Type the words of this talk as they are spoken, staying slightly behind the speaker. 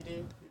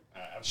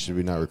Should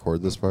we not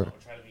record this part? I'll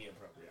try to be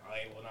appropriate.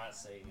 I will not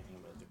say anything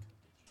about the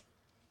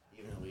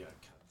even though we got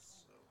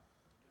cuts. So.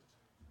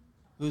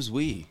 Who's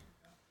we?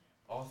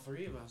 All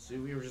three of us,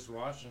 dude. We were just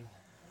watching.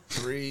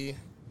 3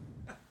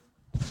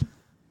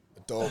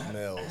 adult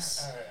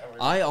males.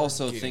 I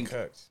also Getting think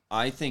cooked.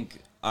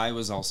 I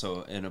was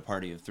also in a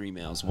party of 3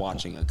 males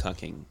watching a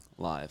cucking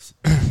live.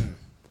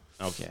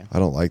 Okay. I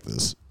don't like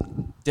this.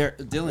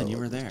 Dylan, you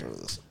were there.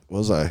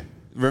 Was I?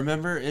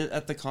 Remember it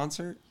at the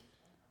concert?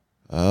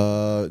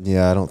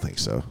 Yeah, I don't think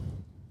so.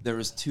 There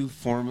was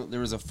there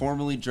was a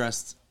formally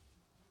dressed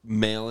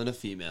male and a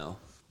female.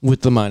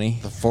 With the money.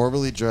 The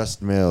formally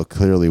dressed male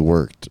clearly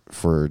worked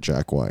for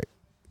Jack White.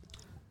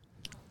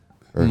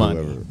 Or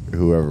Money.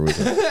 whoever was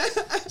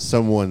it.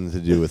 Someone to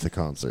do with the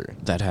concert.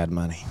 That had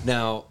money.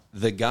 Now,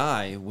 the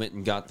guy went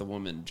and got the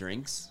woman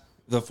drinks.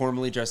 The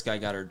formally dressed guy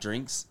got her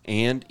drinks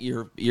and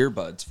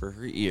earbuds for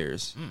her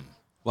ears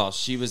while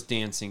she was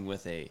dancing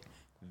with a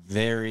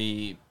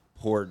very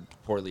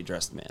poorly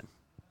dressed man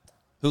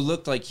who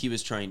looked like he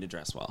was trying to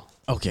dress well.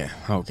 Okay.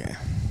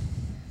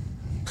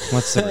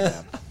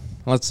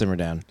 Let's simmer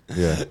down.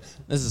 Yeah.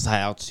 This is High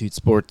Altitude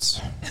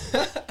Sports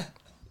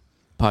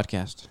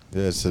podcast.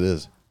 Yes, it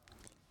is.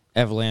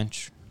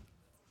 Avalanche.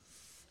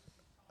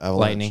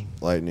 Avalanche.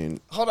 Lightning.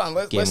 Hold on,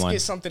 let's Game one.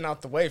 get something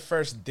out the way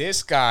first.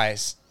 This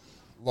guy's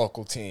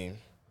local team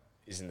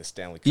is in the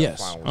Stanley Cup Yes.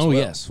 final as Oh, well.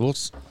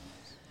 yes.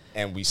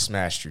 And we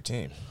smashed your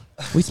team.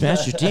 We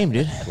smashed your team,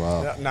 dude.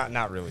 Wow.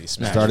 Not really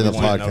smashed. Starting the We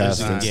won, no, podcast it's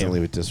not. instantly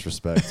with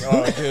disrespect.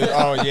 Oh, dude.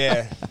 Oh,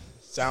 yeah.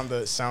 Sound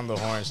the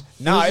horns.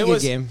 No, was a it good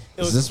was game. It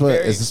was Is this what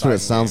very it sounds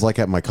exciting, like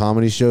at my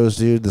comedy shows,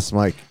 dude? This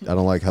mic, I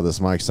don't like how this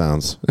mic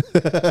sounds.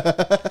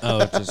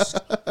 Oh, just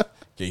man.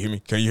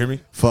 Can you hear me?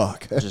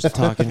 Fuck. just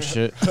talking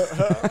shit.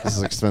 This is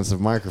an expensive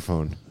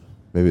microphone.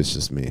 Maybe it's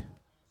just me.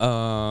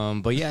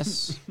 But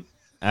yes,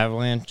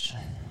 Avalanche,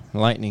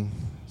 Lightning.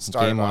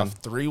 Started Game on.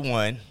 off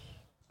 3-1,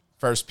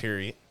 first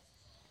period.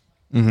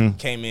 Mm-hmm.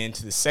 Came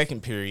into the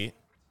second period.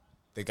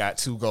 They got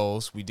 2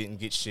 goals. We didn't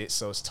get shit,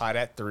 so it's tied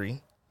at 3.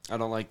 I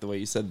don't like the way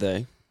you said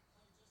they.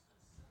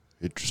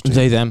 Interesting.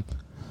 They, them.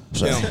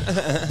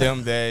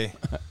 They.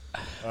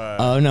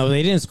 Oh, no,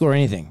 they didn't score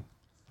anything.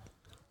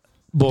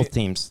 Both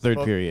teams, third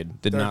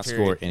period, did third not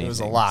period, score anything. It was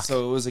a lock.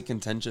 So it was a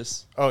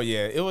contentious. Oh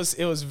yeah, it was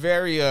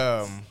very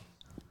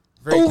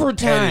Overtime.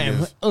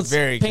 competitive, Let's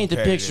very paint the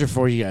competitive. picture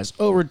for you guys.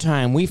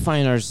 Overtime, we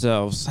find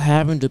ourselves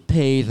having to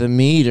pay the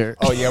meter.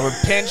 Oh yeah, we're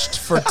pinched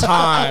for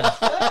time.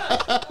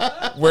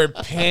 We're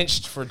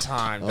pinched for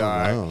time, Oh,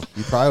 dog. no.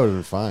 You probably would have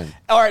been fine.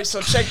 All right,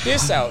 so check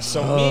this out.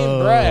 So me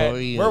and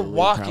Brad, yeah, we're we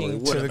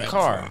walking probably to the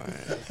car.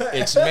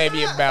 It's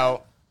maybe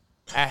about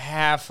a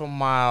half a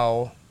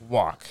mile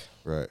walk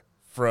Right.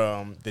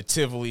 from the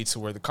Tivoli to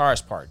where the car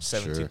is parked,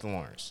 17th and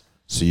Lawrence.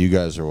 So you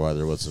guys are why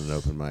there wasn't an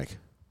open mic.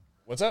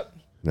 What's up?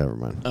 Never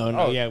mind. Oh, no,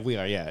 Oh. yeah, we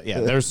are, yeah.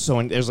 There's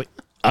there's like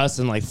us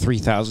and like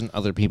 3,000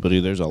 other people,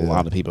 dude. There's a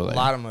lot of people A there.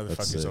 lot of That's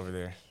motherfuckers sick. over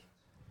there.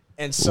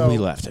 And so we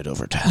left at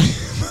overtime.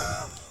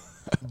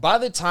 by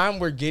the time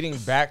we're getting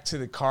back to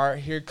the car,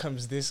 here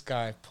comes this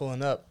guy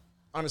pulling up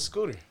on a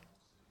scooter.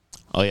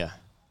 Oh, yeah.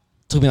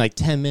 Took me like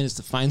 10 minutes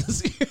to find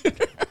this.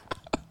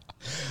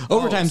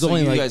 Overtime's so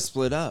only you like, guys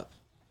split up.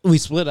 we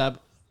split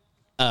up,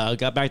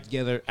 got back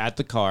together at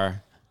the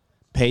car,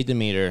 paid the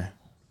meter,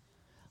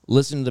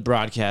 listened to the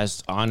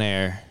broadcast on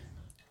air.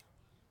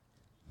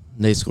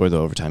 They score the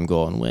overtime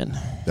goal and win.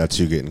 That's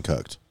you getting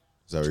cucked.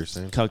 Is that what you're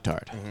saying? Cucked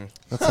hard.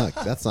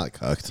 That's not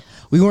cucked.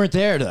 We weren't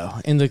there, though,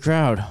 in the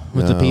crowd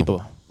with the No.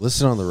 people.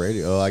 Listen on the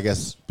radio. Oh, I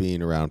guess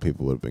being around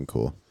people would have been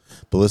cool.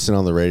 But listening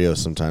on the radio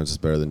sometimes is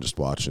better than just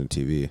watching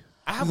TV.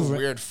 I have a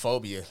weird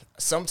phobia.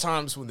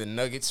 Sometimes when the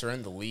Nuggets are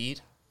in the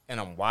lead and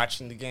I'm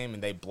watching the game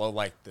and they blow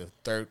like the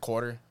third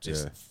quarter,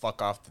 just Yeah.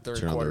 fuck off the third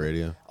Turn on quarter. the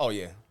radio. Oh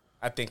yeah.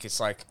 I think it's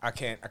like I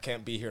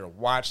can't be here to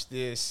watch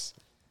this.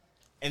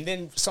 And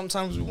then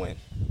sometimes we win.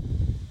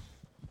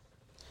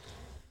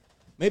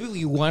 Maybe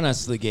we won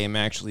us the game,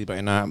 actually, by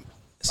not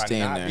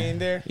staying not there. being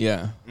there?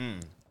 Yeah.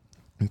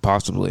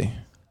 Possibly.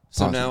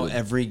 So now Possibly.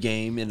 every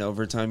game in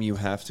overtime you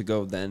have to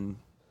go then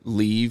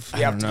leave.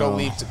 You have to go know.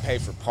 leave to pay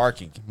for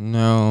parking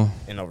No,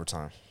 in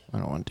overtime. I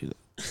don't want to do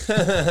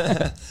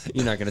that.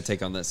 You're not going to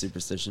take on that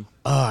superstition.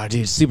 Oh,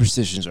 dude,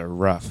 superstitions are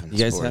rough. in You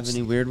guys sports. have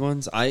any weird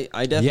ones? I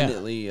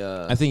definitely.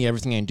 I think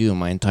everything I do in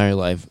my entire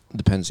life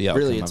depends the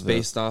outcome really, it's of it.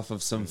 based off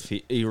of some Oh,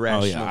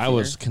 irrational. yeah. I fear.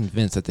 was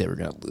convinced that they were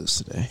going to lose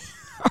today.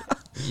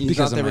 You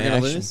because thought they of were my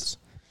going to actions.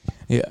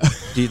 lose. Yeah.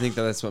 Do you think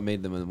that that's what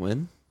made them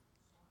win?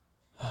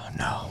 Oh,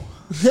 no.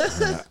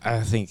 I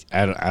think,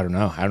 I don't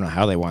know. I don't know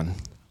how they won.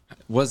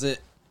 Was it?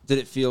 Did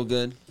it feel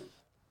good?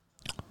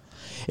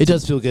 It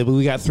does feel good, but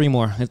we got 3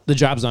 more. The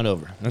job's not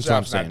over. That's what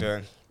I'm Job's not saying.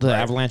 done. The Right.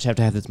 Avalanche have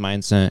to have this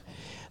mindset.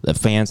 The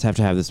fans have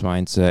to have this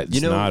mindset. It's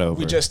You know, not over.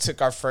 We just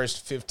took our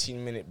first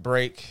 15-minute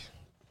break.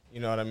 You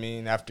know what I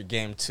mean? After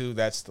game 2,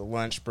 that's the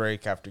lunch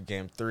break. After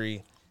game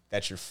 3,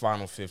 that's your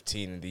final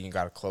 15, and then you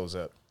got to close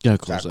up. Gotta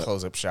close up.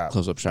 Close up shop.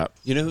 Close up shop.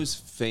 You know who's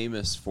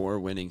famous for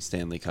winning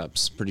Stanley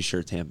Cups? Pretty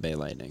sure Tampa Bay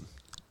Lightning.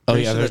 Oh,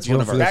 Pretty yeah, sure they're that's one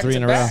going of for our- the Back 3 to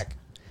in a row. back.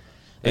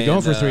 They're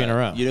going for 3 in a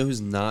row. You know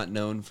who's not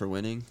known for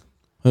winning?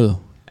 Who?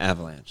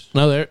 Avalanche.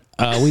 No, they're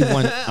we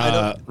won.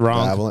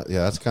 Wrong. Avalanche? Yeah,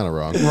 that's kind of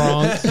wrong.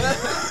 Wrong.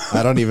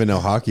 I don't even know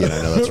hockey, and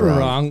I know that's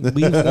wrong. Wrong.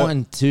 We've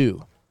won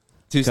 2.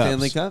 Two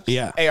Stanley Cups?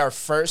 Yeah. Hey, our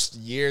first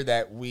year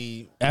that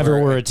we Ever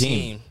were a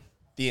team.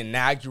 the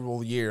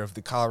inaugural year of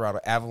the Colorado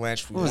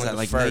Avalanche. We What was won that, the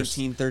like first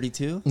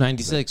 1932?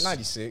 96.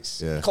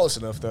 96. Yeah. Close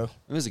enough though.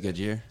 It was a good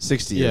year.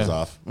 60 years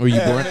off. Were you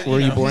born? Were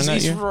you born that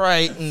He's year?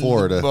 right in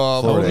Florida. the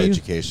bubble. Florida were you?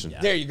 education.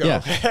 There you go. Yeah.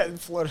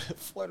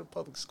 Florida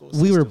public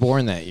schools. We were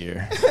born that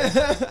year.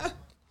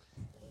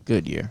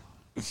 Good year.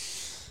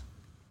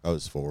 I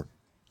was 4.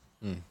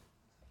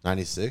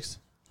 96?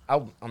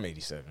 I'm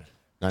 87.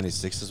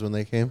 96 is when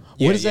they came?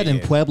 What is that in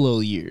yeah.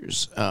 Pueblo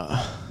years? Born,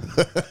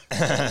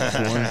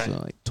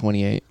 so like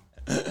 28.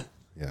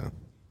 Yeah.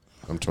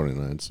 I'm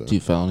 29, so 2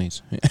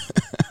 felonies.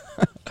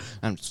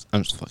 I'm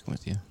just fucking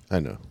with you.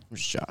 I know. I'm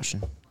just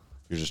joshing.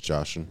 You're just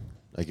joshing.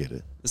 I get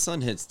it. The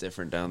sun hits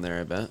different down there,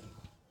 I bet.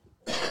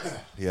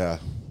 Yeah.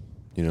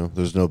 You know,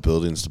 there's no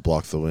buildings to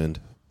block the wind.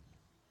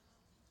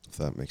 If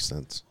that makes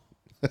sense.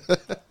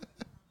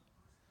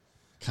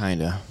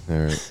 Kinda. All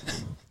right.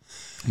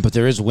 But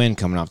there is wind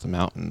coming off the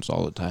mountains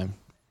all the time.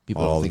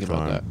 People All don't think the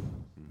about that.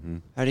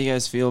 time. How do you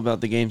guys feel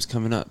about the games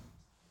coming up?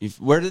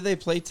 Where do they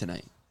play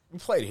tonight? We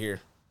played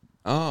here.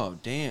 Oh,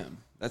 damn.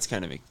 That's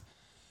kind of...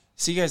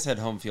 So you guys had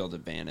home field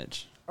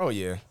advantage. Oh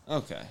yeah.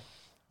 Okay.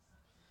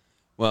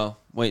 Well,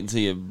 wait until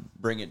you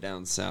bring it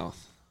down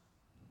south.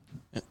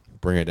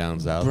 Bring it down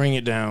south. Bring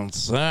it down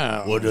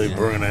south. What do you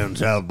bring down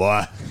south,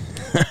 boy?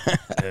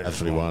 That's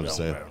what he wanted to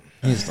say.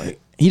 He's like,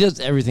 he does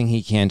everything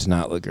he can to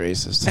not look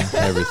racist.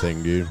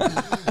 Everything, dude.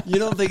 You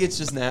don't think it's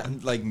just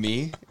like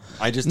me?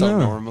 I just don't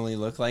No. normally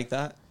look like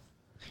that?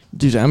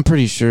 Dude, I'm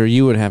pretty sure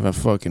you would have a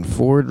fucking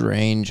Ford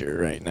Ranger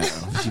right now.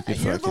 If you could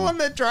You're the fucking- one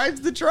that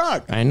drives the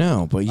truck. I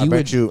know, but you I would.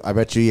 bet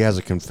you he has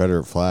a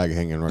Confederate flag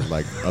hanging right,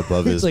 like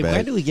above his like, bed.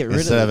 why do we get rid of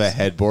Instead of a this?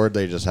 headboard,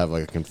 they just have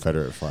like a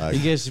Confederate flag.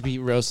 You guys should be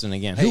roasting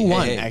again. Hey, Who hey,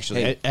 won? hey,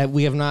 actually, hey.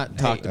 we have not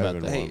talked about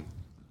Evan that. won. Hey,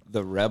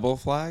 the rebel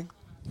flag?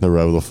 The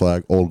rebel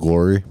flag, Old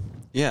Glory.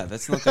 Yeah,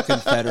 that's not the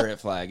Confederate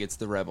flag. It's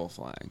the rebel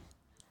flag.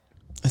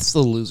 It's the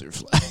loser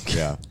flag.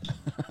 Yeah,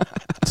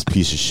 it's a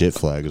piece of shit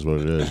flag, is what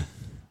it is.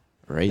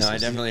 Racist. No, I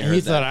definitely You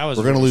heard thought that. I was.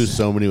 We're gonna racist. lose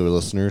so many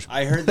listeners.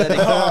 I heard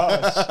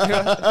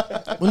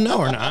that. Well, no,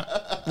 we're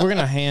not. We're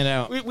gonna hand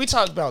out. We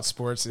talk about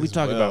sports. We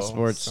talk about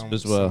sports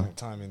as well. Some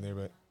time in there,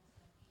 but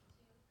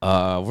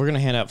We're gonna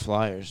hand out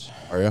flyers.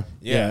 Are you?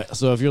 yeah.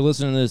 So if you're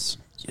listening to this,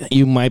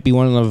 you might be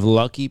one of the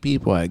lucky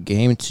people at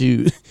Game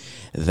 2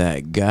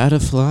 that got a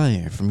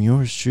flyer from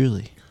yours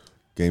truly.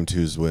 Game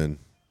 2's win.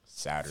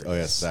 Saturday. Oh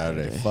yeah,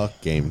 Saturday. Fuck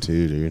Game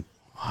 2, dude.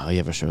 Wow, you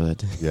have a show that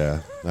day.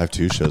 Yeah, I have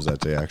 2 shows that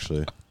day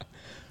actually.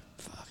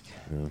 Fuck.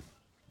 Yeah.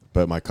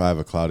 But I have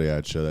a cloudy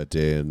eyed show that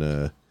day,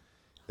 and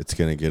it's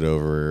gonna get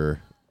over.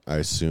 I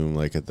assume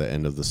like at the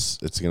end of this.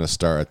 It's gonna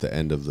start at the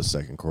end of the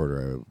second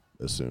quarter.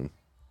 I assume.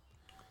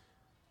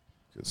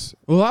 'Cause-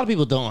 Well, a lot of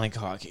people don't like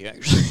hockey,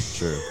 actually.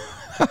 True.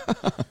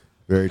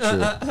 Very true.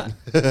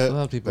 A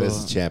lot of people. But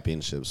it's a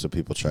championship, so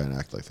people try and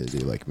act like they do,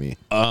 like me.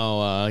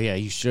 Yeah,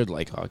 you should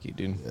like hockey,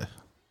 dude.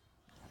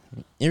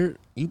 Yeah.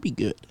 You'd be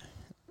good.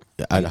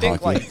 I'd I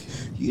think hockey. like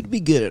You'd be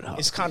good at hockey.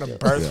 it's kind of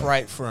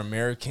birthright for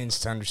Americans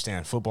to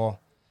understand football,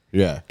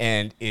 Yeah.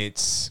 and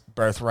it's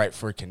birthright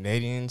for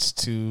Canadians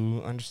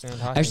to understand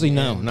hockey. Actually,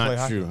 no, and play not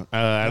hockey. true.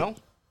 No?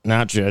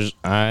 Not true.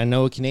 I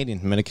know a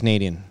Canadian. Met a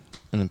Canadian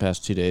in the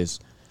past 2 days.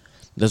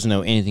 Doesn't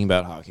know anything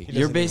about hockey.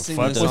 You're doesn't basing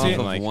even this fuck off with of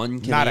it. Like, one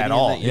Canadian not at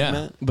all. that you Yeah,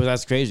 met? but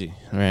that's crazy,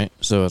 right?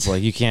 So it's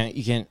like you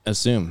can't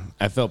assume.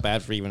 I felt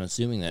bad for even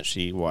assuming that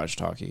she watched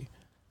hockey.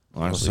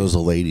 Honestly, So as a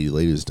lady,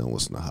 ladies don't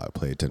listen to hockey,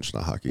 play attention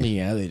to hockey.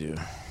 yeah, they do.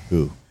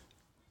 Who?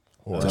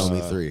 Tell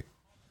me 3.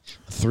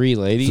 3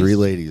 ladies. 3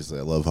 ladies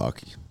that love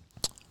hockey.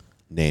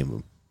 Name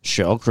them.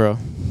 Sheryl Crow.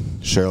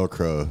 Sheryl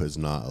Crow is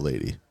not a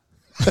lady.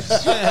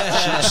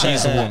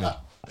 She's a woman.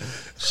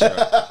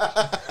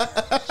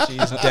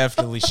 She's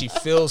definitely. She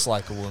feels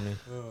like a woman.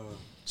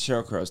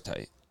 Sheryl Crow's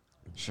tight.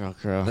 Sheryl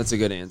Crow. That's a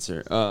good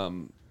answer.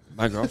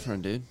 My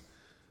girlfriend, dude.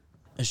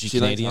 Is she She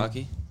likes Canadian?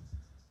 hockey.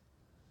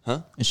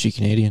 Huh? Is she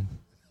Canadian?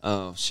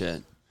 Oh,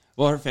 shit.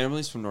 Well, her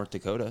family's from North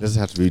It Dakota. doesn't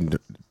have to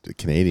be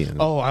Canadian.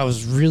 Oh, I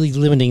was really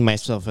limiting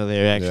myself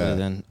there. Actually, Yeah.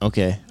 then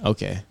okay.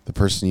 The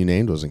person you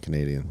named wasn't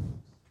Canadian.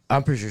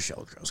 I'm pretty sure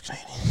Sheryl Crow's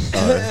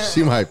Canadian.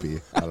 She might be.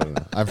 I don't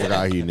know. I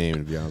forgot who you named,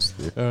 to be honest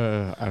with you.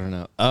 I don't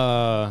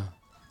know.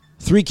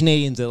 3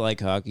 Canadians that like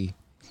hockey.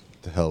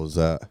 The hell was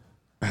that?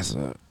 That's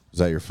Is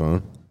that your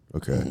phone?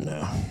 Okay.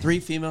 3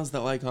 females that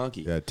like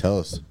hockey. Yeah, tell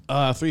us.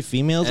 3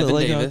 females Evan that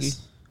like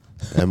Davis.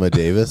 Emma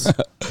Davis?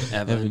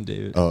 Evan.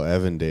 David. Oh,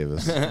 Evan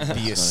Davis.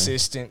 The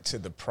assistant to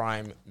the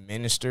prime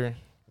minister,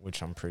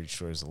 which I'm pretty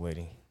sure is a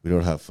lady. We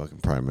don't have fucking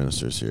prime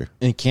ministers here.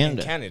 In In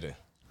Canada. Canada.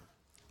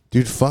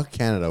 Dude, fuck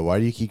Canada. Why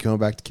do you keep coming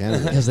back to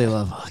Canada? Because they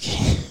love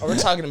hockey. Oh, we're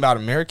talking about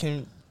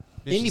American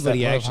bitches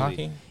Anybody, that love actually.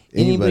 hockey?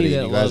 Anybody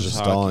that you guys loves are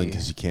stalling hockey.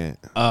 because you can't.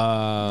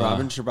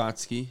 Robin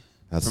Scherbatsky.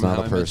 That's From not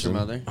How a I Met Your person.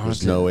 Mother?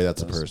 There's no way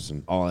that's a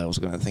person. All I was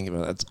gonna think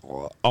about. That's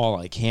all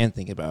I can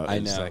think about. I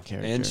is know. that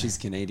character. And she's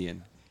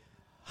Canadian.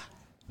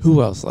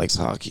 Who else likes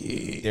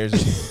hockey? There's a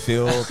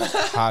field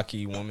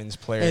hockey women's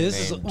player Hey, this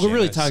is named we're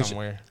really Jenna talking.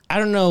 somewhere. I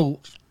don't know.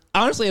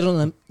 Honestly, I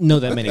don't know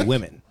that many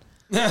women.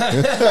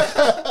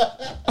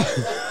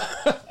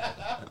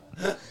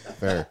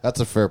 Fair. That's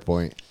a fair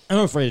point. I'm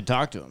afraid to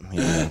talk to them. You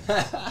know?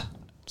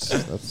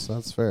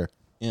 That's fair.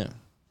 Yeah.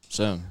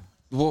 So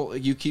Well,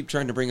 you keep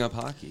trying to bring up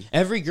hockey.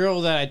 every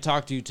girl that I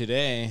talked to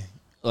today,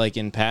 like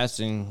in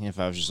passing, if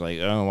I was just like,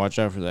 "Oh, watch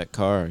out for that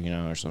car," you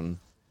know, or something,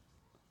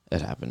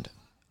 that happened.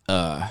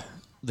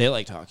 They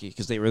liked hockey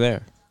because they were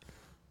there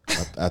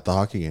At the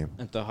hockey game.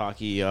 at the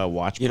hockey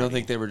watch. You don't party.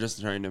 think they were just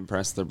trying to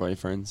impress their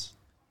boyfriends?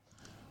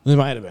 They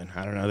might have been.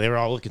 I don't know. They were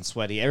all looking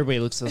sweaty. Everybody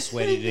looks so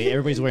sweaty today.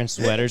 Everybody's wearing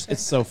sweaters.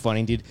 It's so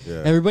funny, dude.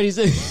 Yeah. Everybody's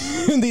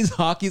in these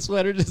hockey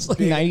sweaters. It's like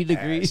 90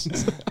 degrees.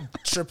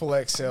 Triple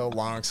XL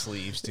long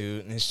sleeves,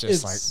 dude. And it's just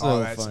It's like, so oh,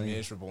 that's funny.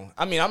 miserable.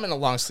 I mean, I'm in a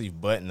long sleeve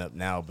button up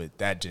now, but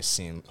that just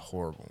seemed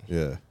horrible.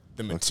 Yeah.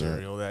 The That's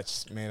material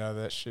that's made out of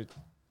that shit.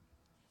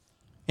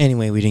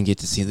 Anyway, we didn't get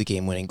to see the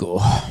game-winning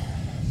goal.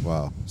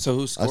 Wow. So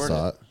who I scored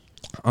saw it?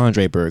 it.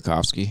 Andre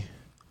Burakovsky.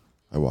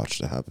 I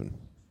watched it happen.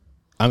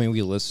 I mean,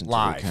 we listened to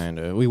Live. it kind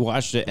of. We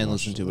watched it and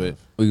Watched listened it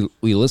to it.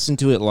 We listened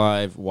to it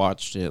live,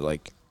 watched it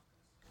like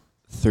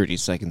 30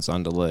 seconds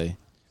on delay.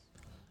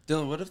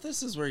 Dylan, what if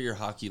this is where your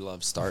hockey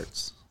love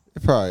starts?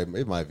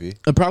 It might be.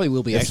 It probably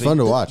will be. It's actually. fun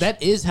to watch.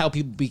 That is how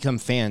people become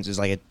fans. Is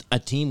like a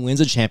team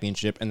wins a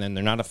championship and then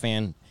they're not a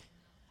fan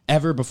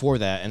ever before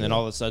that, and then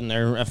all of a sudden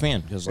they're a fan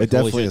because like, It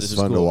definitely holy shit, is this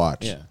fun to cool.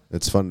 watch. Yeah,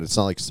 It's fun. It's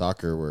not like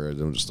soccer where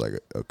I'm just like,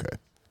 okay.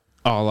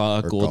 a la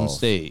Or Golden golf.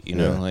 State. You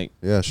know, Yeah. like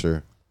Yeah,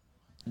 sure.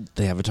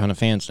 they have a ton of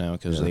fans now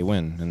because Yeah. they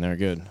win and they're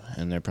good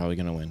and they're probably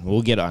gonna win.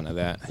 We'll get onto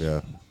that.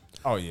 Yeah.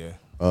 Oh, yeah.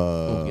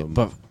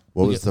 But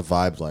What was the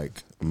vibe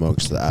like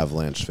amongst the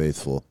Avalanche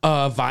faithful?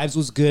 vibes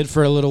was good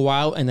for a little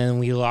while, and then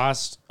we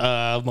lost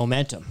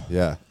momentum.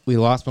 Yeah. We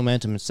lost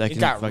momentum in It second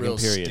got fucking real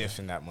period. stiff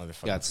in that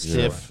motherfucker. Got for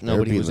stiff. They were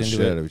Nobody was beating the into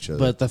shit it. out of each other.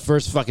 But the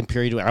first fucking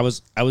period, I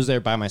was there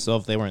by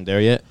myself. They weren't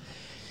there yet,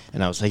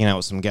 and I was hanging out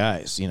with some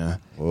guys, you know,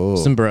 Whoa.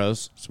 some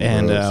bros,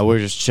 and bros. we were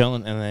just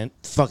chilling. And then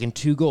fucking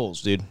 2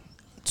 goals, dude,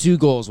 2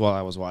 goals while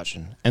I was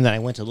watching, and then I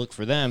went to look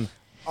for them,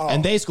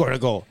 and they scored a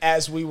goal.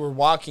 As we were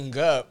walking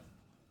up,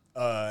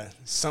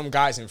 some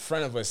guys in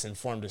front of us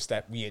informed us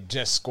that we had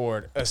just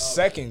scored a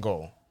second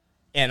goal.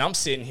 And I'm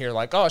sitting here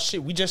like, oh,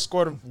 shit, we just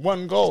scored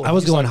 1 goal. I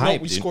was He's going like, no,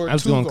 hype, we dude. scored I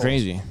was 2 going goals.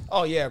 crazy,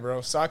 Oh, yeah,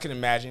 bro. So I can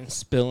imagine.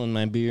 spilling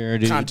my beer,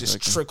 dude. Kind of just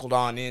Fucking- trickled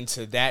on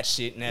into that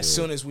shit. And as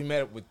soon as we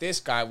met up with this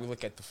guy, we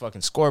look at the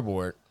fucking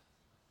scoreboard.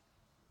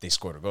 They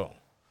scored a goal.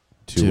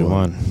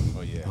 2-1.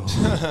 Oh,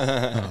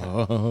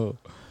 yeah.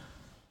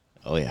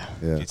 Oh yeah,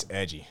 Yeah. It's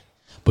edgy.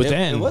 but It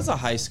then was a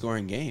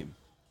high-scoring game.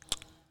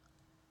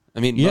 I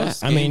mean, Yeah,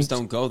 most I mean- games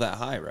don't go that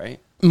high, right?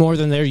 more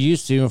than they're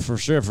used to for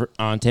sure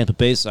on Tampa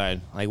Bay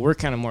side. Like we're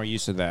kind of more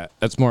used to that.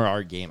 That's more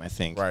our game, I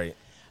think. Right.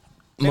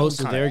 Most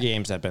of their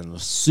games have been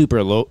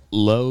super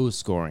low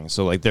scoring.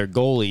 So like their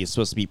goalie is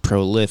supposed to be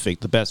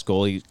prolific, the best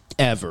goalie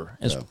ever.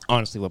 Is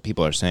honestly what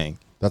people are saying.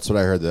 That's what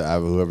I heard. That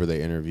whoever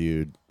they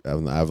interviewed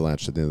on the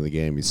Avalanche at the end of the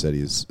game, he said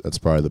that's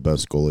probably the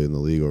best goalie in the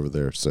league over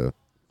there. So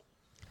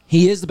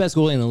He is the best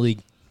goalie in the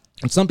league,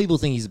 and some people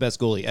think he's the best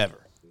goalie ever,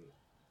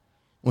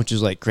 which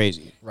is like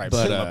crazy. Right,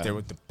 but put him up there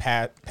with the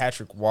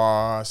Patrick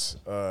Wass.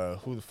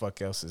 Who the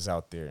fuck else is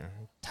out there?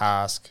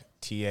 Task,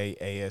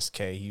 Taask.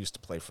 He used to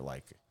play for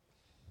like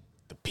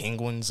the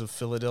Penguins of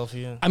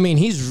Philadelphia. I mean,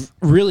 he's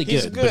really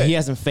He's good, good. but he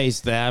hasn't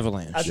faced the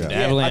Avalanche. I think- The yeah,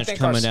 I Avalanche think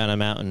coming our- down a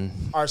mountain,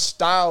 Our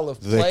style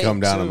of They play come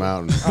down a too.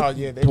 mountain. Oh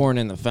yeah, they pouring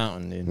in the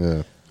fountain, dude.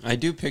 yeah. I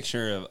do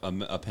picture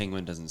a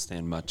penguin doesn't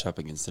stand much up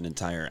against an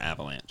entire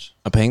Avalanche.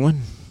 A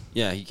penguin?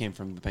 Yeah, he came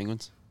from the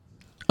Penguins.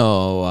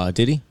 Oh,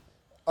 did he?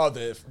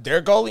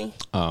 their goalie.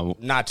 Uh,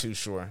 Not too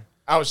sure.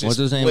 I was just What's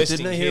his name? listing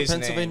Didn't I hear his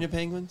Pennsylvania name.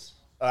 Penguins?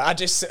 I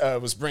just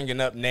was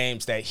bringing up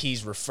names that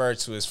he's referred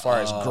to as far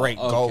as great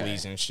okay.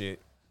 goalies and shit.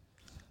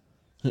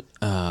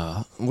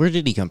 where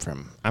did he come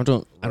from? I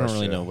don't really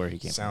Russia. know where he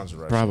came Sounds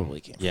from. Russian.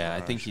 Probably came. Yeah,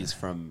 I think he's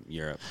from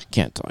Europe.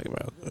 Can't talk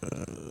about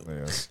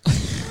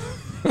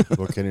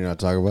What can you not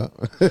talk about?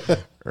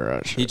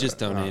 Russia. He just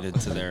donated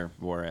to their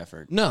war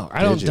effort. No,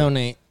 I don't you?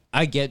 donate.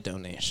 I get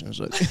donations.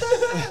 But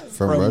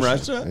From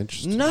Russia?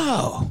 Interesting.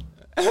 no,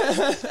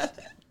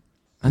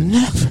 I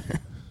never.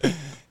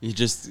 You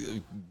just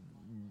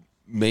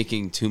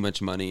making too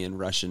much money in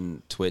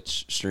Russian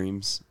Twitch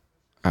streams.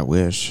 I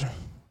wish.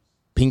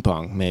 Ping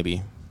pong,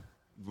 maybe.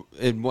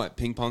 In what,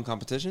 ping pong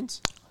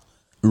competitions?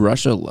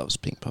 Russia loves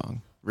ping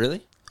pong.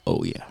 Really?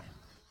 Oh yeah,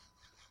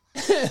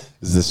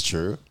 Is this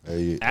true?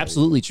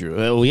 absolutely true.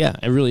 Oh yeah,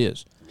 it really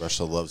is.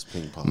 Russia loves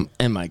ping pong.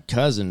 And my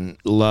cousin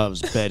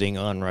loves betting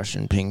on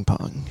Russian ping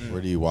pong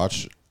Where do you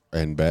watch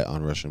and bet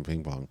on Russian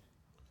ping pong?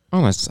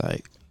 on a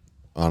site.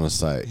 On a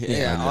site.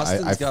 Yeah, And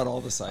Austin's got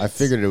all the sites. I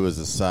figured it was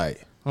a site.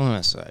 On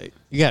a site.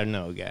 You gotta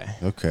know a guy.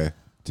 Okay.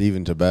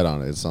 Even to bet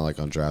on it. It's not like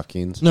on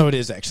DraftKings. No, it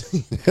is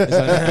actually.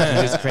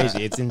 It's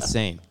crazy. It's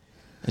insane.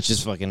 It's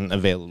just fucking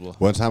available.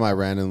 One time I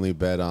randomly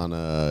bet on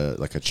a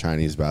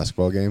Chinese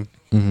basketball game.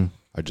 Mm-hmm.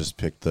 I just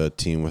picked the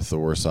team with the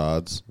worst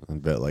odds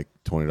and bet like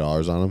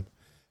 $20 on them,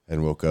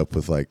 and woke up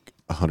with like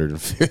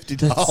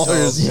 $150.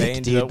 They Sick,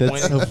 ended dude. up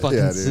That's so winning. fucking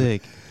Yeah, dude.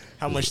 sick.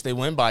 How much they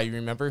win by? You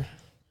remember?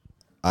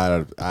 I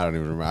don't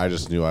even remember. I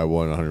just knew I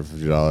won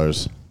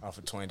 $150 Off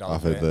a $20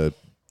 off bet. of the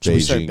Should we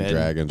start Beijing betting?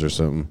 Dragons or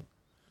something.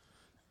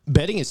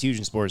 Betting is huge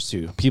in sports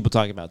too. People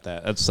talk about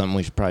that. That's something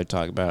we should probably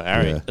talk about. All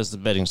right, Yeah. that's the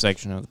betting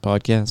section of the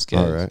podcast, guys.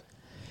 All right.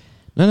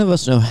 None of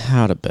us know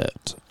how to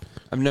bet.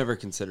 I've never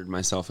considered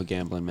myself a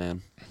gambling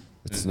man.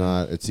 It's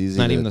not. It's easy.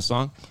 Not to- even the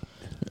song.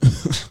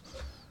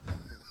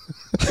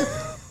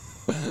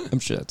 I'm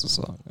sure that's a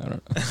song. I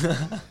don't know.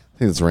 I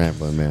think it's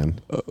rambling, man.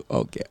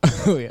 Okay.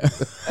 Oh yeah.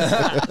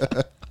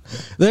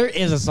 There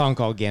is a song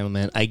called Gamble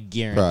Man. I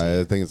guarantee. Probably.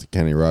 I think it's a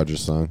Kenny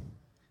Rogers song.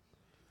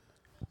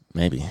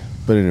 Maybe.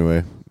 But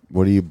anyway,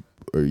 what do you?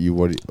 Are you?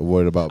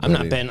 What about? I'm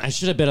not betting. I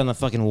should have bet on the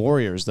fucking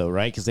Warriors though,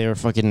 right? Because they were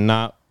fucking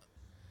not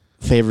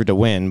favored to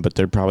win, but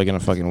they're probably gonna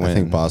fucking win. I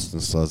think Boston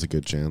still has a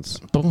good chance.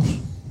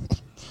 Boom.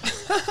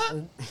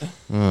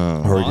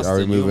 Are we Boston,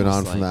 you moving on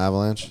almost from the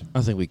Avalanche?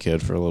 I think we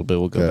could for a little bit.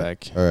 We'll go Okay.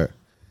 back. All right.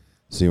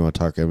 So you want to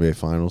talk NBA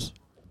Finals?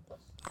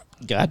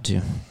 Got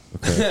to.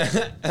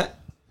 Okay.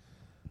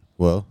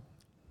 Well,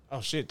 Oh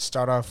shit!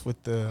 Start off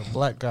with the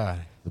black guy.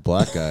 the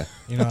black guy.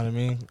 You know what I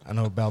mean? I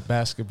know about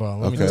basketball.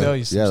 Let Okay. me tell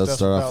you some Yeah, stuff let's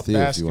start about off with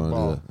you if you want to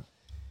basketball. do that.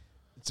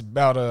 It's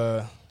about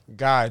a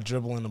guy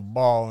dribbling a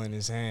ball in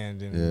his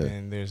hand, and Yeah.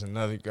 then there's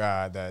another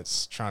guy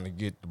that's trying to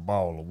get the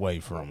ball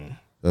away from him.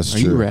 That's Are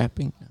true. you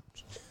rapping?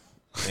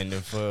 And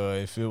if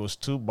it was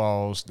two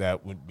balls,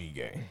 that would be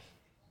gay.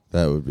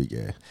 That would be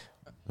gay.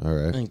 All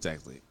right.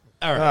 Exactly.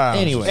 All right.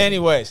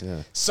 Anyways,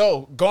 Yeah.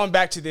 so going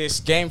back to this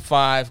Game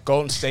 5,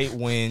 Golden State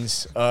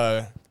wins.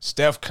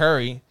 Steph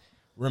Curry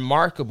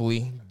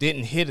remarkably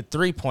didn't hit a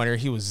three-pointer.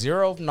 He was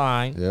 0 of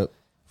 9 Yep.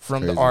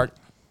 from Crazy. the arc,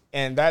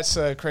 and that's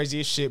crazy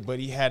as shit. But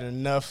he had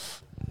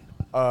enough.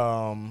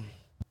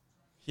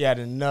 He had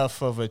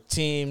enough of a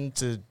team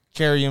to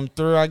carry him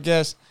through, I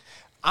guess.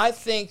 I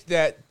think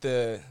that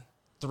the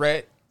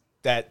threat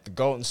that the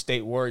Golden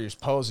State Warriors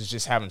pose is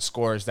just having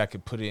scorers that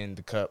could put it in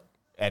the cup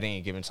at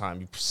any given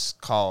time. You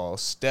call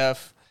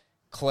Steph,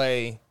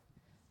 Clay,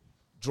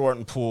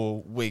 Jordan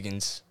Poole,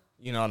 Wiggins.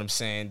 You know what I'm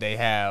saying? They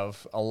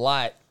have a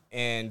lot.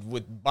 And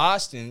with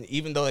Boston,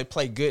 even though they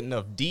play good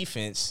enough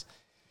defense,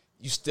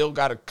 you still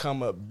got to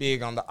come up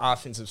big on the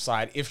offensive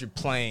side if you're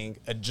playing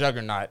a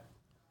juggernaut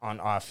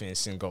on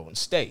offense in Golden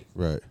State.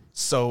 Right.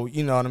 So,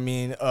 you know what I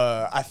mean?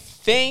 I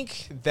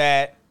think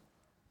that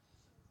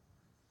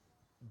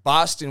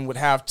Boston would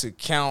have to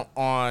count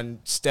on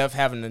Steph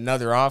having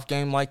another off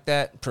game like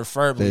that,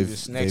 preferably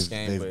this next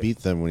game. They've but beat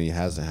them when he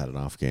hasn't had an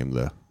off game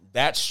though.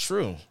 that's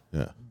true.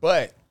 Yeah.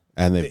 But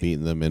And they've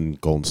beaten them in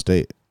Golden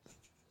State.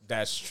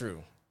 that's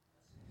true.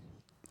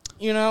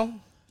 You know?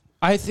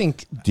 I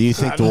think. Do you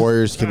think the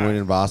Warriors can win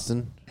in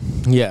Boston?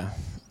 Yeah.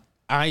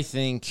 I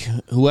think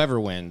whoever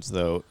wins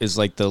though is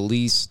like the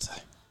least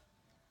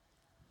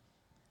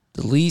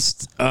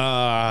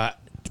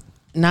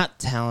not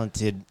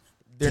talented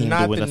They're team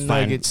not to win the the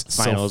Nuggets,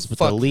 so finals, but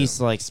fuck the least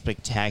them. like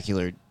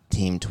spectacular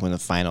team to win the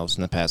finals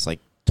in the past like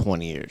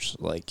 20 years.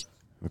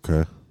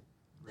 Okay.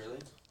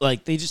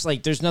 Like they just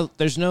like there's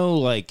no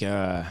like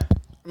I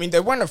mean, they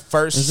weren't the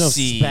first there's no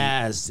seed.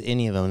 spaz to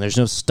any of them. There's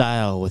no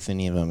style with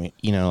any of them.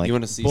 You know, like You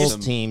wanna see both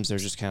some- teams. They're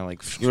just kind of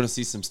like You want to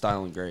see some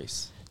style and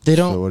grace. they So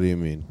don't. what do you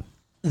mean?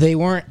 They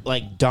weren't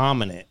like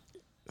dominant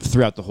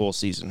throughout the whole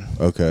season.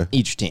 Okay.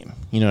 Each team,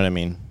 you know what I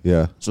mean.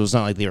 Yeah. So it's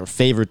not like they were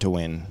favored to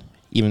win,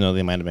 even though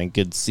they might have been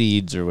good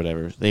seeds or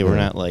whatever. They were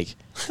Yeah. not like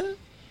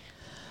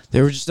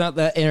they were just not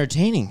that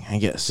entertaining. I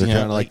guess They're you know,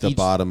 kind of like the each-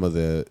 bottom of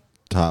the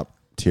top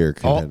tier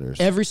all- contenders.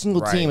 every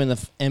single Right. team in the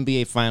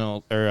NBA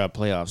final or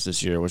playoffs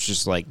this year was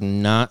just like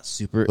not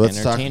super Let's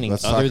talk- entertaining.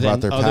 let's other talk than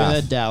about their other path.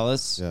 than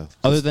Dallas, Yeah.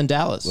 other than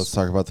Dallas. Let's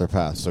talk about their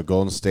path. So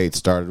Golden State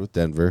started with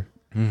Denver,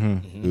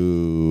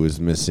 who is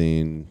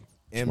missing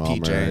Jamal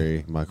MPJ.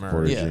 Murray, Michael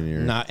Porter yeah, Jr.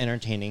 not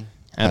entertaining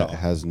at all.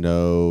 Has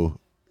no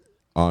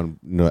on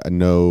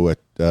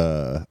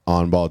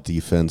ball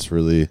defense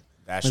really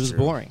That's It was true.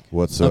 boring.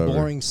 whatsoever. A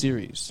boring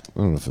series. I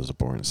don't know if it was a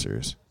boring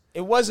series.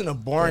 It wasn't a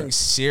boring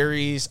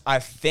series. I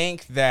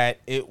think that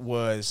it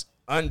was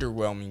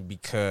underwhelming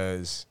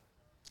because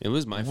It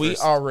was my we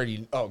first.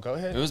 already. Oh, go It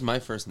ahead. was my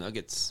first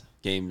Nuggets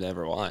game to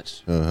ever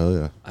watch. Oh hell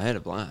yeah! I had a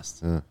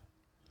blast.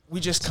 We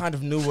just kind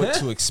of knew what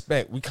to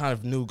expect. We kind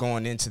of knew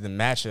going into the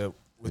matchup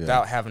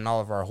without having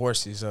all of our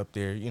horses up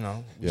there. You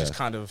know, we just Yeah.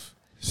 kind of.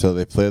 So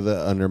they play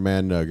the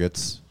underman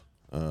Nuggets,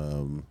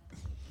 and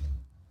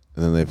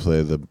then they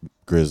play the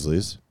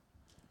Grizzlies.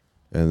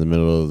 In the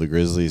middle of the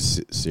Grizzlies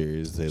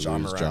series, they Ja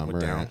lose Morant John went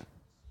down. Morant.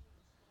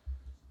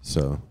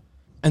 So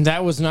And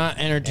that was not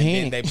And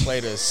entertaining. then they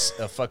played a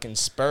fucking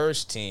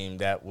Spurs team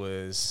that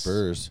was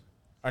Spurs,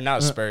 or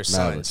not Spurs,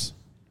 Mavericks. Suns.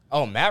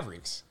 Oh,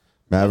 Mavericks.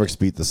 Mavericks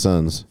beat the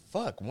Suns,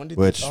 Fuck. When did?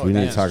 which oh, we need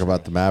to that's talk true.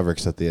 about the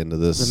Mavericks at the end of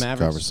this The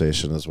Mavericks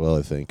conversation as well.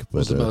 I think, but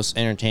was the most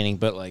entertaining,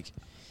 but like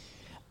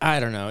I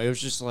don't know. It was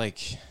just like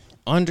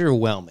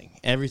underwhelming.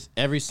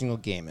 Every single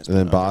game is. And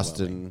then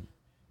Boston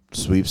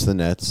sweeps the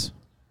Nets.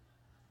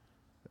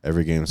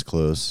 Every game's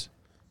close.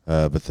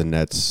 But the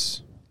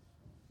Nets,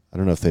 I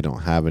don't know if they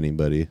don't have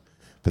anybody,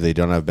 but they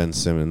don't have Ben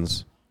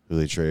Simmons, who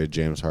they traded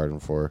James Harden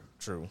for.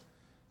 True.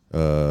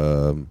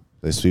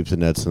 They sweep the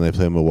Nets and they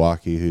play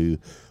Milwaukee, who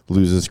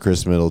loses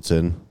Chris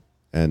Middleton.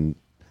 And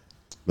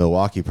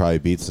Milwaukee probably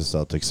beats the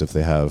Celtics if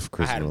they have I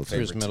Chris had a Middleton.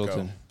 favorite to go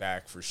Middleton.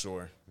 back for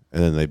sure.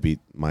 And then they beat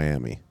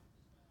Miami.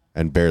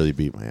 And barely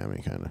beat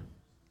Miami, kind of.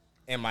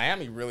 And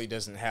Miami really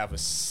doesn't have a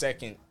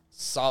second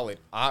solid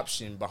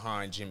option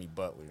behind Jimmy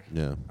Butler.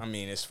 Yeah. I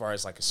mean, as far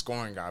as like a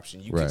scoring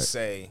option, you Right. could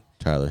say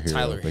Tyler Hero.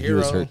 Tyler But he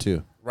was Hero. hurt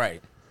too.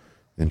 right.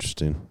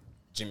 Interesting.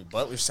 Jimmy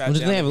Butler sat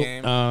Didn't down they the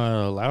have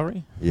game.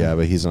 Lowry? Yeah,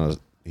 but he's not.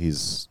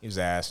 He's he was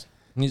ass.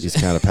 he's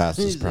kind of past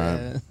his He's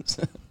prime. ass.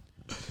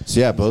 So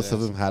yeah, both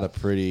of them had a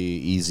pretty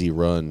easy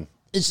run.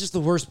 It's just the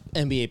worst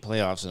NBA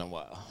playoffs in a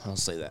while. I'll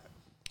say that.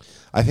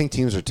 I think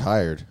teams are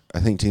tired.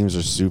 I think teams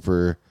are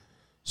super,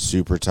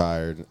 super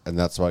tired, and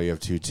that's why you have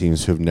two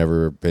teams who have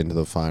never been to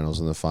the finals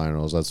in the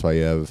finals. That's why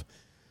you have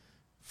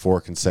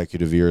 4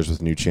 consecutive years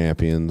with new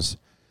champions,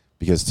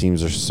 because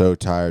teams are so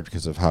tired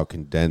because of how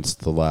condensed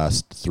the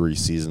last 3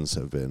 seasons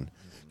have been.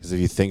 Because if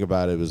you think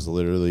about it, it was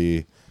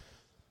literally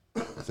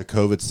the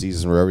COVID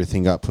season where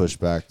everything got pushed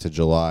back to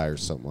July or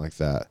something like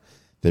that.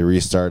 They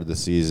restarted the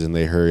season.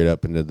 They hurried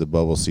up and did the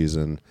bubble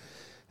season.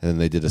 And then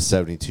they did a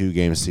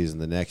 72-game season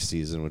the next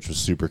season, which was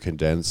super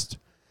condensed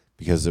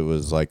because it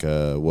was like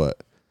a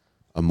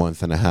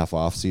month and a half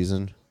off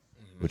season,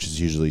 which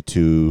is usually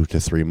 2 to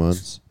 3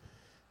 months.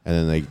 And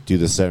then they do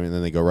the 7, and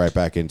then they go right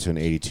back into an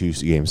 82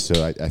 game.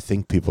 So I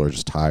think people are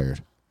just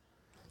tired.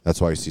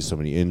 That's why you see so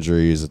many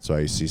injuries. That's why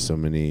you see so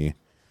many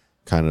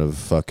kind of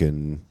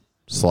fucking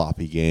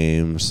sloppy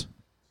games.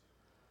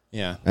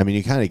 Yeah. I mean,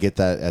 you kind of get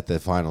that at the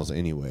finals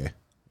anyway.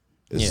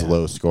 It's Yeah.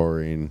 low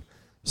scoring,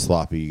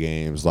 sloppy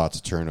games, lots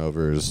of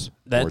turnovers,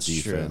 That's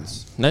more true.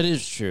 defense. That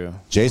is true.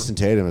 Jason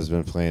Tatum has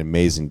been playing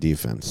amazing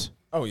defense.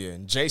 Oh yeah,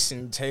 and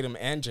Jason Tatum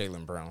and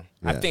Jaylen Brown.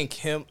 I Yeah. think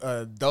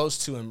those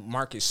two and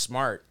Marcus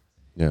Smart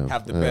Yeah,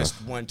 have the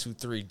best 1, 2,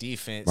 3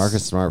 defense.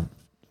 Marcus Smart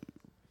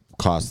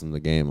cost them the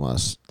game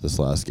this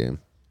last game.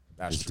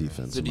 That's His true.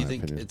 defense. So in do you my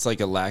think opinion. it's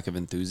like a lack of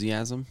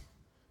enthusiasm?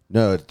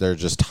 No, they're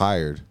just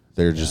tired.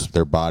 They're just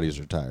their bodies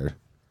are tired.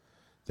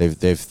 They've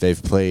basically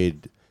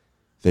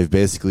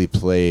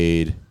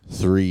played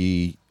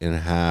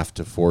 3.5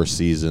 to 4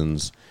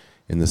 seasons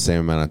in the same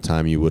amount of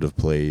time you would have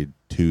played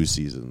 2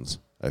 seasons.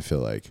 I feel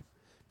like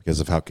because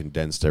of how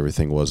condensed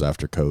everything was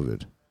after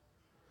COVID.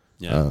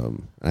 Yeah.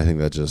 I think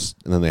that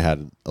and then they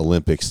had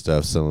Olympic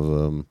stuff. Some of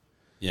them,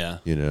 Yeah.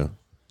 you know,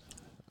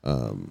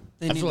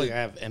 They I need feel like to- I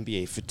have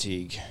NBA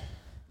fatigue.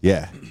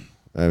 yeah.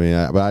 I mean,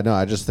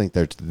 I just think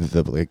they're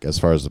like, as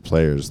far as the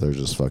players, they're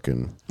just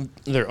fucking.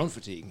 Their own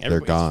fatigue. They're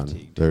Everybody's gone.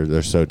 fatigued.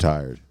 They're so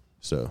tired.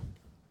 So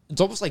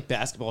It's almost like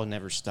basketball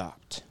never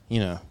stopped. You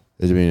know,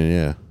 I mean,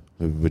 yeah,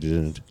 we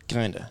didn't.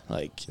 kind of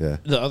like Yeah.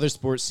 the other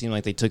sports seem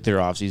like they took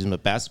their off season,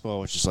 but basketball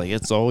was just like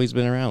it's always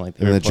been around. Like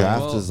they And were the playing-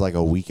 draft is like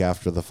a week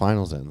after the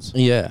finals ends.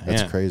 Yeah,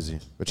 That's yeah. crazy.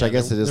 Which Yeah, I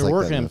guess it is. They're like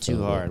working that in them too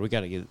NFL. hard. We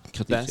got to cut these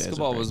guys a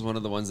Basketball break. was one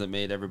of the ones that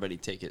made everybody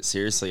take it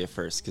seriously at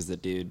first because the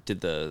dude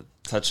did the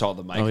touch all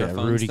the Oh yeah,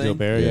 microphones Rudy thing,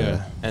 Gobert. Yeah.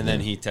 Yeah, and then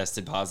he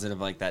tested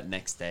positive like that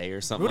next day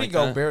or something Rudy like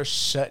that. Gobert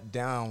shut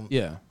down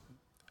yeah.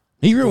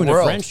 He ruined a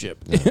world.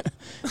 friendship.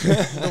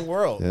 the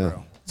world, Yeah.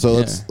 bro. So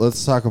Yeah.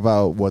 let's talk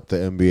about what the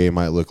NBA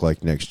might look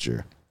like next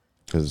year,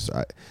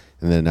 and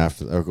then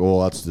after. Well,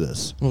 let's do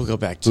this. We'll go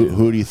back to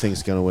Who do you think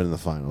is going to win in the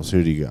finals?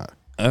 Who do you got?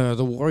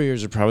 the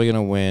Warriors are probably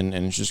gonna win,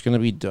 and it's just gonna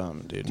be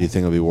dumb, dude. Do you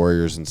think it'll be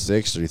Warriors in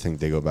 6, or do you think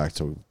they go back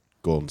to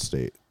Golden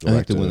State? Go I back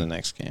think they to win the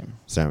next game.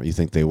 Sam, you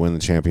think they win the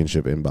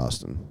championship in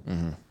Boston?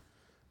 Damn,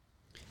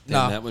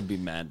 Nah. that would be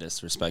mad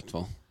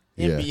disrespectful.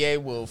 Yeah. NBA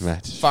will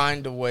Match.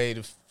 find a way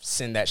to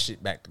send that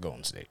shit back to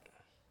Golden State.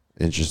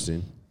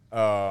 Interesting.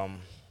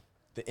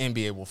 The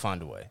NBA will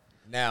find a way.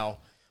 Now,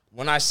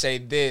 when I say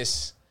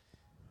this,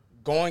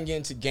 going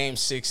into Game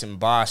 6 in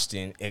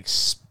Boston,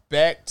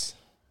 expect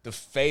the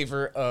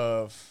favor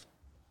of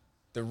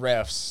the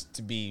refs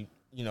to be,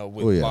 with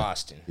Oh, yeah.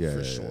 Boston Yeah,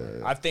 for yeah, sure. yeah,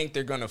 yeah. I think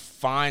they're going to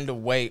find a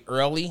way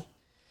early.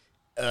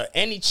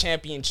 Any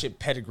championship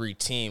pedigree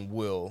team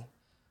will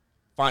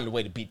find a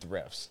way to beat the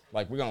refs.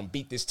 Like, we're going to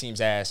beat this team's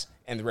ass,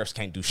 and the refs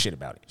can't do shit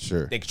about it.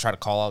 Sure. They could try to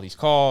call all these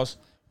calls,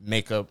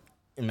 make up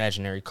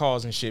imaginary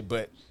calls and shit,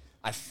 but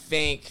I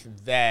think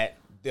that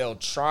they'll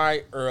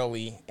try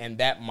early, and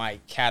that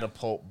might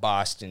catapult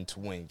Boston to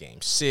win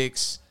Game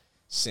 6,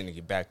 sending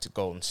it back to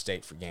Golden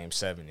State for Game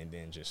 7, and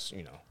then just,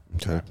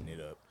 wrapping it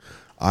up.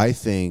 I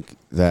think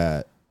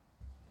that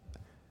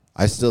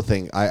I still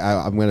think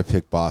I'm going to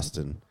pick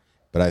Boston,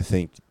 but I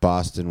think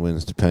Boston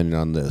wins depending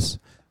on this.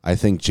 I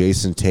think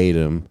Jason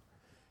Tatum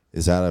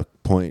is at a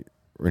point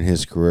in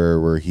his career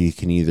where he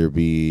can either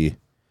be,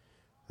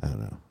 I don't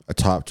know, a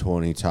top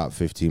 20, top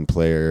 15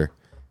 player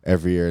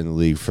every year in the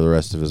league for the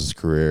rest of his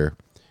career,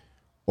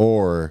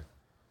 or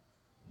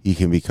he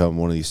can become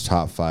one of these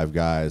top 5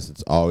 guys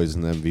that's always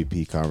in the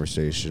MVP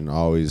conversation,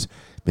 always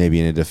maybe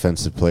in a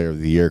defensive player of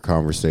the year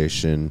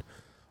conversation.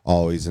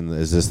 Always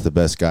is this the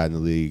best guy in the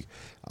league?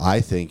 I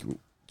think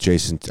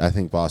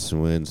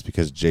Boston wins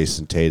because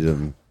Jason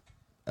Tatum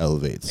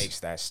elevates. Takes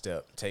that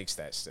step.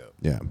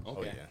 Yeah.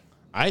 Oh yeah.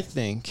 I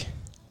think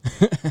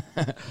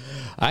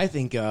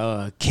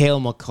Cale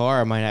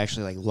Makar might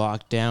actually like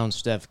lock down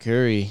Steph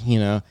Curry,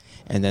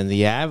 and then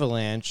the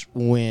Avalanche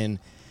win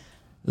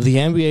the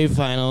NBA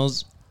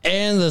Finals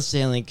and the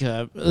Stanley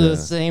Cup at the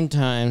same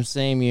time,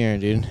 same year,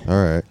 dude.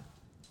 All right.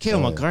 Cale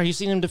Makar, you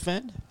seen him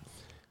defend?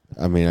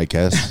 I mean, I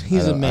guess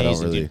He's I don't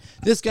amazing, really, dude.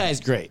 This guy's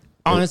great.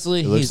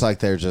 Honestly, it looks like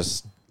they're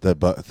just the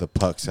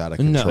puck's out of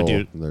control. No,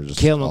 dude. They're just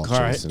Cale all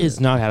Makar chasing is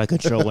it. not out of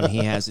control when he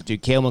has it,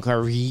 dude. Cale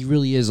Makar, he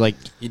really is like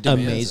He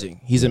demands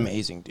amazing. He's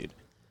amazing, dude.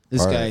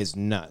 This All guy right. is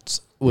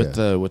nuts with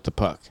the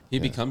puck. He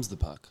becomes the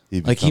puck.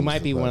 He becomes might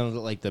the be puck. one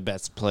of the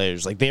best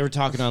players. Like they were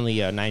talking on the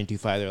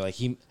 92.5. They're like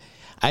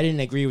I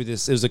didn't agree with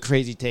this. It was a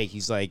crazy take.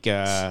 He's like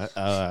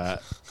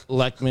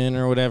Leckman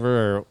or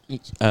whatever,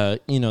 or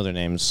you know their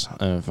names.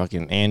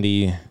 Fucking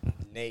Andy.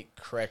 Nate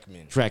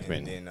Kreckman.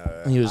 Kreckman. And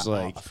then, He was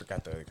like- I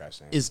forgot the other guy's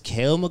name. Is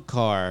Cale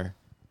Makar?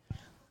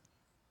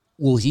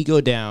 Will he go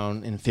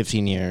down in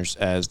 15 years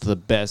as the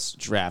best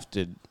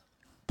drafted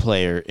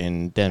player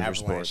in Denver Avalanche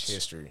sports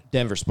history.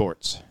 Denver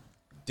sports.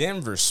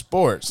 Denver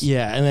sports.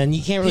 Yeah, and then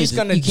you can't really He's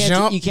gonna you can't,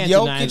 jump you can't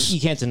deny Jokic.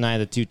 you can't deny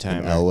the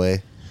two-timer.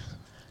 Elway.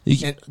 You,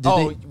 can,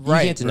 And- you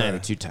right, can't deny bruh. the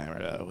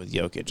two-timer with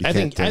Jokic. You I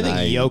think can't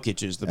deny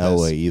Jokic is the best.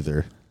 Elway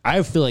either.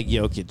 I feel like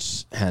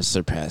Jokic has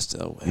surpassed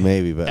Elway.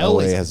 Maybe, but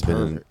Elway's Elway a has been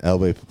pervert.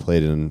 Elway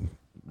played in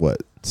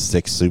what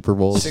 6 Super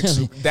Bowls?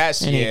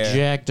 That's And he yeah.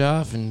 jacked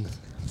off in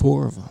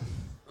 4 of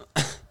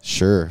them.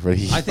 Sure, but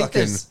he I think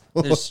fucking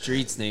there's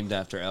streets named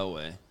after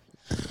Elway.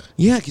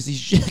 Yeah, because he's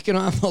jacking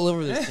off all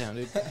over this town,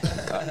 dude.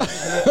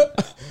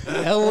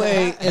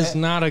 Elway is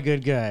not a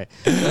good guy.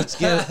 Let's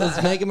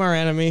make him our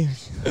enemy.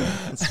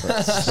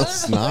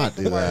 let's not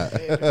do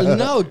that.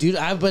 No, dude,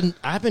 I've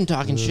been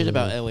talking shit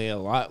about Elway a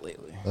lot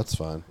lately. That's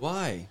fine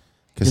Why?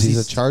 because he's a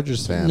he's-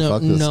 Chargers fan. No,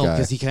 Fuck this no, guy.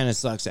 because he kind of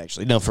sucks.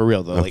 Actually, no, for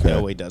real though. Like Okay.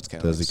 Elway does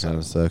kind of. Does he kind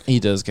of suck? He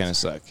does kind of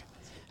suck.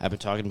 I've been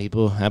talking to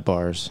people at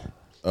bars.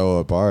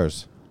 Oh, at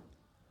bars.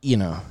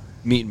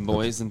 Meeting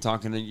boys and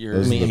talking to your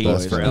Those are the hate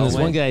best for ones. And this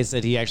Elway? one guy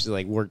said he actually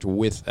like worked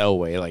with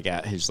Elway like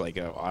at his like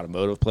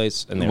automotive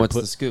place, and What's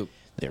the scoop?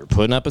 they were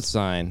putting up a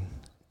sign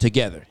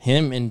together.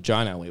 Him and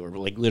John Elway were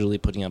like literally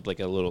putting up like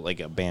a little like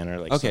a banner.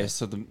 Like Okay, sign.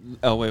 so the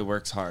Elway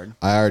works hard.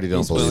 I already don't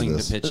He's believe willing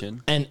this. to pitch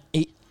in. And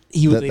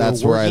they were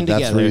That's where working that's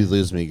together. where you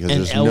lose me because and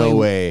there's Elway, no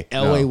way.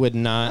 Elway no. would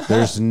not.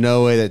 There's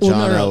no way that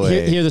John no.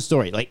 Elway, Hear the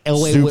story. Like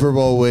Elway Super would,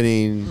 Bowl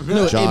winning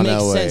No, John it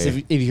makes Elway. sense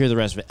if you hear the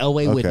rest of it.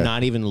 Elway would Okay.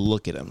 not even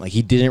look at him. Like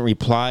he didn't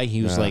reply.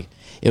 He was Yeah. like,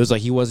 it was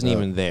like he wasn't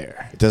even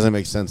there. It doesn't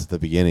make sense at the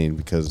beginning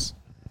because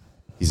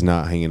he's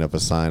not hanging up a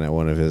sign at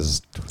one of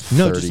his 30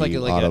 No, just like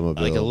a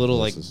automobile little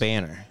like places.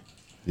 banner,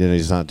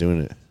 He's not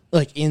doing it.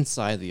 like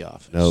inside the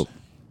office. Nope.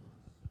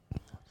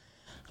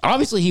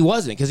 Obviously, he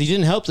wasn't because he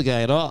didn't help the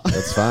guy at all.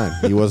 That's fine.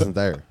 He wasn't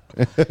there.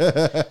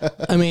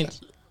 I mean,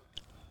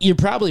 you're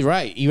probably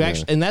right. You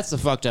actually, and that's the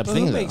fucked up But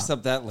thing. who Though. makes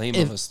up that lame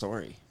If- of a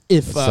story?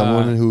 If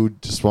Someone who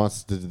just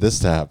wants this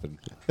to happen.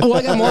 oh,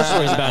 I got more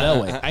stories about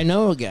Elway. I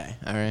know a guy.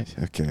 All right,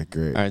 Okay,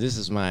 great. all right. This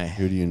is my.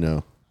 Who do you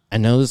know? I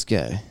know this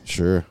guy.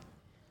 Sure.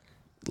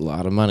 A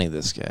lot of money.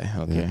 This guy.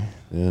 Okay,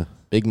 Yeah.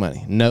 big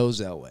money.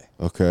 Knows Elway.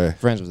 Okay.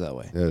 Friends with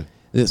Elway. Yeah.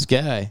 This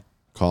guy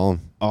Call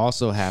him.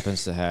 also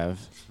happens to have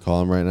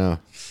Call him right now.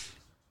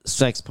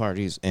 sex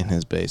parties in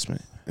his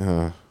basement.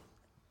 Uh,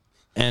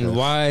 And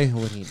why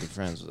would he be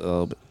friends with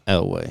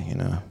Elway? You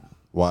know,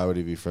 why would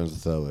he be friends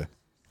with Elway?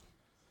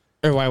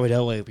 or why would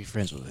Elway be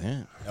friends with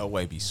him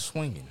Elway be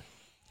swinging.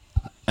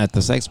 at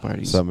the sex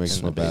parties? So that makes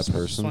in him a the bad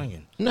basement? person.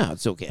 Swinging. No,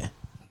 it's okay.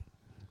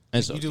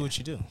 It's You okay. do what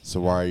you do. So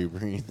why are you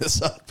bringing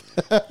this up?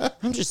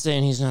 I'm just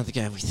saying he's not the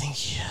guy we think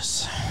he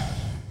is.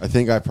 I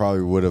think I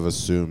probably would have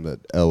assumed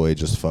that Elway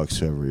just fucks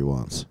whoever he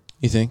wants.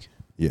 You think?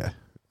 Yeah.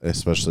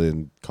 Especially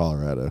in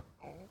Colorado.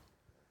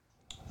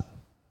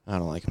 I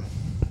don't like him.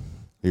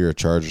 You're a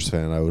Chargers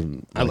fan. I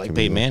wouldn't. I like him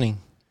Peyton either. Manning.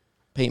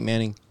 Peyton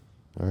Manning,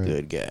 All right.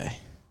 good guy.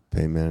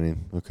 Peyton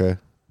Manning. Okay.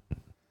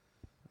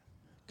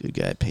 Good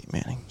guy, Peyton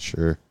Manning.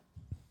 Sure.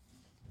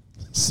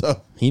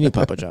 So He knew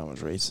Papa John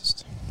was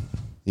racist.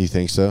 you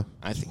think so?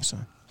 I think so.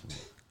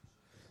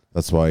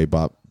 That's why he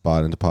bought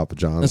into Papa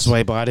John's. That's why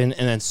he bought in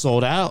and then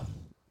sold out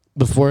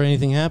before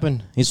anything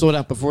happened. He sold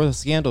out before the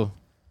scandal.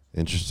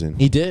 Interesting.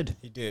 He did.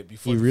 He did.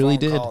 Before He the really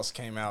phone did. calls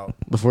came out.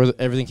 Before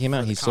everything came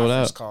out, before he the sold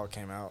conference out. call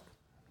came out.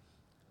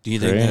 Do you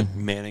think Great. that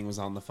Manning was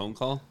on the phone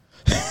call?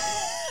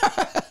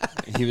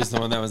 He was the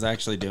one that was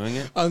actually doing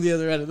it? On the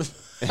other end of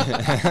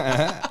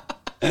the.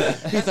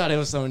 He thought it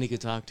was someone he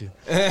could talk to.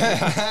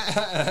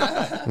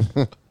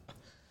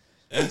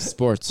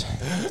 Sports.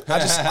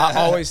 I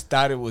always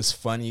thought it was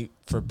funny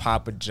for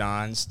Papa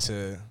John's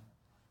to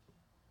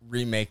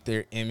remake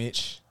their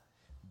image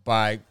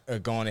by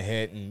going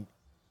ahead and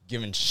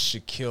giving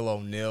Shaquille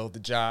O'Neal the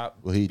job.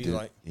 Well, he Be did.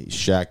 like,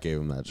 Shaq gave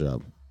him that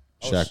job.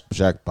 Oh,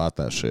 Shaq bought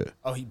that shit.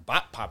 oh, he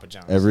bought Papa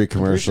John's. Every pretty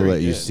commercial sure that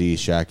he you did. see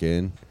Shaq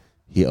in,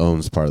 He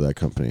owns part of that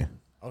company.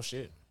 Oh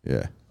shit.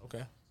 Yeah.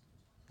 Okay.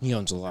 He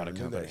owns a lot of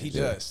Knew that. companies. He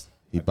does.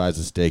 He buys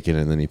a stake in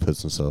it, and then he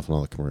puts himself in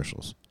all the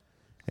commercials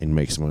and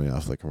makes money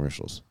off the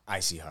commercials.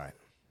 Icy hot.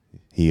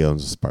 He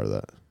owns part of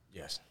that.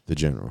 Yes. The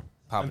general.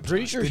 Papa I'm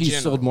pretty John's. sure The he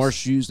sold Generals. more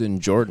shoes than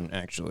Jordan,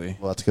 actually.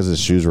 Well, that's because his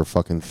shoes were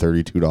fucking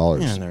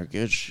 $32. Yeah, they're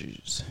good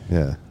shoes.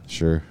 Yeah,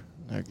 sure.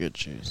 They're good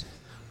shoes.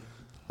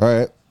 All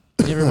right.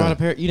 You never bought a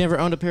pair? You never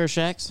owned a pair of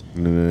Shaqs?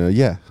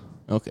 Yeah.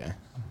 Okay,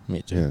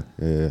 me too.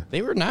 Yeah.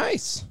 They were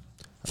nice.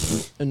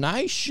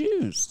 Nice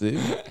shoes, dude.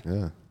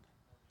 Yeah.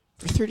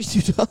 For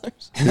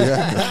 $32.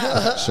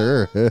 Yeah.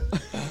 Sure.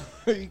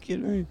 Are you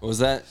kidding me? Was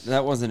that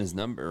wasn't his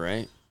number,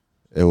 right?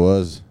 It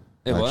was.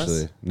 It was?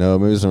 actually. No,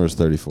 maybe his number was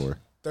 34.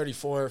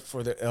 34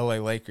 for the LA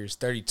Lakers,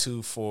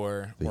 32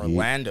 for The Heat.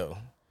 Orlando.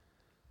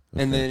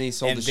 And then he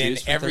sold And the then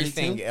shoes for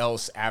everything 32?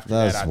 else after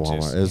That was that, I Walmart.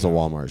 just, It was you a know,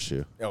 Walmart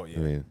shoe. Oh, yeah. I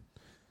mean,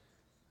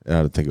 I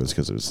don't think it was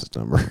because it was his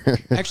number.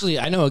 Actually,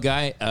 I know a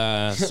guy.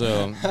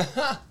 So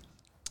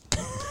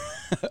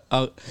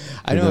I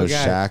You know a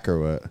guy. Shaq or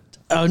what?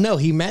 Oh no,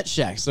 he met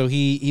Shaq. So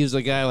he was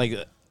a guy like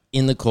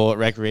in the Colt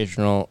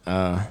recreational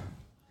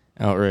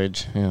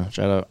outrage. Yeah,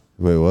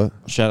 Wait, what?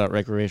 shout out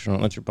recreational.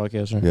 That's your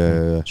podcast, right?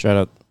 Yeah. Shout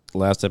out the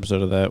last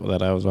episode of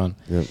that I was on.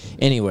 Yep.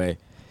 Anyway,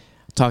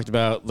 talked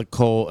about the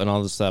Colt and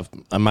all this stuff.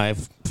 My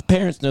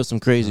parents know some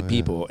crazy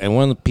people, and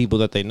one of the people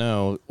that they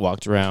know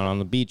walked around on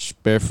the beach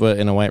barefoot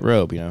in a white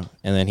robe, And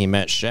then he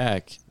met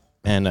Shaq,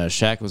 and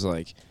Shaq was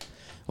like,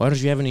 "Why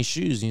don't you have any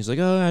shoes?" And he's like,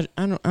 "Oh,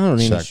 I don't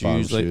need any Shaq bought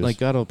him shoes. Like shoes.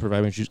 God will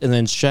provide me shoes." And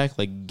then Shaq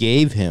like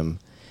gave him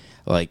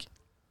like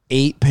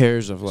 8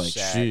 pairs of like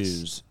Shaqs.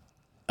 shoes.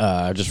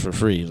 Just for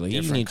free, like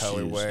Different you need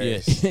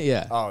colorways. shoes.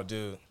 Yeah, Oh,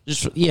 dude.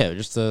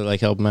 just to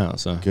like help him out.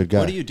 So, Good guy.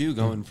 What do you do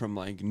going from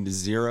like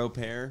 0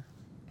 pair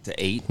to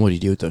 8? what do you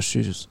do with those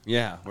shoes?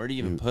 Yeah, where do you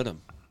even put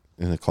them?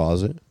 In the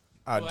closet? Dude.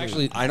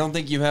 Actually, I don't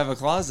think you have a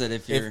closet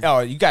if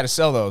you're. You got to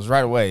sell those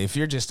right away. If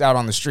you're just out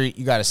on the street,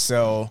 you got to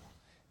sell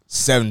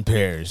 7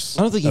 pairs.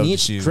 I don't think he of the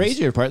needs shoes.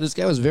 crazier part. This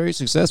guy was very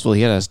successful.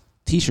 He had a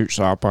t-shirt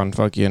shop on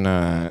fucking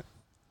one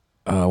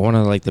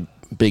of like the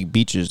big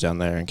beaches down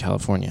there in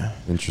California.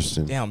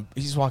 Interesting. Damn,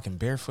 he's walking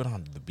barefoot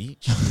on the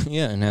beach.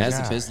 Yeah, and As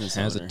has a business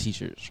has owner. a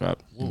t-shirt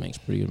shop. He makes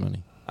pretty good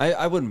money.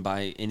 I wouldn't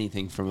buy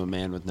anything from a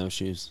man with no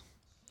shoes.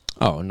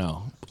 Oh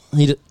no,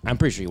 I'm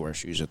pretty sure he wears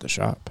shoes at the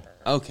shop.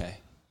 Okay.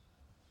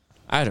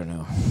 I don't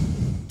know.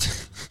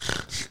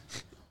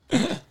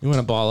 You want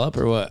to ball up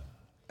or what?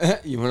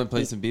 You want to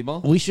play some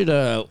b-ball? We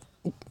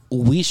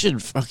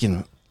should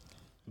fucking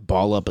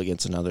ball up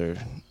against another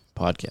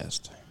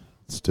podcast.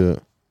 Let's do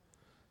it.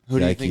 Who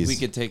do you think Yikes. we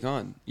could take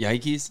on?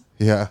 Yikes?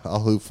 Yeah,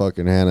 I'll hoop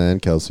fucking Hannah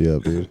and Kelsey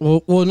up, dude.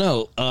 Well,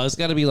 no. It's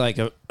got to be like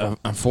a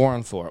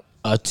 4-on-4.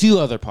 2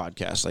 other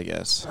podcasts, I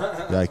guess.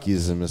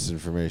 Yikes and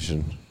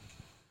misinformation.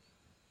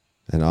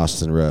 And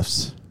Austin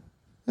refs.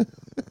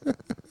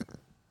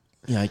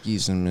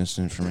 Yikes and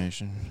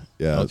misinformation.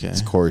 Yeah, Okay.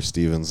 it's Corey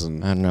Stevens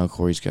and I don't know.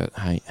 Corey's got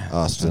height. Austin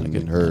That's not a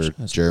good and her, matchup.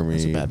 That's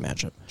Jeremy. a bad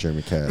matchup.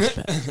 Jeremy Cash.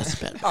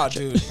 That's a bad. Oh,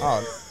 dude.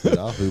 Oh, Dude,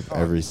 I'll hoop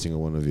every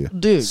single one of you.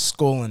 Dude,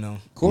 schooling them.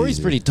 Corey's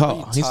Easy. pretty tall.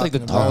 What are you He's like the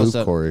talking I'll tallest.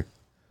 hoop Corey.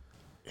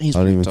 He's I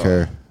don't pretty even tall.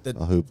 care. The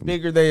I'll hoop him.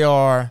 bigger they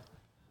are,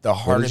 the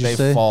harder did you they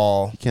say?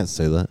 fall. You can't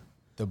say that.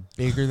 The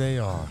bigger they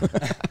are,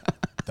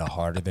 the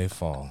harder they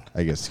fall.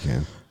 I guess you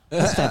can.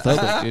 That's fat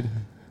phobic, dude.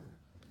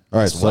 All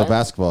right, so what?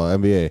 basketball,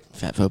 NBA,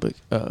 Fat phobic.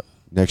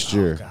 next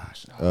year.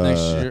 Gosh. Next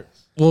year.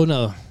 Well,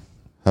 no.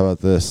 How about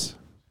this?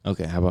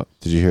 Okay. How about?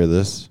 Did you hear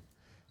this?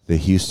 The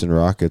Houston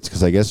Rockets,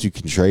 because I guess you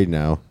can trade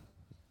now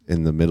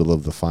in the middle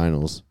of the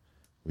finals,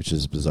 which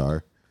is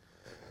bizarre.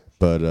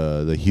 But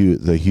the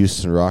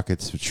Houston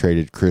Rockets have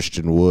traded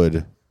Christian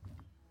Wood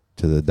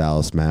to the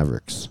Dallas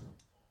Mavericks.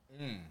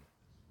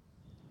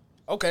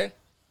 Okay.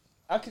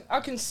 I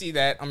can see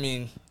that. I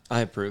mean,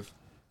 I approve.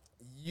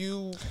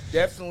 you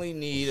definitely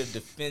need a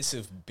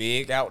defensive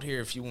big out here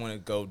if you want to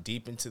go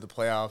deep into the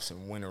playoffs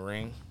and win a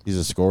ring. He's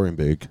a scoring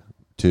big,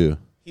 too.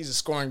 He's a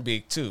scoring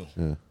big too.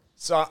 Yeah.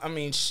 So I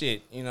mean,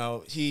 shit.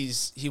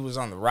 He was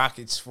on the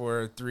Rockets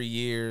for 3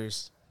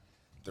 years.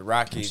 The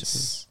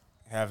Rockets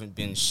haven't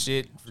been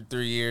shit for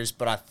 3 years,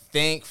 but I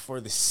think for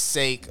the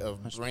sake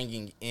of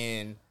bringing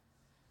in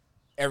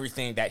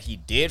everything that he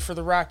did for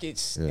the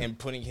Rockets and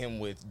putting him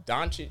with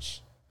Doncic,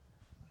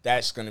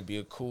 that's going to be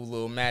a cool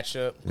little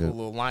matchup, cool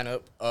little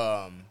lineup.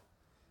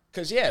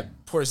 Because,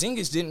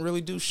 Porzingis didn't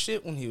really do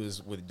shit when he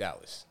was with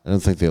Dallas. I don't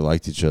think they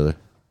liked each other.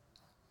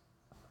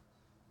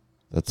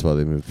 That's why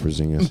they moved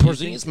Porzingis.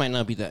 Porzingis might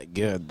not be that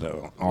good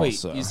though.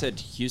 Also. Wait, you said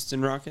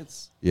Houston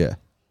Rockets Yeah.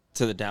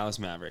 to the Dallas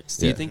Mavericks.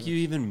 Do you Yeah. think you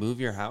even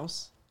move your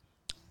house?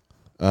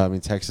 I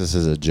mean, Texas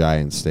is a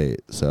giant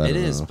state, so I It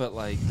don't is, know but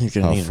like, You're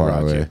gonna how need a far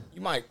rocket. away.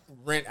 You might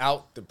rent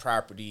out the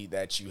property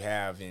that you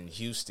have in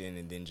Houston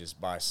and then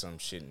just buy some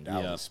shit in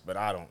Dallas, but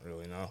I don't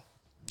really know.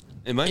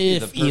 it might be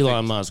the If perfect,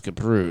 Elon Musk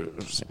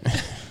approves.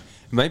 it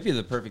might be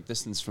the perfect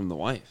distance from the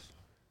wife.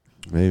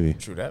 Maybe.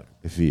 True that.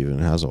 If he even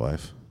has a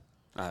wife.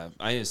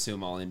 I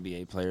assume all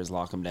NBA players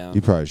lock them down.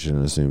 You probably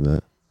shouldn't assume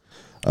that.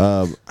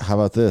 How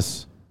about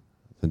this?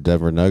 The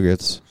Denver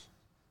Nuggets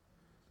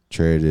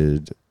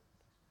traded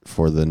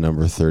for the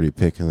number 30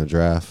 pick in the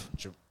draft,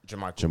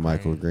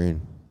 Jermichael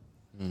Green,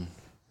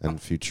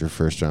 and future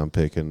first round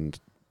pick, and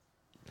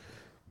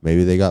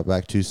maybe they got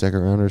back 2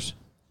 second rounders.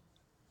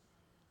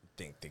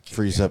 Think they can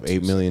Frees get up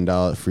two $8 million.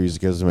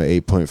 gives them an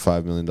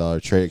 $8.5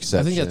 million trade exception.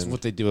 I think that's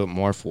what they do it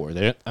more for.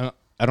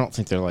 I don't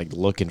think they're like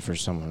looking for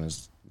someone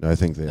No, I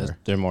think they are.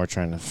 they're more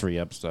trying to free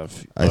up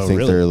stuff. I think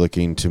really? they're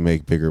looking to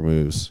make bigger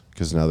moves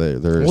because now they're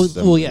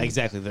Well, yeah,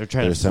 exactly. They're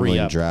trying they're to free assembling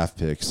up. draft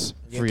picks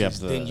free up 'cause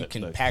the- then you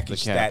can the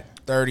package cap.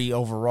 that 30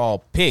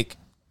 overall pick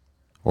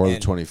or the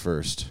And-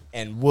 21st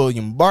and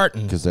William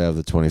Barton. because they have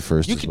the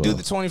 21st. You as can well. do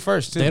the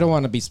 21st too. They don't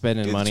want to be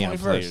spending Do the money on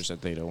 21st. players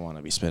that they don't want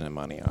to be spending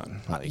money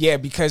on. Like, Yeah,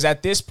 because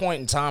at this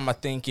point in time, I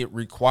think it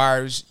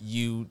requires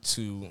you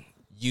to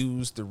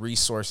use the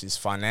resources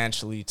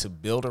financially to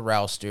build a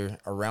roster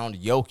around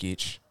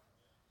Jokic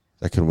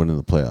that can win in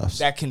the playoffs.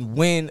 that can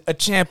win a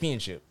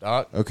championship,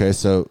 dog. Okay,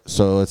 so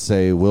let's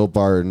say Will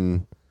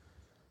Barton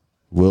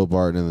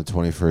in the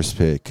 21st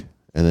pick,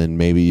 and then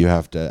maybe you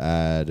have to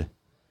add.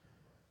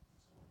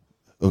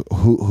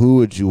 Who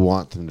would you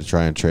want them to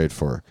try and trade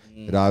for?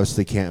 It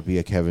obviously can't be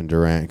a Kevin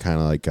Durant kind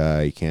of like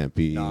guy. It can't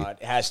be. No,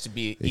 it has to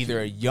be either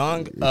a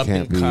young it up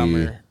can't and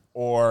comer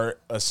or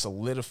a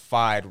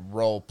solidified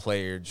role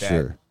player that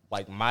Sure.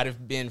 like might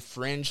have been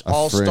fringe a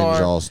all fringe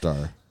star,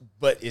 all-star.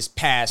 but is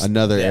past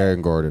Another that.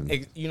 Aaron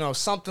Gordon. You know,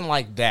 something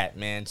like that,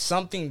 man.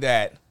 Something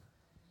that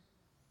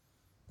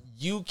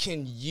you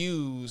can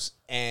use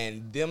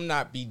and them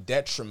not be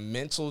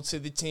detrimental to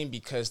the team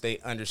because they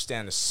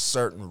understand a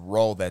certain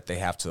role that they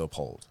have to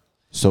uphold.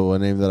 So a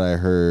name that I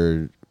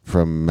heard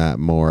from Matt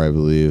Moore, I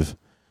believe,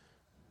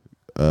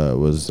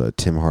 was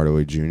Tim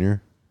Hardaway Jr.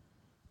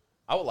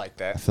 I would like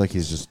I that. feel like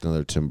he's just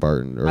another Tim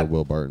Barton or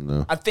Will Barton,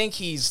 though. I think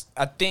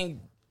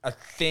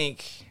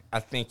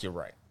you're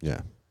right.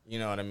 Yeah, You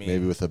know what I mean?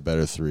 maybe with a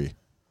better 3.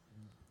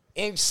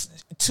 It's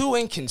too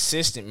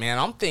inconsistent, man.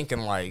 I'm thinking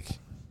like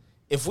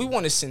if we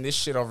want to send this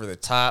shit over the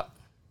top,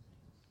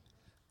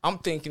 I'm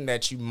thinking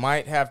that you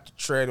might have to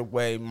trade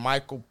away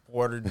Michael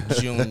Porter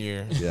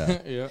Jr.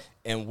 Yeah.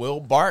 and Will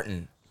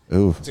Barton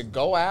Ooh. to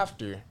go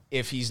after,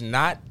 if he's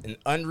not an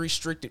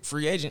unrestricted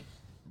free agent,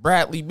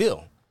 Bradley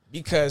Beal.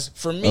 Because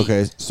for me,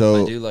 Okay, I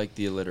so do like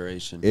the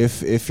alliteration.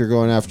 if you're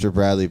going after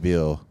Bradley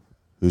Beal,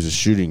 who's a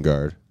shooting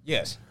guard,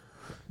 yes,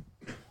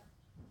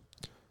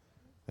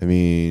 I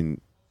mean,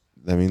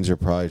 that means you're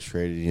probably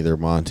trading either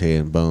Monte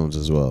and Bones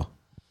as well.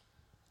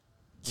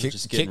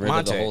 Just getting rid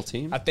of the whole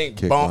team? I think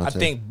Kick I Monte.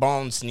 think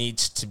Bones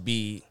needs to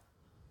be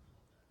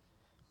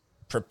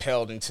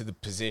propelled into the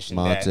position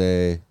that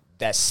Monte.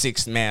 that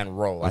 6-man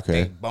role. I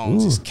Okay. think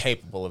Bones Ooh. is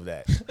capable of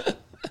that.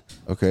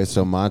 Okay,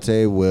 so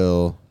Monte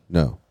and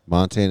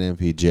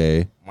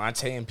MPJ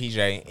Monte and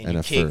PJ, and And you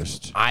a kick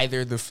first.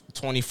 either the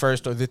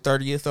 21st or the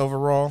 30th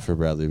overall for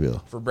Bradley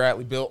Beal. for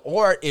Bradley Beal,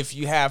 or if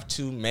you have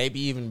to, maybe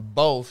even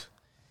both.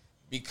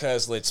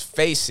 Because let's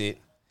face it,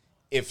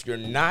 if you're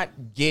not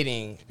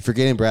getting, If you're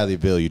getting Bradley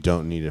Beal, you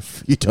don't need a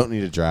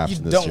draft you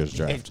in this don't. year's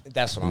draft.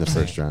 That's what in I'm the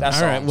saying. first round. That's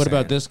all all right, I'm what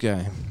about saying. this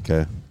guy?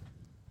 Okay,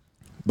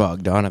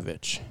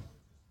 Bogdanovich.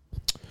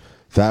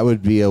 that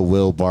would be a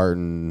Will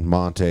Barton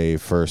Monte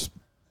first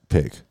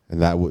pick,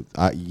 and that would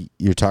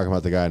you're talking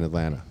about the guy in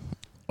Atlanta,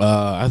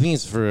 I think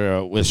he's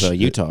for with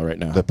Utah right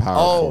now. the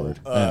power forward,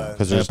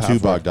 because there's power 2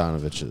 forward.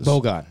 Bogdanoviches.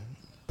 Bogan.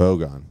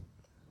 Bogan.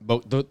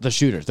 The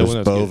shooter. The There's one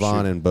that's good Bovan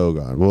shooter. and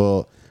Bogan.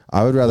 Well,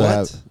 I would rather What?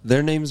 have.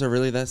 Their names are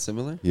really that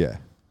similar? Yeah,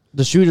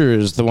 The shooter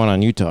is the one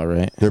on Utah,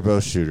 right? they're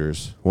both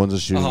shooters. One's a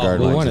shooting Oh, guard.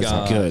 my The one's one a is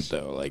gosh. good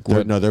though. Like They're,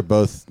 what? no, they're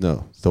both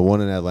no. The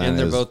one in Atlanta And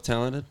they're is- both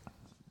talented?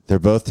 They're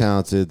both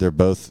talented. They're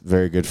both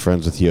very good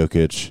friends with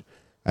Jokic.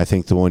 I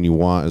think the one you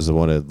want is the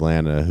one in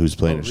Atlanta who's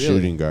playing a really?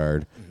 shooting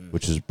guard,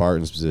 which is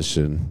Barton's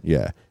position.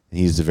 Yeah, and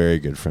he's very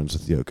good friends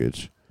with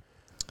Jokic.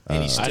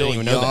 And he's I still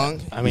didn't even know young.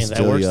 that. I mean, He's that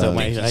still works. young. That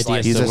my He's idea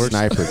like- He's still a works.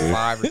 sniper, dude.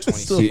 5 or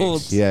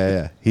 26.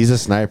 Yeah. He's a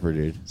sniper,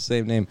 dude.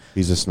 Same name.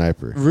 He's a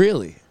sniper.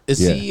 Really?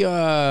 Is Yeah. he?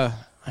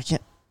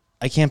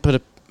 I can't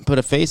put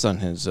a face on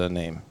his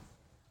name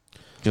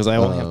because I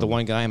only have the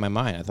one guy in my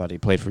mind. I thought he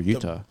played for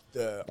Utah.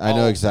 I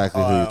know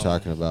exactly who you're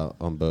talking about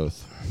on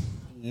both.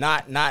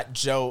 Not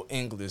Joe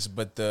Ingles,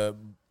 but the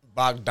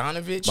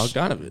Bogdanovich.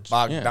 Bogdanovich,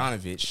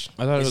 Bogdanovich.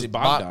 I thought it Is was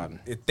Bogdan.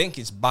 I think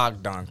it's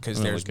Bogdan because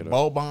I'm gonna there's look it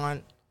up.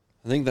 Boban,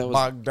 I think that was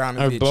Or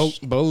Bogdanovich,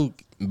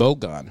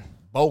 Bogan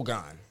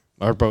Bogan,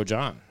 or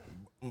Bojan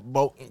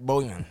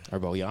Bojan, or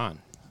Bojan.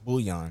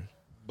 Bullion.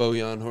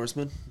 Bojan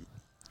Horseman.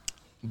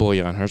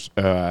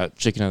 Bojan,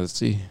 Chicken of the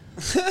Sea.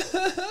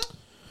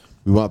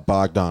 We want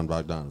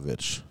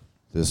Bogdanovich,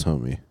 this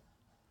homie.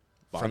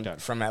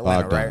 From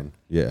Atlanta, right? Bogdan.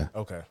 Yeah.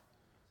 Okay.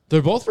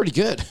 They're both pretty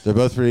good. They're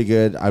both pretty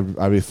good.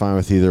 I'd be fine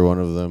with either one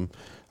of them.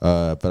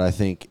 But I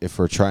think if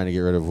we're trying to get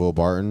rid of Will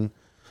Barton,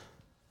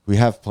 we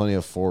have plenty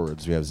of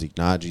forwards. We have Zeke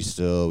Naji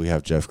still. We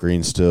have Jeff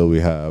Green still. We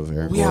have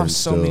Aaron We Gordon have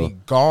so still. many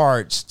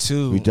guards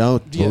too. We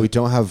don't. Yeah. But we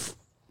don't have.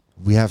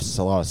 We have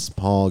a lot of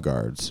small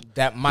guards.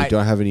 That We might.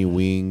 don't have any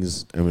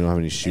wings, and we don't have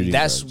any shooting. And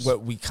that's guards.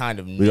 what we kind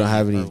of need. We don't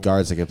have any or-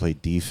 guards that can play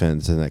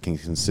defense and that can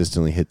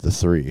consistently hit the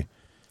 3.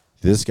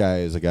 This guy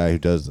is a guy who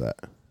does that.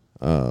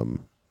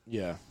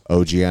 Yeah.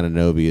 OG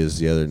Anunoby is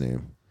the other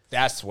name.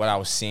 That's what I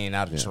was seeing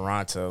out of Yeah.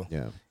 Toronto.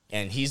 Yeah.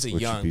 And he's a Which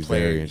would young be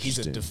player. very He's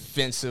a interesting.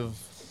 defensive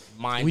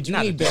mind. We do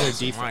not need a better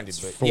defensive minded,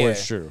 defense, but for yeah.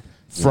 sure.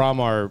 From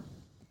our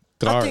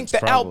guards, I think the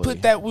probably.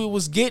 output that we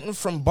was getting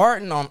from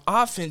Barton on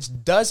offense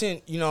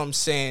doesn't, you know what I'm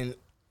saying,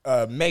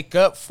 make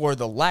up for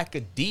the lack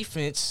of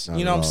defense. Not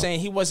You know at what I'm all. saying?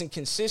 He wasn't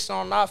consistent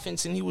on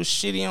offense and he was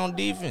shitty on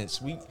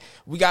defense.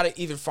 We got to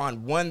either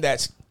find one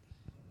that's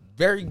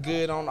very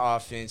good on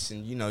offense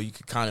and, you know, you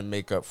could kind of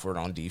make up for it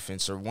on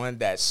defense, or one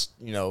that's,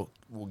 you know,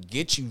 will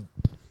get you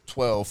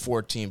 12,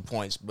 14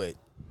 points, but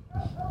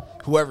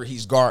whoever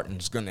he's guarding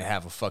is going to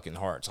have a fucking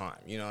hard time.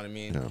 You know what I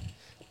mean? Yeah.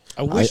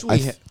 I wish I we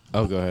had.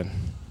 Oh, go ahead.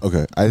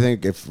 Okay, I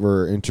think if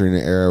we're entering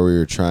an era where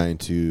you're trying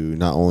to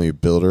not only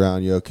build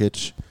around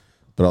Jokic,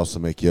 but also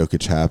make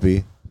Jokic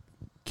happy,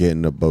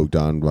 getting a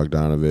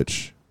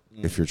Bogdanovich,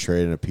 if you're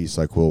trading a piece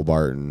like Will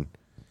Barton,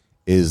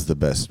 is the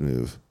best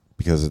move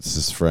because it's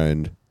his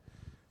friend.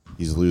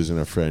 He's losing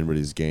a friend, but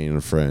he's gaining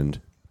a friend.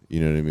 You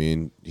know what I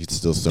mean? He's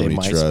still They somebody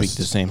might trust. speak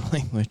the same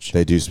language.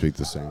 They do speak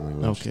the same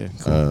language. Okay,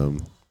 cool.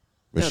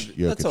 Which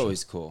Yeah, that's Jokic-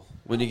 always cool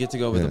when you get to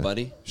go with Yeah. a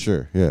buddy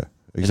Sure, yeah, and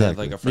exactly.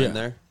 have like a friend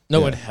Yeah. there.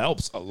 No, Yeah. it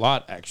helps a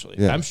lot, actually.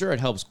 Yeah. I'm sure it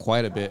helps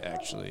quite a bit,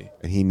 actually.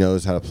 And he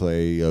knows how to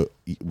play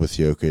with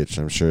Jokic.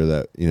 I'm sure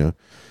that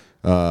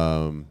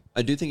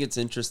I do think it's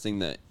interesting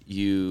that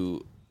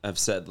you have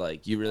said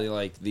like you really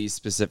like these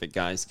specific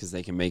guys because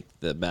they can make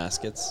the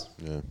baskets.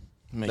 yeah,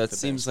 Make That the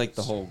seems like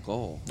the baskets. whole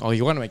goal. Oh,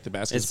 you want to make the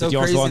baskets, It's but so you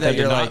also crazy want that them to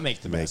you're not like,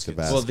 make the make the baskets.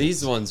 baskets. Well,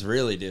 these ones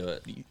really do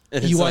it.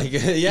 It's You want,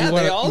 like, yeah, you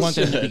want, they all you want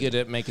them to be should. good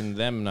at making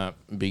them not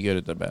be good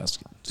at the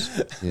baskets.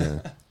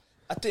 yeah.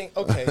 I think,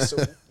 okay, so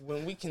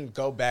when we can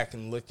go back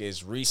and look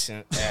as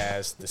recent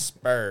as the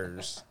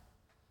Spurs,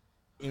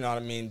 you know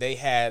what I mean? They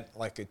had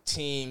like a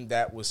team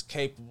that was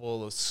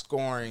capable of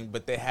scoring,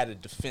 but they had a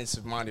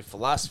defensive-minded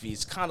philosophy.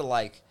 It's kind of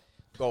like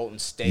Golden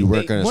State. You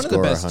weren't going to one of the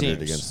score best 100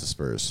 teams. against the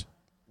Spurs.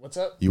 What's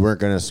up? You weren't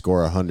going to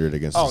score 100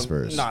 against the Oh,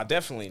 Spurs. nah,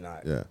 definitely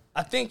not. Yeah.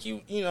 I think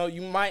you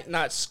might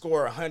not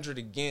score 100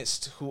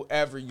 against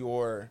whoever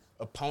your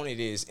opponent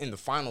is in the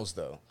finals,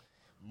 though.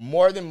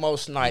 More than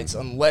most nights,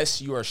 unless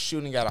you are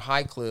shooting at a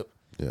high clip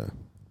Yeah.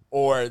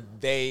 or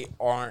they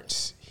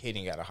aren't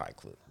hitting at a high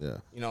clip. Yeah.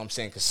 You know what I'm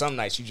saying? Because some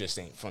nights you just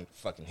ain't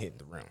fucking hitting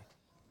the rim.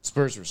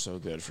 Spurs were so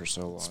good for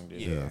so long,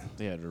 dude. Yeah.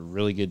 They had a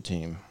really good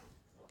team.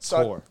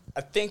 So Core. I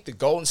think the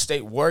Golden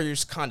State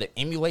Warriors kind of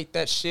emulate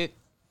that shit.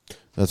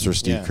 That's where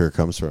Steve Yeah. Kerr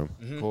comes from.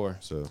 Core.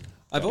 So,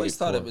 I've always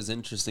thought it core. was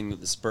interesting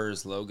that the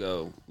Spurs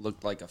logo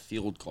looked like a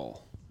field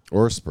goal.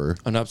 or Spur.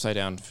 An upside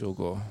down field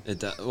goal.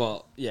 It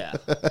well, yeah,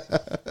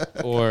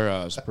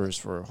 Or Spurs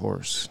for a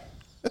horse.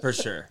 for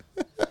sure.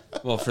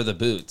 Well, for the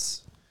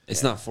boots,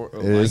 it's not for. It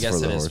Well, I is guess for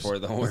the it horse. is for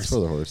the horse. It's for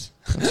the horse.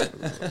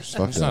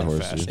 Fuck It's that not a horse,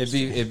 fashion.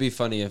 dude. It'd be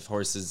funny if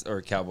horses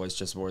or cowboys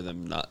just wore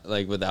them not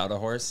like without a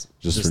horse,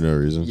 Just for no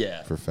reason.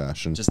 yeah. For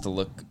fashion. just to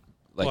look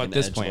like Well, an at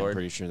this edge point, I'm lord.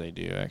 pretty sure they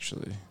do,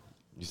 actually.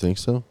 You think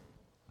so?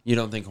 You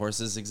don't think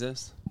horses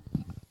exist?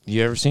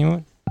 You ever seen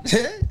one?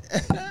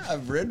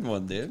 I've ridden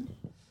one, dude.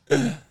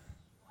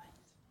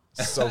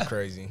 So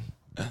crazy.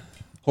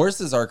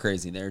 Horses are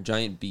crazy. They're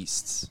giant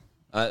beasts.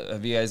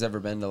 Have you guys ever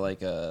been to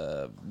like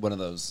one of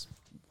those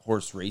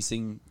horse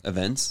racing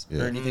events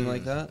Yeah. or anything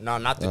like that? No,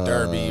 not the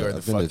Derby or the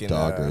I've been to fucking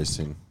dog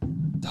racing.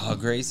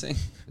 Dog racing?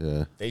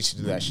 Yeah. They used to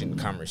do that shit in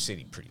Commerce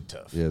City pretty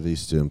tough. Yeah, they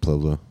used to in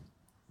Pueblo.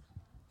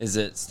 Is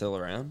it still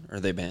around or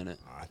they ban it?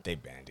 They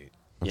banned it.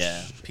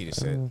 Yeah. Peter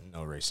said,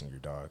 no racing your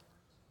dog.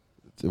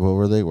 What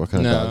were they? What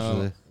kind of No. dogs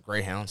were they?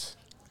 Greyhounds.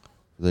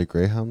 Were they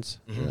greyhounds?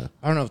 Yeah.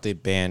 I don't know if they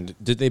banned.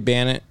 Did they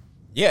ban it?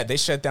 Yeah, they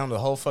shut down the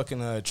whole fucking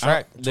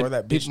track. Tore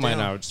that bitch people might down.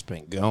 not have just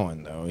been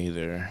going though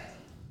either.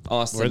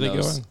 Austin Where are they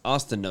knows. going?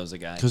 Austin knows a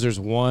guy. Because there's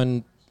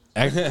one.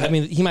 I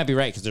mean, he might be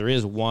right because there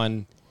is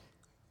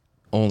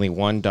only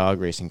one dog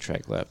racing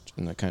track left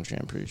in the country.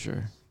 I'm pretty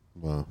sure.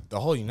 Wow. The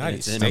whole United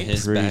It's in States.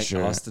 his Pretty back,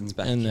 sure. Austin's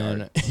backyard. And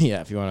then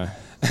yeah, if you want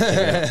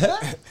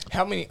to,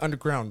 How many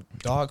underground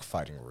dog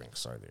fighting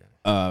rinks are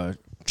there?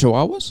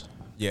 Chihuahuas.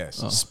 Yes,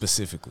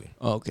 specifically.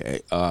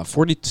 Okay,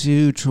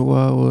 42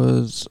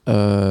 Chihuahuas,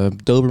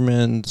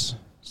 Dobermans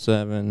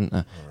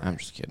 7. I'm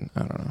just kidding. I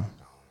don't know.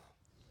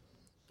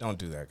 Don't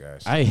do that,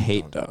 guys. I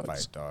hate Don't dogs.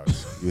 Fight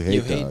dogs. You hate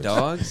you dogs. hate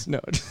dogs? No,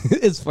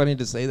 it's funny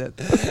to say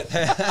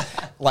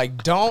that.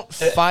 Like, don't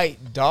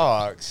fight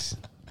dogs.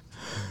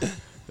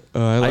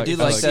 I do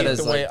like See that it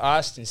as the way like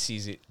Austin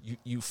sees it.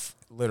 You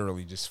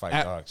literally just fight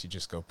I- dogs. You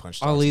just go punch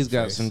dogs. Ali's in the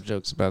got face. some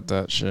jokes about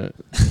that shit.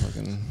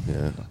 Fucking,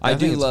 Yeah. I do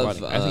think it's love,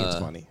 funny. I think it's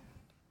funny.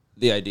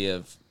 the idea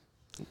of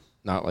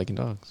Not liking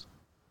dogs.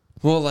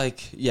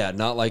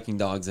 not liking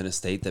dogs in a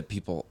state that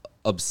people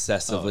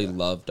obsessively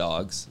love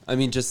dogs. I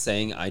mean, just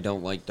saying I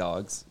don't like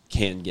dogs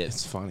can get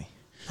It's funny.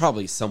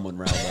 probably someone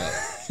riled up.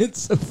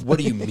 It's so What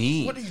do you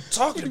mean? What are you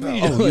talking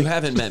about? Oh, you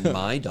haven't met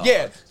my dog.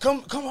 Yeah,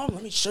 come on.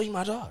 Let me show you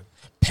my dog.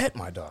 Pet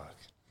my dog.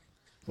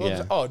 Well,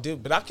 Yeah. Oh,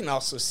 dude, but I can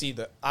also see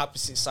the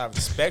opposite side of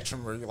the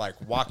spectrum where you're like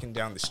walking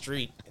down the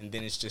street and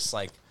then it's just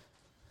like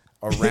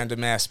a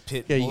random ass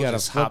pit Yeah, bull you got a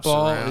just hops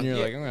football, around. and you're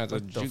Yeah. like, I'm gonna have to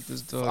What the juke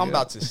this dog. I'm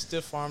about to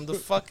stiff arm the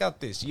fuck out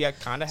this. Yeah,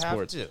 kind of have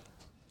Sports. to.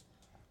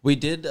 We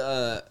did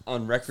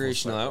on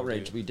recreational Full cycle,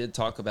 outrage. dude. We did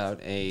talk about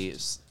a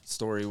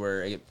story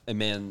where a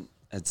man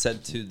had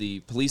said to the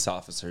police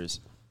officers,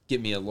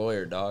 "Get me a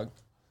lawyer, dog,"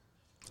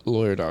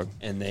 Lawyer dog.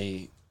 and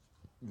they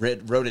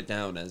wrote it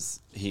down as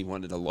he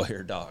wanted a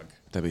lawyer dog.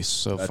 That'd be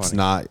so That's funny.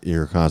 not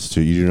your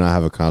constitution. You do not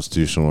have a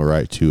constitutional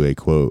right to a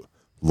quote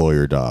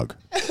lawyer dog.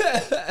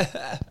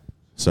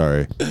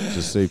 Sorry,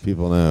 just so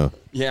people know.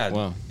 Yeah,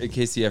 Wow. in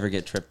case you ever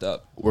get tripped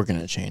up. We're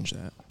gonna change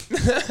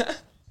that.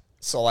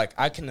 So, like,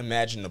 I can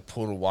imagine the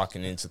poodle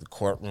walking into the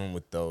courtroom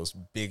with those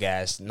big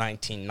ass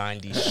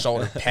 1990s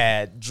shoulder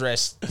pad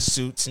dress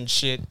suits and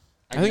shit.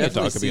 I think a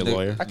definitely dog could be see a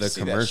lawyer. I can The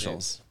see that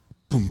commercials.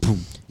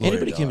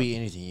 Anybody can dog. be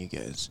anything, you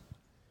guys.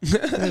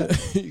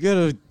 You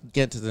gotta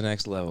get to the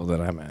next level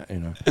that I'm at. You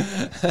know,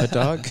 a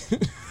dog,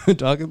 a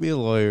dog could be a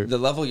lawyer. The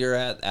level you're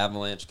at,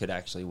 Avalanche could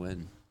actually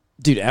win.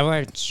 Dude,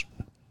 Avalanche.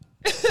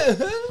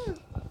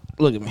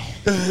 Look at me.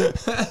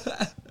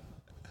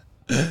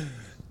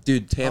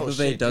 Dude, Tampa Oh,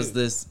 Bay shit, does dude.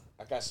 this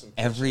I got some.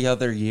 every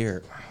other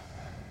year.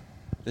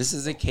 This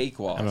is a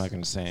cakewalk. I'm not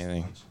gonna say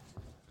anything.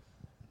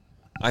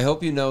 I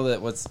hope you know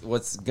that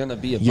what's gonna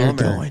be a You're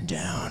bummer going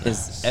down.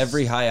 is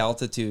every high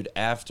altitude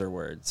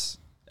afterwards,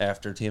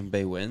 after Tampa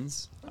Bay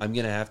wins, I'm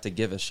gonna have to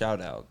give a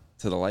shout out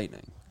to the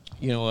Lightning,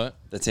 You know what?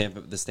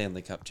 the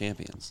Stanley Cup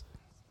champions.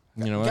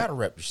 You know You what? gotta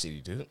rep your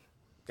city, dude.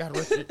 Gotta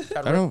rep your,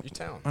 gotta I rep don't. your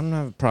town. I don't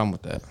have a problem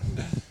with that.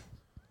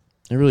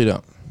 I really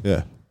don't.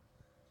 Yeah,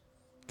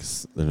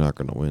 'cause they're not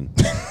going to win.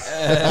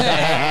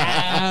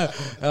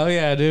 Oh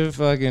yeah, dude.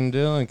 Fucking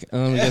Dylan.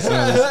 Let me get some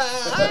of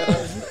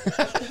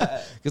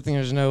this. Good thing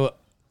there's no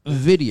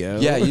video.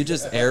 Yeah, you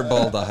just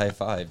airballed a high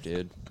five,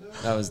 dude.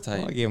 That was I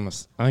tight. gave him a.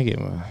 I gave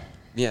him a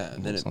Yeah,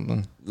 and then a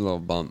something. little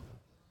bump.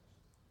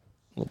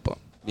 Little bump.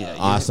 Yeah,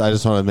 Austin, I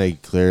just want to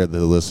make clear to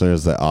the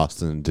listeners that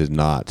Austin did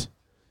not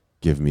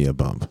give me a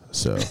bump.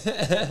 So,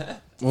 for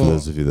Well,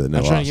 those of you that know,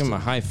 I'm trying to Austin, give him a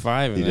high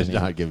five, he and did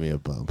then not give me a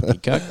bump. he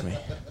cucked me.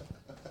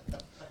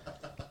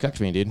 Cucked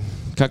me, dude.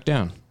 Cucked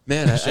down.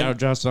 man, Shout out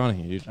Josh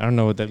Sonny, dude. I don't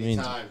know what that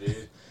means.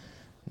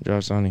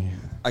 Josh Sonny.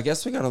 I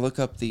guess we got to look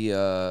up the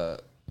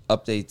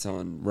updates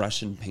on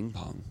Russian ping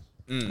pong.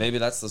 Maybe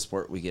that's the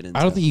sport we get into.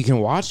 I don't think you can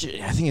watch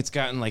it. I think it's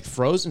gotten like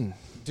frozen.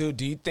 Dude,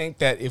 do you think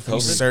that if we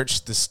COVID?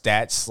 search the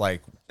stats,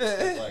 like,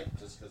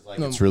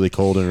 It's really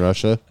cold in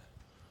Russia.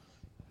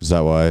 Is that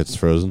why it's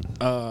frozen?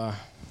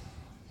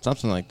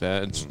 Something like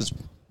that. It's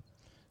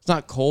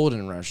not cold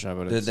in Russia,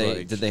 but it's Did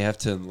like they have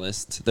to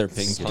enlist their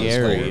ping pong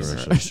scary.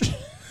 players?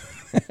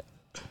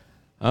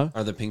 Huh?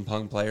 Are the ping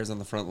pong players on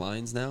the front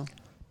lines now?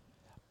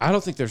 I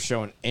don't think they're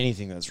showing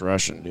anything that's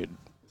Russian, dude.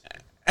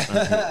 I'm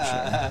pretty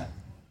sure.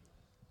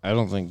 I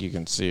don't think you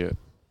can see it.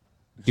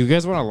 Do you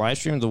guys want to live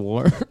stream the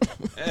war?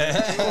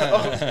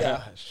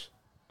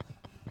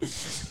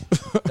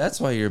 That's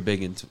why you're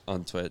big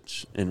on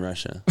Twitch in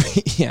Russia.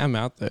 Yeah, I'm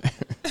out there.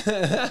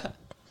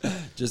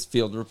 Just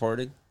field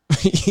reporting.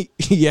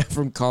 Yeah,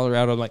 from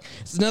Colorado. I'm like,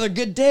 it's another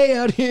good day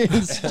out here in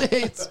the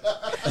States.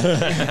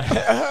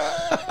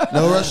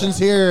 No Russians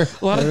here.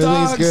 A lot of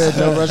Everything's dogs. good.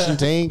 No Russian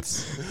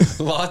tanks.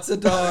 Lots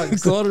of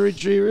dogs. Golden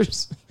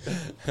retrievers.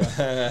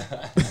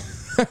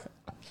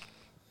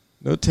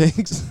 No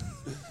tanks.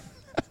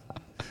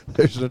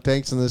 There's no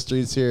tanks in the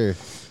streets here.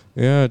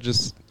 Yeah,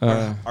 just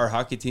Our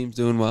hockey team's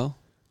doing well.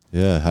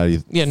 Yeah, how do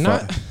you? yeah,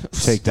 not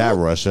take that,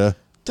 Russia.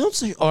 don't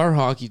say our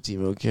hockey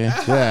team, okay?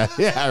 Yeah,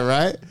 yeah,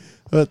 right.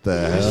 What the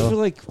I just hell?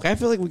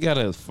 feel like we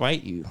gotta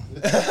fight you.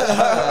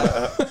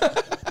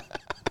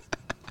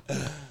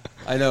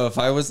 I know. If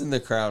I was in the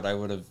crowd, I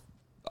would have.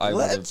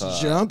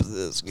 jump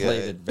this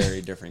Played a very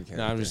different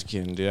character. No, I'm just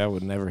kidding, dude. I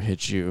would never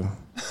hit you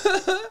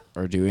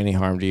or do any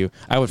harm to you.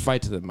 I would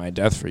fight to my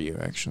death for you,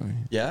 actually.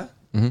 Yeah.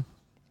 Mhm.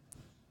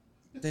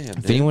 Damn. If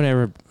dude. anyone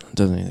ever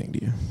does anything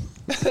to you,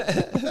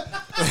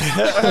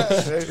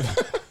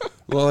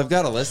 Well, I've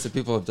got a list of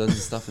people who've done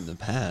stuff in the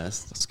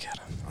past. let's get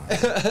him.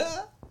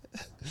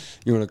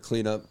 You want to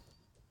clean up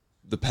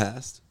the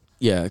past?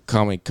 Yeah,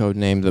 call me code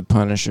name the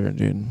Punisher,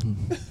 dude.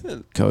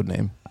 Code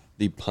name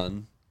The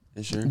pun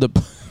issue. the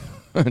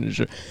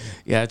Punisher.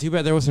 Yeah, too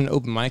bad there wasn't an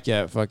open mic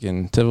at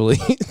fucking Tivoli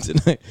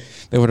tonight.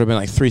 There would have been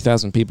like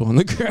 3,000 people in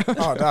the crowd.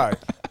 oh, dog.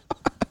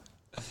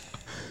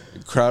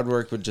 Crowd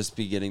work would just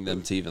be getting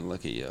them to even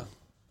look at you.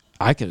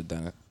 I could have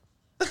done it.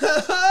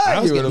 I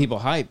was getting people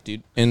hyped,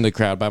 dude, in the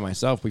crowd by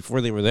myself. Before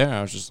they were there,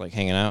 I was just like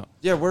hanging out.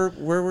 Yeah, where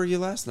were you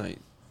last night?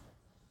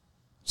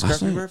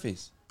 Last Scruffy night?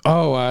 Murphy's.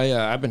 Oh,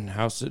 I've been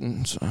house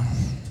sitting, so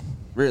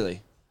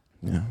Really?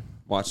 yeah.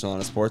 Watching a lot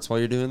of sports while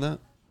you're doing that?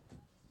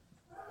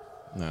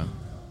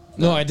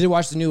 No, I did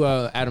watch the new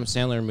Adam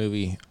Sandler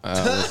movie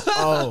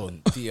Oh,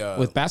 the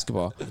with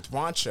basketball with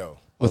Juancho.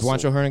 with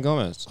Juancho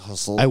Hernangomez.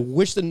 Hustle. I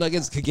wish the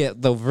Nuggets could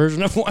get the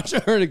version of Juancho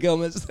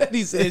Hernangomez that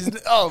he's in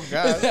Oh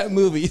God, that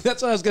movie.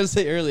 That's what I was gonna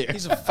say earlier.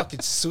 he's a fucking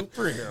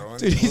superhero.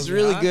 Dude, he's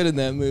really good in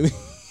that movie.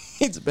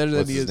 It's better than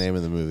What's he his is. name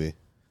in the movie?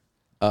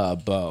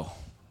 Bo.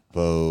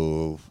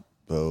 Bo.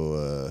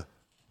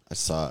 I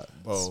saw it.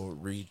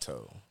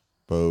 Burrito.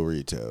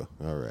 Burrito.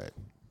 All right.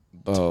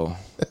 Bo.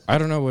 I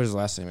don't know what his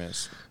last name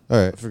is.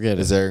 All right. Forget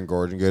Is it. Aaron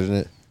Gordon good in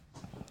it?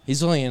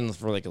 He's only in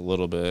for like a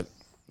little bit.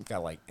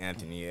 Got like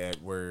Anthony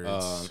Edwards.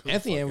 Who the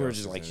Anthony fuck Edwards else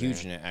is like in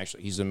huge there? in it.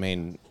 Actually, he's the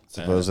main.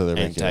 Supposedly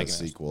they're making a antagonist.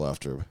 sequel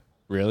after.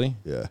 Really?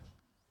 Yeah.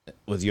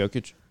 With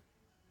Jokic?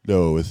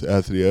 No, with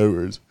Anthony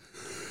Edwards.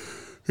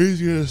 He's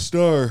gonna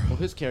star. Well,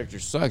 his character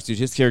sucks, dude.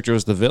 His character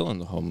was the villain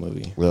the whole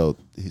movie. Well,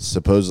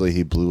 supposedly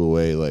he blew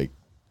away. Like,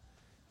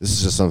 this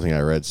is just something I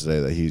read today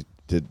that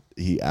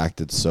he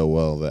acted so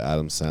well that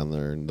Adam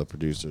Sandler and the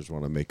producers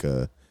want to make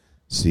a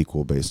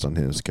sequel based on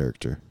his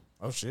character.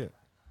 Oh shit.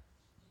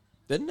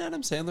 Didn't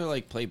Adam Sandler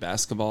like play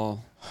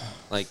basketball?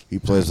 Like, He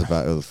plays with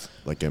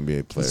like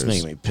NBA players. It's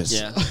making me pissed.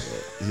 yeah.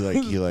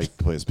 He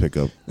plays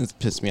pickup. It's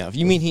pissed me off.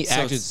 You mean he So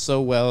acted it's-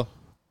 so well?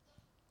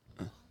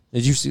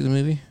 Did you see the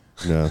movie?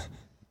 No,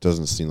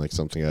 doesn't seem like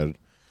something I'd.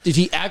 Did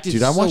he acted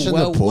Dude, I'm so watching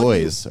well? The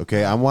Boys.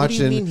 Okay, I'm what do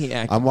you watching. mean he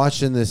acted? I'm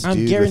watching this I'm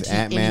dude with guaranteed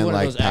any Ant-Man one of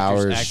like those actors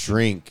powers acted.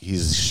 shrink. He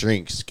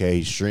shrinks. Okay,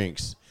 he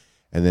shrinks,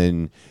 and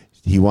then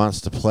he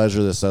wants to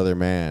pleasure this other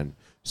man.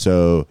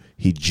 So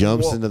he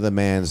jumps into the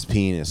man's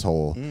penis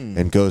hole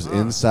and goes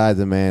inside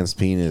the man's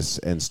penis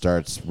and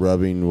starts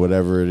rubbing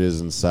whatever it is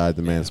inside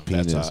the man's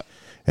penis. hot.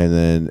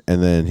 And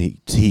then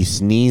he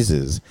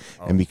sneezes,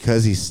 and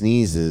because he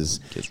sneezes,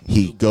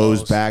 he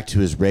goes back to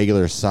his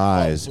regular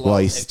size while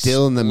he's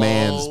still in the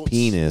man's explodes.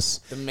 penis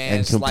The and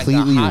man's like a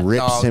completely hot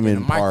rips dog him in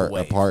a apart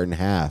microwave. in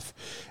half.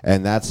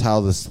 And that's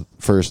how the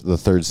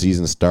third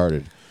season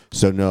started.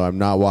 So no, I'm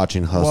not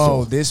watching Hustle.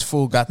 Whoa, this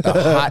fool got the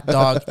hot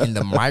dog in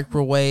the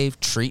microwave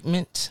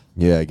treatment.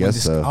 Yeah, I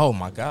guess so. Oh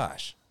my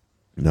gosh.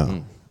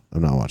 No,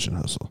 I'm not watching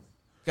Hustle.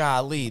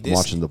 Golly, I'm this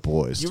watching The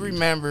Boys. you dude.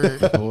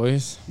 remember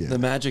Boys? Yeah. The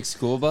Magic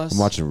School Bus. I'm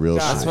watching real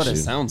God, shit. That's what it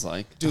dude. sounds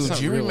like. dude, That's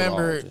do you not real at all,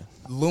 remember dude.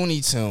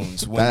 Looney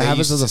Tunes when That they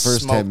happens used in to the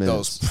first smoke 10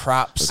 minutes. those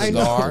prop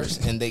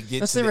cigars and they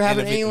get That's to never the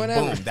happened end to of it anyone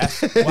and ever. boom.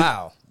 That's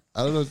wow.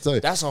 I don't know what to tell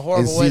you. That's a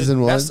horrible in way.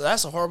 season one.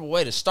 That's a horrible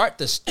way to start.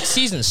 The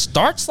season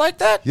starts like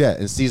that. Yeah,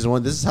 in season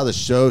one, this is how the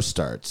show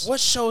starts.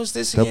 What show is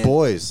this The again?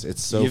 Boys.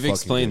 It's so. You've fucking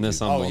explained good, this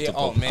dude. on Oh, yeah.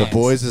 multiple. Oh, man. The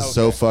Boys is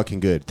so Okay. fucking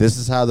good. This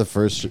is how the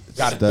first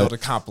Gotta the, build a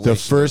compilation the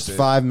first of it.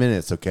 5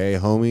 minutes. Okay,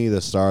 homie, the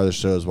star of the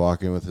show is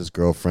walking with his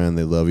girlfriend.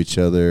 They love each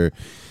other.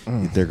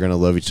 They're gonna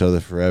love each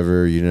other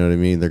forever. You know what I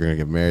mean? They're gonna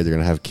get married. They're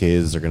gonna have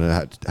kids. They're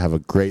gonna have a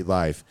great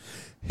life.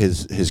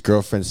 His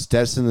girlfriend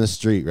steps in the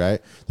street.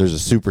 Right there's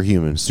a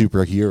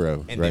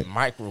superhero. And right? then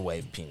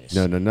microwave penis.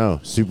 No,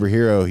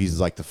 superhero. He's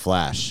like the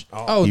Flash.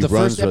 Oh, He the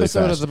runs first really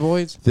episode fast. of The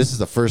Boys? This is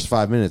the first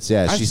 5 minutes.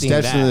 Yeah, I've she seen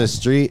steps into that. the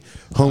street.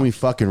 Homie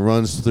fucking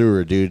runs through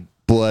her, dude.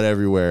 Blood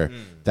everywhere.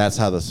 That's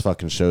how this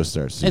fucking show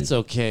starts. Dude. It's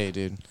okay,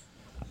 dude.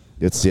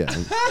 It's yeah.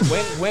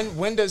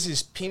 When does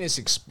his penis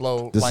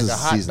explode This like is a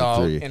hot season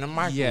dog 3. in a Yeah,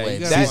 microwave? you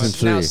gotta That's,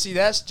 Season now 3. see,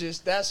 that's Now,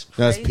 his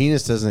crazy.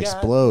 penis doesn't God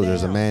explode.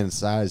 There's a damn.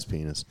 man-sized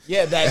penis.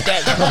 Yeah, that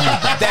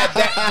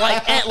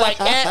like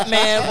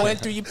Ant-Man went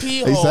through your pee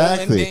hole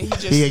Exactly. and then he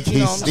just he you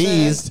know what I'm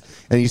saying? sneezed,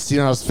 and you see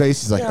it on his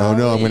face. He's like, "Oh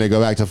no, I'm Golly. gonna go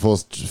back to full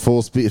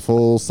speed,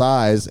 full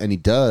size," and he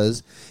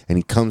does, and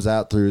he comes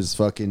out through his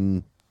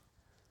fucking,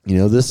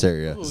 this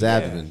area, his yeah.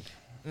 abdomen,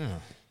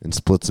 and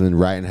splits him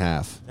right in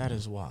half, That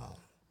is wild.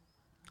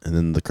 and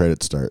then the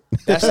credits start.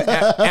 That's an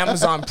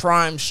Amazon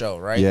Prime show,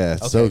 right? Yeah,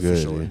 it's so for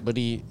good, sure. dude. But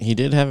he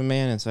did have a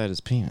man inside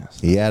his penis.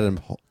 He had a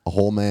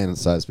whole man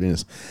inside his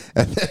penis,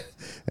 and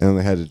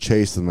they had to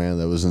chase the man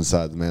that was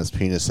inside the man's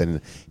penis,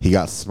 and he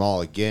got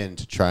small again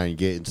to try and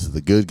get into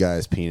the good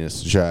guy's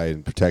penis to try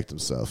and protect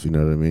himself. You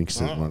know what I mean? Because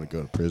he didn't want to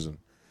go to prison,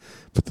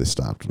 but they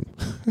stopped him.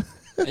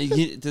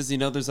 Does he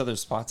know there's other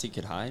spots he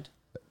could hide?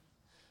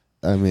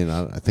 I mean,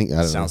 I don't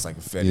know. Sounds like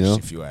a fetish You know?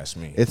 if you ask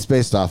me. It's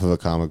based off of a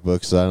comic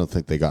book, so I don't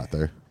think they got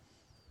there.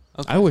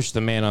 I wish the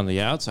man on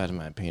the outside of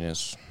my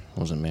penis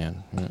was a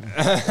man.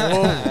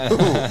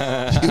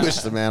 Yeah. You wish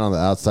the man on the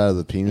outside of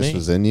the penis Me?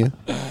 was in you?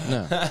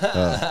 No.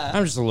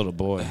 I'm just a little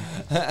boy.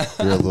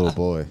 You're a little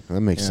boy.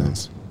 That makes Yeah.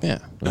 sense. Yeah.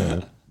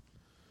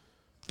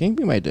 Can you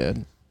be my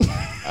dad?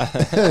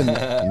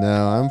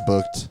 No, I'm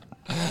booked.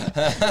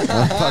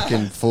 I'm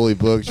fucking fully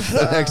booked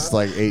for the next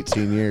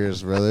 18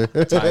 years, brother.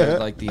 Tired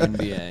like the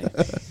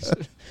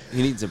NBA.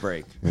 He needs a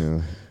break.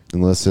 Yeah.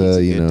 Unless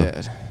Good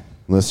dad.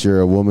 unless you're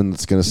a woman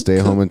that's gonna stay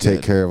home and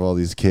take care of all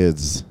these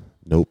kids.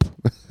 Nope.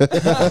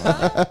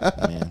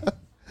 Man.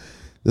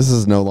 This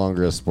is no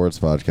longer a sports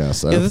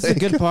podcast. I Yeah, don't this is a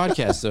think. good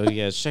podcast, so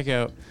you guys check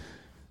out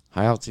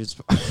High Altitude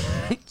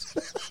High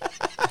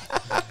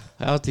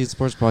Altitude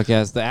Sports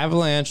Podcast. The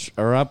Avalanche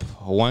are up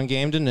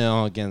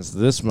 1-0 against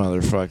this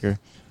motherfucker.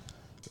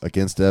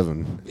 Against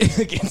Evan.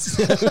 Against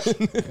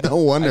No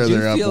wonder I do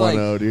they're up feel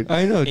 1-0, like- dude.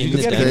 I know, dude. In You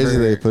the gotta- Crazy Denver-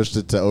 they pushed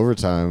it to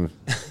overtime.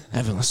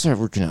 Evan, let's start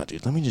working out,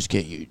 dude. Let me just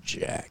get you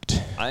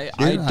jacked. I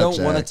You're not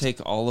don't want to jacked. take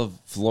all of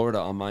Florida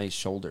on my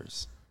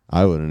shoulders.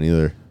 I wouldn't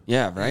either.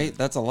 Yeah, right?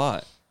 That's a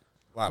lot.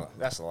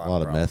 That's a lot. A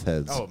lot of problems. meth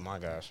heads. Oh my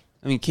gosh.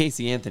 I mean,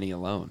 Casey Anthony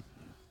alone.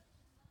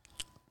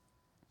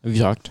 Have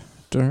you talked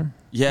to her?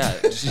 Yeah.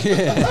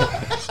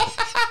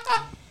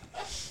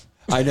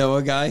 I know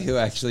a guy who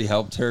actually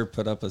helped her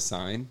put up a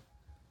sign.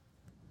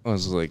 I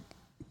was like,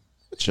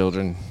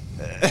 Children,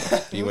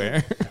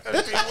 beware.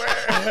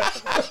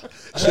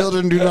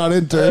 Children do not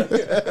enter.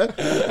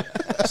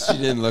 She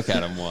didn't look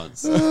at him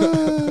once.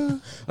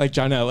 Like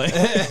John L.A.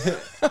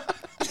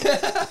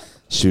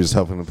 She was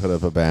helping to put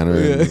up a banner.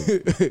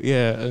 And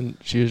Yeah, and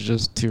she was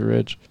just too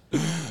rich.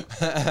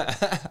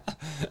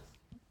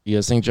 You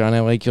guys think John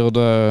L.A. killed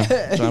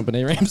John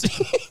Benet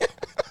Ramsey?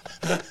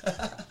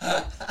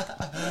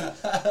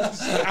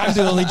 I'm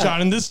the only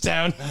John in this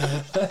town.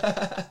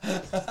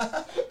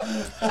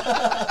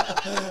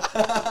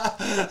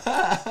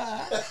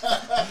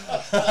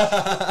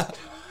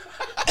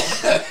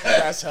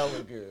 That's hella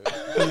good.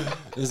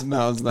 His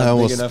mouth's not I big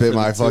almost enough spit for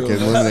my the two of fucking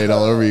us. lemonade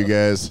all over you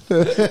guys.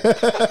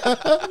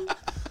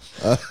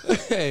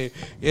 Hey,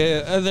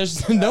 yeah,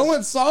 there's no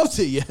one solved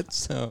it yet,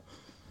 so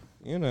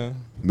you know.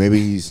 Maybe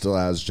he still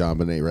has John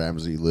Benet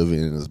Ramsey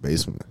living in his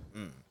basement.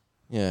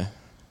 Yeah,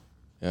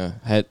 yeah.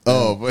 Had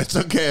Oh, but it's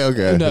okay.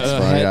 Okay, no, it's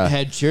fine. Yeah.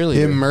 had cheerleader.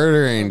 Him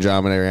murdering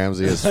John Benet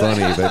Ramsey is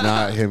funny, but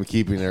not him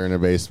keeping her in her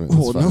basement.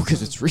 It's Well, fine. no,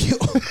 because it's real.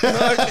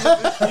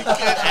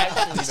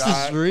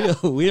 It's real.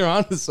 We are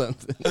onto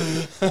something.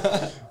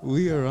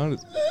 We are on.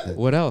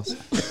 What else?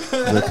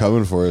 They're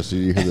coming for us.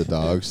 You hear the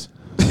dogs?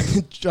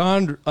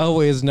 John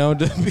always known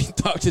to be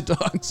talk to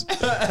dogs.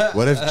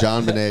 What if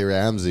John Benet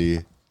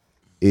Ramsey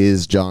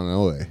is John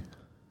Elway?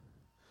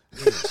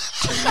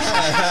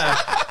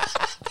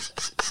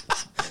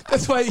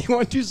 That's why you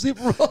want two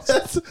Super Bowls.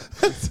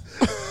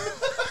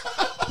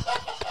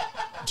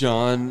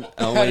 John Had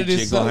Elway to do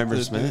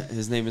Jingleheimer something. Smith.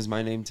 His name is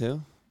my name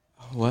too.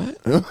 What?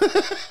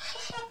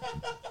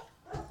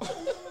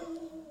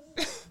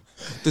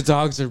 The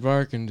dogs are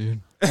barking, dude.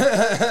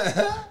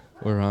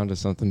 We're on to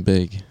something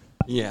big.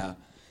 Yeah.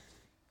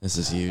 This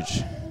is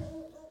huge.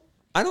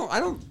 I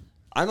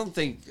don't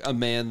think a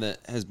man that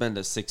has been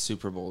to 6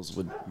 Super Bowls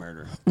would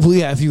murder. Well,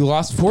 yeah, if you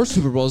lost 4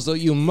 Super Bowls, though,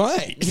 you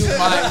might.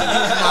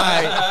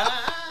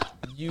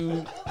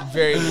 You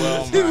very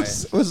well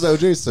might. Was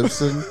O.J.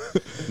 Simpson?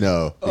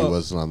 No, he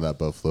wasn't on that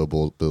Buffalo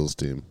Bills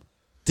team.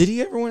 Did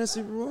he ever win a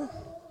Super Bowl?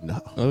 No.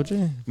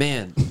 OJ?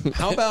 Man,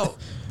 how about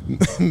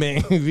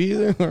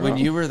Maybe. when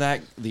you were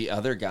the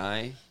other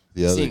guy?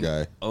 The other seeing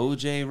guy.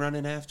 OJ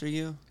running after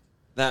you?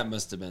 That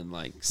must have been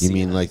like. You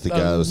mean CNN. like the guy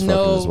that was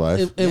fucking his wife?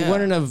 It Yeah.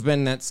 wouldn't have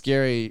been that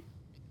scary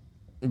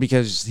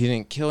because he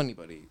didn't kill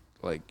anybody.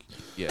 Like,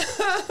 yeah.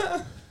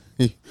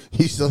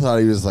 He still thought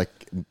he was like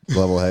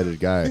level-headed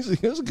guy.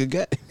 He was a good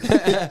guy.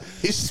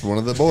 He's just one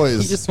of the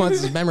boys. He just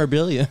wants his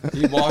memorabilia.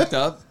 He walked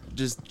up,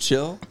 just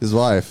chill. His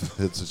wife.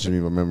 It's a Jimmy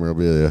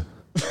memorabilia.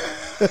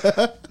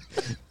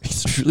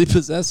 He's truly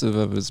possessive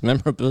of his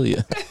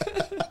memorabilia.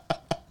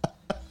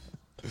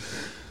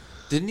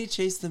 Didn't he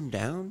chase them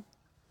down?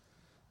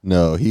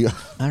 No, he I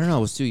don't know. I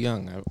was too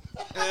young.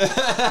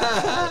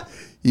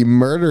 he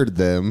murdered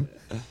them,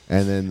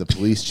 and then the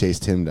police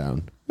chased him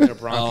down.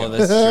 Oh,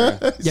 that's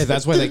true. Yeah,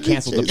 that's why they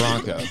canceled the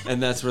Bronco.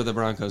 And that's where the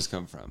Broncos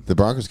come from. The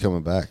Broncos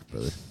coming back,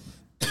 brother.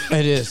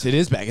 It is. It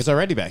is back. It's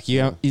already back.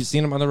 You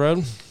seen him on the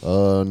road?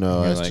 Oh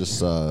no, You're I like- just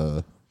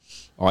saw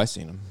Oh, I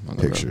seen him on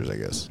the pictures. road. I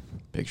guess.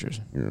 Pictures.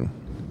 Yeah.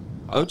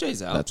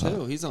 OJ's out That's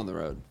too. He's on the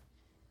road.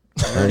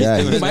 Oh, yeah,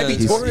 doing he's, might be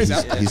he's, touring he's,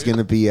 out. he's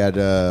gonna be at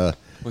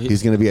he-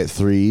 he's gonna be at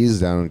Threes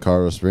down in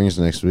Colorado Springs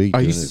next week.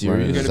 Are you doing it-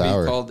 running serious? You're his gonna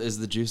hour. be called "Is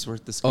the Juice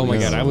Worth the Squeeze?" Oh my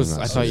No, god! I'm I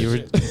not thought you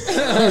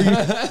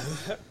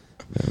were.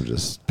 I'm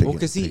just picking, Well,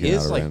 because he picking out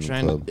is a like random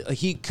trying club. to. Like,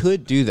 he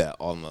could do that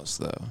almost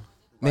though.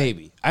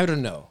 Maybe I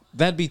don't know.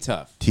 That'd be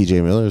tough.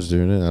 TJ Miller's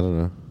doing it. I don't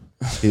know.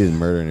 He didn't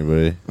murder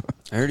anybody.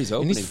 I heard he's And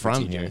opening he's for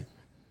from TJ. here.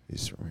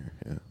 He's from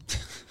here.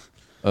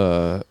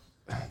 Yeah.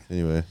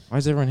 Anyway, Why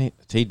does everyone hate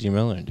T.J.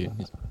 Miller, dude?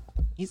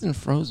 He's in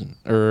Frozen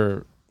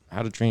or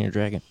How to Train Your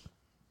Dragon.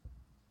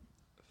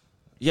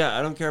 Yeah,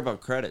 I don't care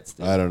about credits.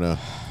 Dude. I don't know.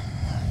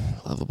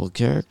 Lovable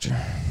character.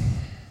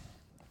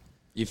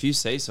 If you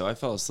say so, I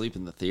fell asleep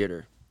in the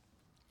theater.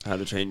 How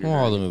to Train Your Well,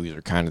 all the Dragon. movies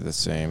are kind of the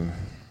same.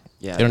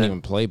 Yeah, They don't that-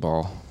 even play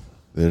ball.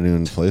 They don't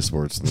even play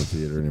sports in the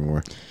theater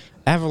anymore.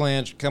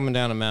 Avalanche coming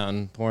down a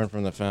mountain, pouring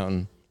from the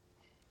fountain.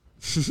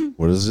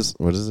 What is this?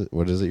 What is it?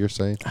 What is it you're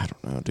saying? I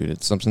don't know, dude.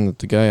 It's something that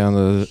the guy on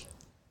the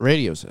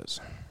radio says.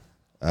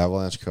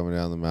 Avalanche coming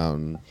down the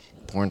mountain,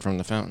 Pouring from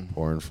the fountain.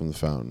 pouring from the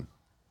fountain.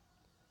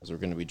 Because we're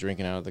going to be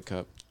drinking out of the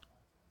cup.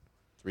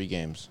 3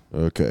 games.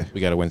 Okay. We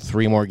got to win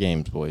 3 more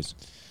games, boys.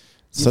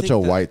 Such think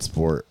a that- white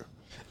sport.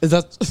 Is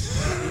that...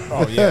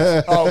 Oh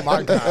yeah. Oh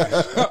my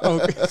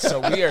god. So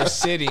we are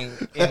sitting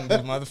in the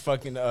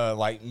motherfucking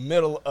like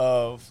middle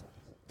of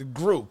the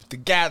group, the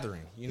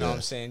gathering. You know what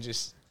I'm saying?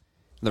 Just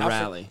the I for-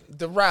 rally.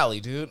 the rally,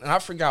 dude. And I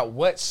forgot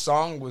what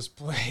song was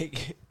playing.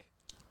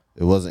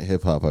 It wasn't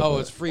hip hop. Oh,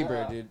 it's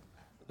Freebird, dude.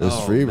 it was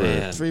Oh, Freebird.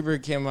 man.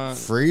 Freebird came on.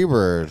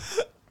 Freebird.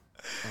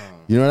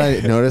 You know what I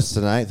noticed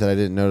tonight that I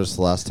didn't notice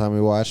the last time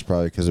we watched,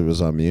 probably because it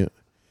was on mute.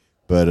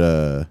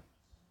 But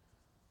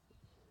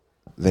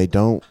they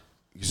don't.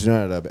 Because you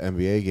know, at an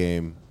NBA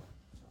game,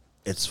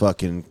 it's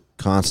fucking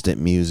constant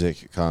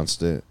music,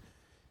 constant.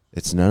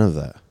 It's none of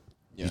that.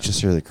 Yeah. You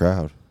just hear the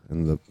crowd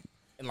and the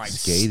and like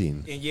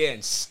Skating.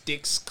 and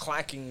sticks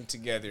clacking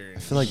together. I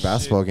feel like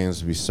basketball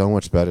games would be so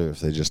much better if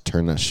they just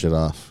turn that shit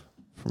off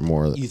for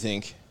more. You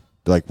think?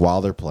 Like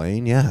while they're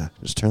playing, yeah,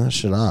 just turn that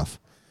shit off.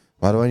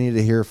 Why do I need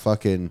to hear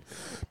fucking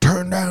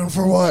turn down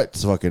for what?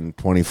 It's fucking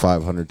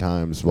 2,500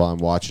 times while I'm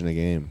watching a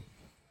game.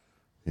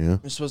 Yeah.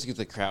 We're supposed to get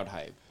the crowd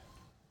hype.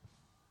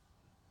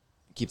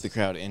 Keep the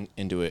crowd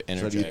into it. So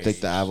Energized. do you think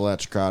the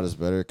Avalanche crowd is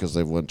better because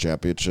they've won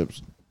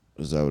championships?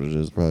 Is that what it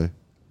is? Probably.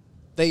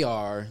 They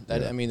are.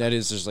 That Yeah. I mean, that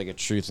is just like a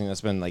true thing.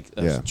 That's been like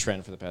a Yeah.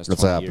 trend for the past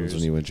That's what 20 happens years.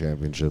 when you win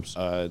championships.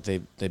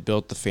 They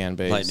built the fan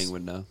base. Lightning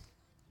would know.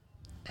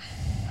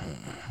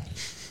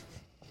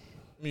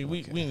 I mean,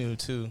 we knew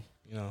too.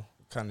 You know,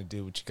 kind of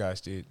did what you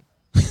guys did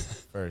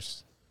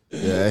first.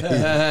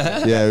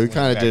 Yeah, yeah, we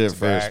kind of Back did it to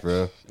first, back.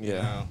 bro. You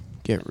know?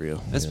 Get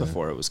real. That's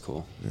before it was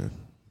cool.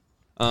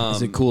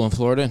 Is it cool in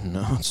Florida?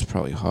 No, it's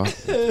probably hot.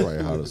 It's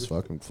probably hot as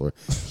fucking floor.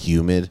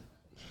 Humid.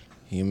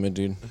 Humid,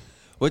 dude.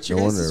 What's your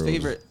No guys' wonder it was-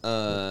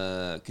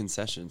 favorite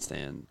concession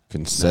stand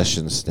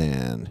Concession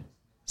stand.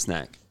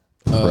 snack?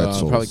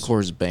 Pretzels. Probably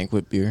Coors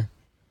Banquet beer.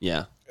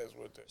 Yeah,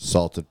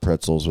 Salted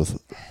pretzels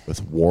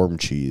with warm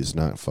cheese,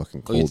 not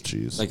fucking Oh, you- cold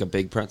cheese. like a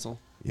big pretzel.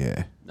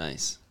 Yeah.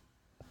 Nice.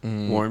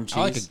 Warm cheese.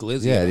 I like a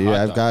glizzy. Yeah, at a dude, hot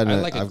I've dog. gotten I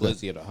a- like a I've got-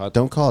 glizzy at a hot dog.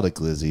 Don't call it a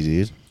glizzy,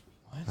 dude.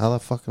 How the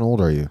fucking old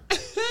are you?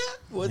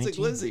 What's a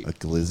glizzy? A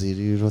glizzy,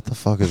 dude? What the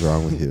fuck is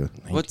wrong with you?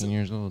 19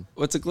 years old.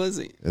 What's a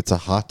glizzy? It's a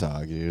hot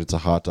dog, dude. It's a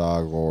hot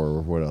dog, or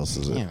what else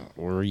is it? Yeah,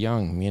 we're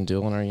young. Me and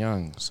Dylan are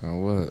young. So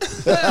what?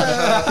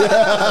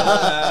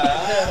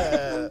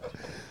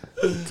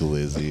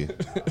 Glizzy.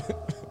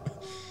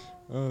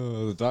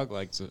 Oh, the dog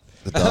likes it.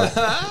 The dog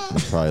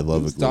I probably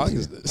love a Whose dog glizzy.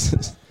 is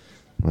this?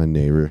 My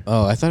neighbor.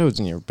 Oh, I thought it was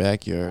in your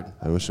backyard.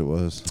 I wish it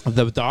was.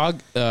 The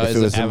dog. If is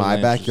it was in my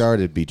Avalanche. backyard,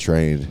 it'd be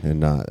trained and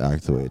not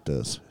act the way it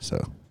does. So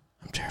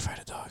I'm terrified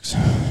of dogs.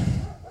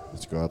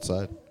 let's go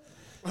outside.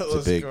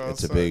 Let's It's go a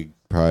outside. big,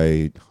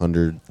 probably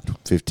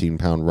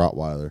 115-pound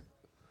Rottweiler.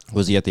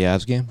 Was he at the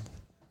Avs game?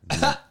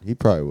 He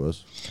probably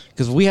was.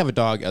 Because we have a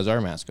dog as our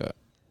mascot.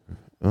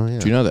 Oh yeah.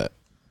 Do you know that?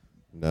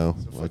 No,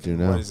 I do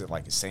know. What is it,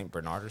 like a Saint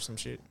Bernard or some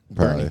shit?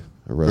 Probably a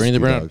Bernie rescue the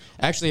Bernard. dog.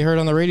 Actually, I heard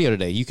on the radio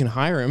today you can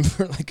hire him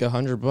for like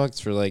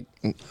 $100 for like.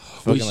 We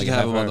fucking should like a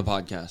have him half on the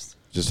hour. podcast.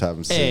 Just have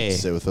him sit, Hey.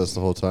 sit with us the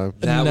whole time.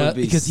 That No, would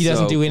be because he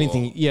doesn't so do cool.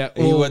 anything. Yeah,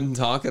 He well, wouldn't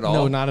talk at all.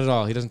 No, not at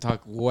all. He doesn't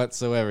talk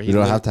whatsoever. We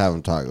don't have to have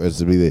him talk. It's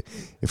to be the,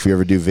 if we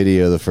ever do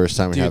video, the first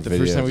time we Dude, have the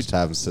video, first time we- just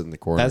have him sit in the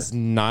corner. That's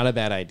not a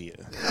bad idea,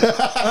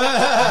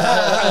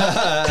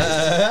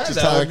 just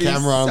have a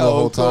camera on the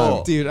whole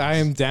time. dude. I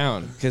am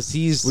down because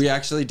he's. We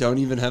actually don't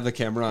even have a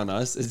camera on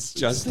us. It's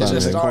just in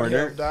Just the on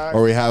corner.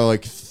 Or we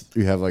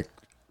have like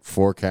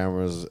 4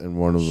 cameras and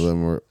one of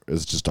them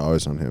is just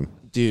always on him.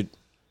 dude.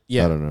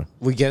 Yeah, I don't know.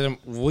 We get him.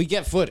 We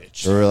get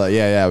footage, Or we're like,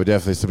 yeah, we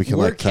definitely, so we can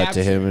We're like cut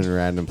to him in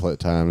random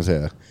times.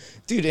 Yeah.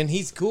 dude, and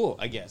he's cool.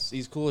 I guess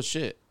he's cool as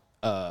shit.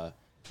 The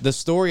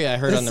story I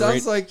heard It on the sounds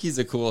radio. like he's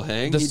a cool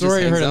hang. The He just story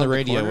I hangs heard out on in the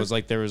radio corner. was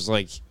like there was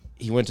like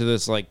he went to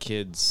this like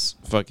kid's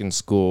fucking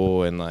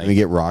school and like Can we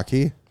get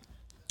Rocky?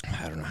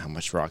 I don't know how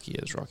much Rocky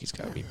is. Rocky's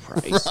got to be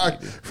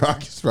pricey. dude.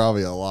 Rocky's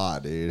probably a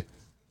lot, dude.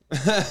 We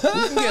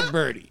can get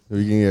Birdie.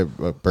 We can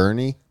get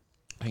Bernie.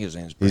 I think his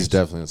name's He's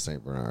Birdie. definitely a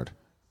St. Bernard.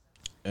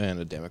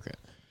 And a Democrat.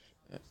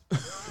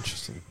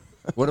 Interesting.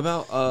 What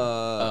about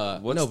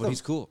what's no, the- but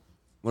he's cool.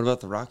 What about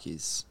the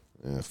Rockies?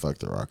 Yeah, fuck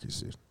the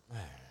Rockies, dude.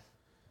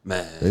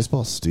 Man,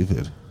 Baseball's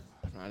stupid.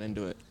 I'm not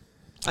into it.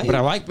 I- But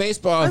I like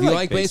baseball. If you like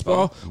like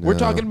baseball, baseball. we're No.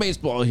 talking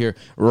baseball here.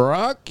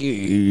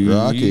 Rockies.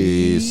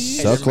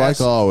 Rockies suck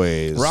like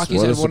always. Rockies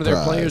What a had one of their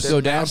surprise. players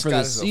go down for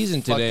the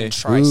season today.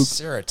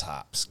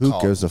 Triceratops. Who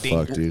called gives a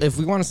Dinger. fuck, dude? If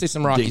we want to say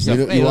some Rocky You, stuff,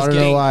 you hey, let's want to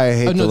get know it. why I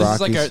hate Oh, no, the this Rockies?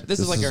 Is like our, this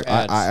is like our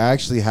I ads.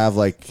 actually have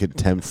like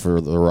contempt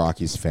for the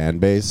Rockies fan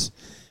base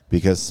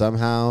because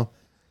somehow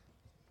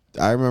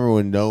I remember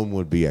when Nome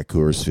would be at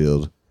Coors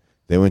Field.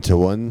 They went to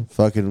one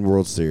fucking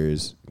World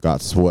Series,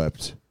 got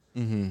swept.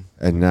 Mm-hmm.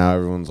 And now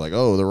everyone's like,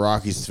 "Oh, the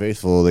Rockies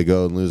faithful. They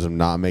go and lose them,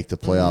 not make the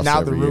playoffs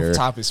Now the every year."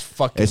 rooftop is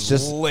fucking It's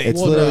just, lit. it's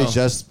Well, literally no.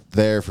 just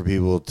there for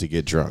people to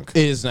get drunk.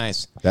 It is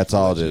nice. That's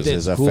all it is. That's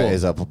Is a, cool.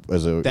 is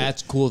a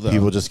That's cool, though.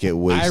 People just get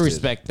wasted.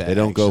 respect that, They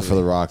don't go for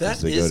actually. the Rockies. that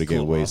They is go to get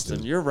cool, wasted.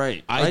 Austin. You're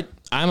right.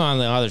 I'm on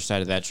the other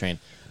side of that train.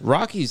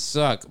 Rockies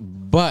suck,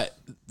 but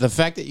the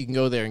fact that you can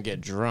go there and get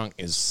drunk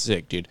is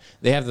sick, dude.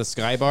 They have the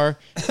Sky Bar.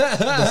 The Sky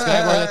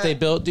Bar that they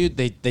built, dude,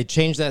 they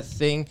changed that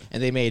thing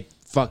and they made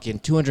fucking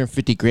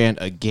 $250,000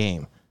 a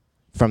game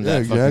from that Yeah,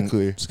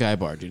 exactly. fucking Sky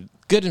Bar, dude.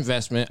 Good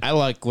investment. I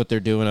like what they're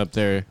doing up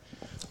there.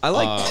 I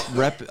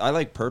like I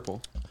like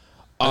purple.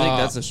 I think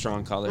that's a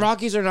strong color.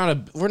 Rockies are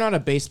we're not a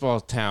baseball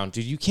town,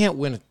 dude. You can't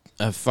win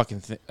a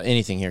fucking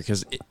anything here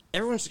because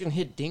everyone's just gonna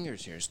hit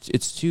dingers here.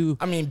 It's too.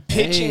 I mean,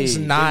 pitching's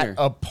Hey, not Dinger.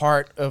 a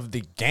part of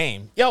the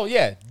game. Yo,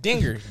 yeah,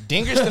 Dinger.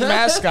 Dinger's the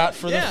mascot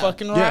for the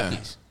fucking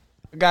Rockies.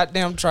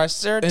 Goddamn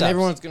Triceratops. And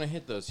everyone's gonna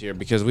hit those here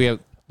because we have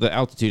the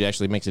altitude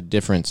actually makes a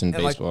difference in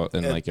And, like, baseball,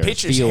 and and like our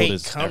pitchers field hate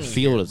is coming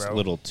here, bro.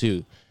 little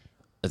too.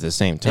 At the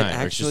same it time, It's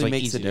just, actually like,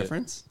 makes easy a to-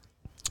 difference.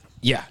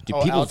 Yeah, dude,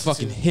 Oh, people altitude.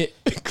 fucking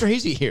hit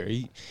crazy here.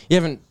 You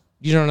don't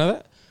know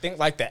that? think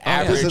like the Doesn't-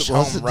 average home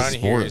wasn't run the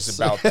here is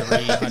sports. about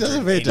It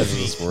doesn't pay 380 attention to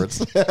feet.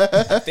 sports.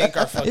 I think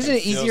our fucking Isn't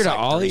it easier field's to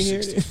ollie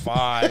here?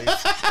 365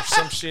 or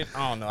some shit.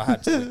 I don't know. I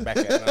have to look back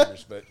at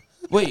numbers, but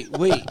Wait.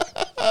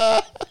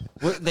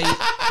 What they?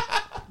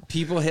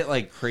 People hit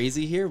like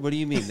crazy here. What do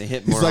you mean they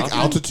hit more? He's like, often?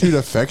 altitude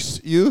affects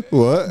you?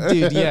 What?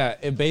 Dude, yeah,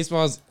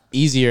 baseball's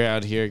easier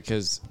out here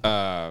because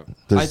I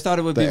thought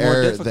it would be the more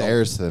air, difficult. The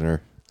air's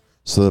thinner,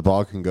 so the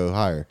ball can go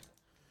higher.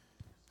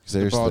 'Cause the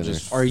air's ball thinner.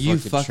 just Are you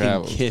fucking fucking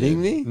travels,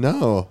 kidding dude. me?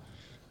 No.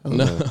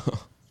 No,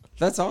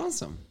 That's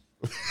awesome.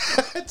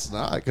 It's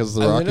not because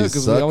the I know Rockies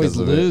because suck. we always 'cause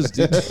of lose, it.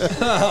 dude.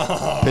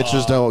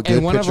 Pitchers don't. Good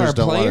And one of pitchers our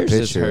don't want to players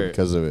pitch is here hurt.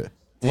 because of it.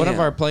 One of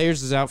Damn. our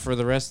players is out for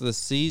the rest of the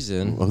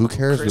season. Well, who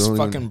cares? Chris We don't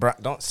fucking even-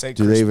 Bryant. Don't say.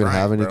 Do Chris they even Bryant,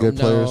 have any bro. good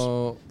players?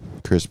 No,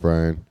 Chris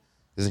Bryan,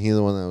 isn't he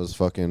the one that was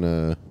fucking?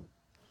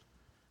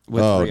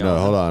 With Oh Rihanna. no!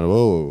 Hold on.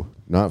 Whoa!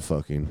 Not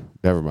fucking.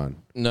 Never mind.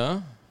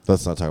 no.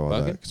 Let's not talk about that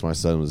Fucking? because my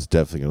son was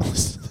definitely gonna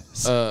listen to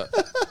this. Uh,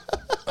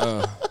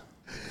 I'm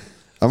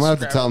gonna have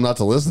to tell him not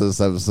to listen to this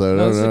episode.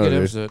 no, I it's don't a know. good dude.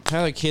 episode.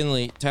 Tyler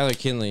Kinley. Tyler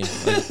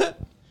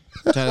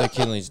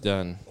Kinley's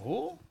done.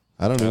 Who?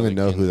 I don't Tyler even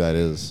know who that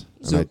is,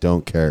 and I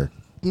don't care.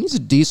 He's a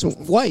decent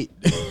white.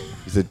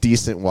 He's a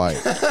decent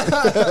white.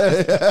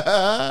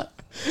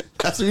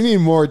 That's we need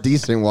more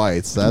decent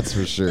whites. That's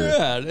for sure.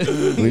 Yeah,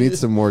 We need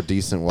some more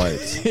decent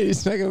whites.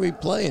 he's not gonna be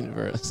playing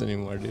for us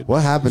anymore, dude.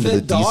 What happened to The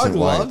the decent dog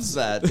whites? loves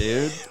that,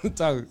 dude.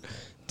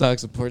 Dog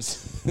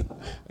supports. I think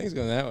it's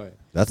going that way.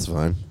 That's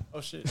fine.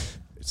 Oh shit.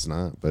 It's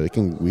not, but it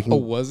can. We can. Oh,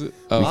 was it?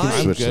 Oh, We can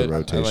I'm switch the good.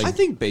 rotation. I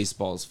think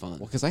baseball's fun.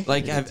 Well, 'cause I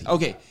like hated it.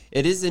 okay,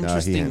 it is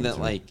interesting hated that it.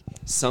 like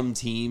some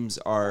teams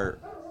are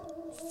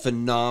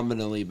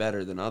phenomenally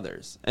better than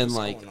others, and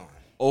like going on?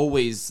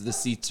 always the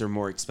seats are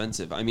more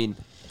expensive. I mean,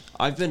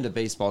 I've been to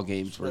baseball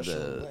games where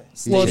the Well,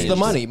 it's stadium's the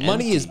money. empty.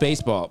 Money is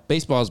baseball.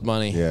 Baseball's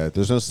money. Yeah,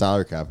 there's no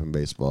salary cap in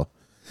baseball,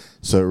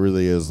 so it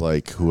really is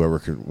like whoever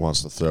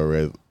wants to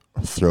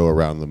throw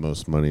around the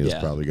most money is Yeah.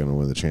 probably going to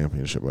win the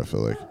championship. I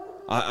feel like.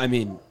 I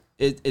mean,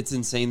 it's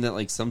insane that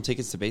like some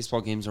tickets to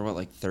baseball games are what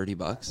like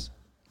 $30,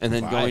 and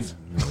then going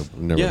I've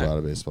never Yeah. bought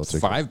a baseball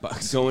ticket.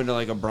 $5. going to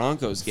like a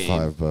Broncos game.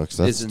 $5.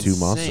 That's is 2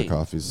 Monster insane.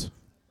 coffees.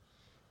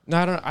 No,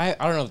 I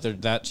don't know if they're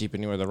that cheap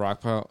anywhere. The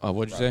Rock Pile.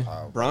 What'd you say?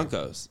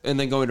 Broncos, and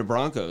then going to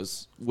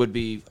Broncos would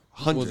be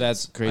hundreds. Well,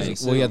 that's I crazy.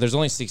 assume. Well, yeah, there's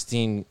only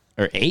 16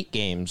 or 8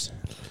 games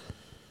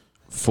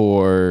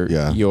for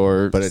Yeah,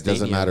 your. but it doesn't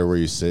stadium. matter where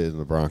you sit in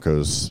the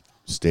Broncos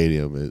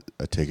stadium.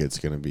 A ticket's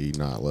going to be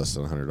not less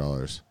than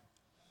 $100.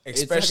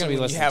 Especially be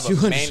when less you than have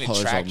a main $200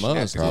 attraction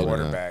almost, as the probably not.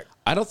 quarterback.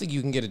 I don't think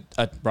you can get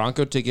a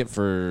Bronco ticket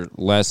for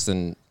less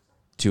than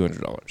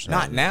 $200.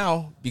 Not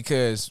now,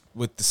 because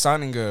with the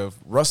signing of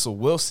Russell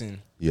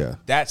Wilson, Yeah,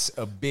 that's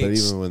a big. but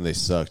even when they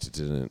sucked, it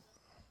didn't.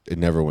 It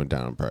never went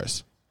down in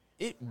price,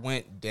 It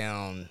went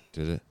down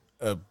did it?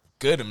 a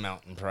good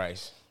amount in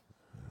price.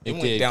 It, It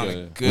went did down go-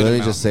 a good. Let me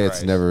amount just say in it's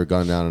price. never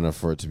gone down enough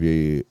for it to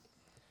be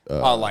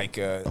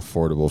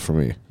affordable for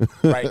me.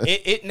 right.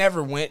 It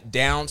never went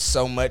down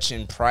so much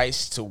in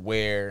price to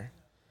where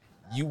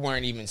you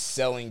weren't even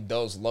selling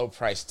those low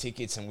price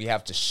tickets, and we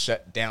have to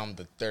shut down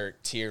the third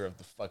tier of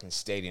the fucking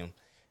stadium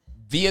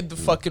via the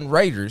fucking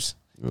Raiders,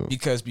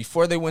 because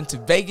before they went to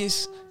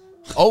Vegas,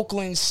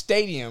 Oakland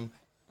Stadium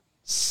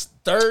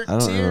third I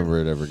don't tier. remember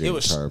it ever getting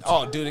was tarped.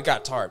 Oh, dude, it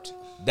got tarped.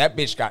 That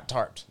bitch got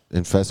tarped.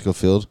 In Fesco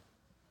Field?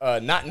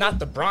 Not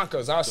the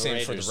Broncos. I was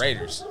saying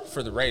Raiders.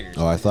 for the Raiders.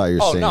 Oh, I thought you were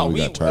Oh saying no, we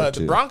got tarped the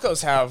too.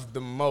 Broncos have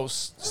the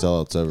most.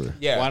 Sellouts ever.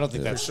 Yeah, Well, I don't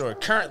think for that's sure.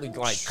 Currently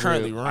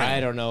running. I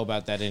don't know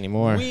about that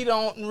anymore. We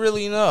don't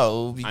really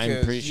know because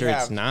I'm pretty you sure it's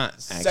have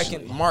not,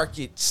 second actually.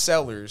 market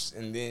sellers,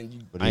 and then you.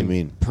 What do you I'm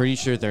mean? pretty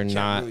sure they're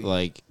not really-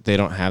 like they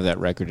don't have that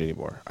record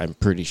anymore. I'm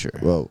pretty sure.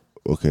 Well,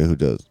 okay, who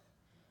does?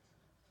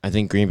 I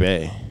think Green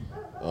Bay.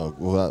 Oh,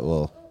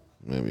 well,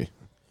 maybe.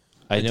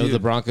 I know do. the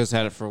Broncos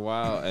had it for a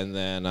while, and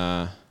then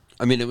I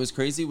mean, it was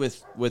crazy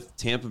with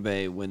Tampa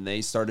Bay when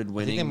they started I think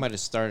winning. they might have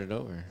started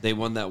over. They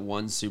won that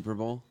one Super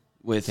Bowl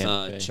with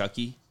Tampa Bay.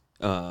 Chucky.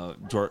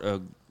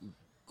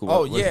 Oh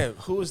what- yeah,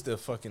 who was the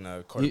fucking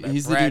quarterback?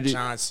 he's the Brad dude who-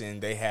 Johnson.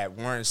 They had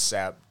Warren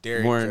Sapp,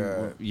 Derek.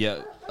 Warren.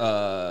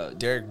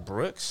 Derek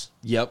Brooks,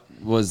 Yep.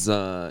 Was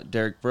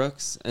Derek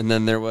Brooks, and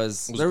then there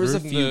was a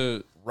Gruden few,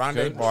 the Rondé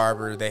coach?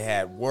 Barber. They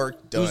had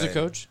work done. Who's the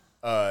coach?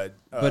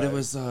 but it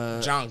was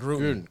John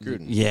Gruden.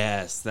 Gruden.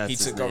 yes, that's He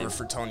his took name. over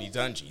for Tony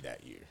Dungy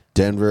that year.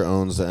 Denver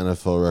owns the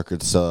NFL record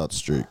sellout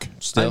streak.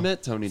 Still? I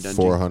met Tony Dungy.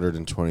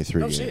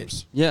 423 Oh, shit.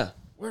 games Yeah.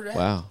 Where that?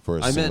 Wow. for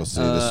a I single met,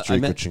 season. The I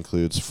streak, met- which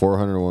includes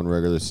 401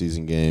 regular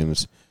season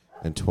games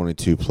and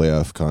 22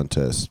 playoff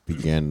contests,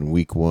 began in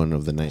Week 1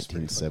 of the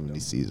 1970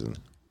 season.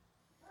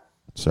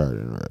 Sorry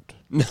to interrupt.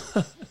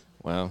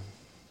 Wow.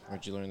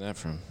 Where'd you learn that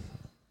from?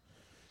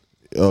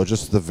 Oh,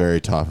 just the very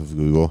top of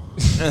Google.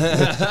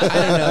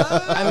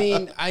 I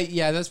mean,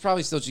 that's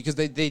probably still true because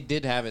they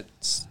did have it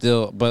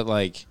still, but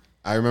like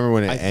I remember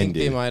when it I think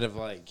ended they might have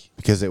like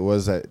because it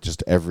was that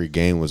just every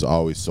game was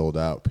always sold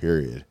out.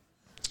 Period.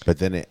 But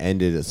then it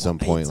ended at some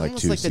point, it's like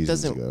almost 2 like that seasons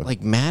doesn't ago.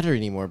 like matter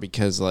anymore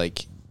because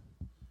like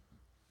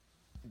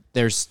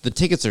there's the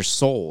tickets are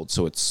sold,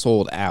 so it's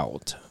sold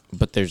out,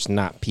 but there's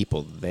not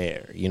people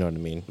there. You know what I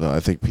mean? No, I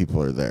think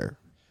people are there.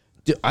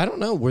 I don't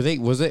know. Was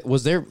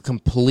it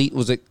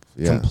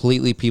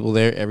completely people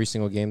there every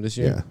single game this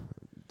year? Yeah.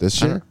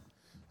 This year?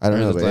 I don't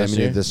Or know, the but I last mean,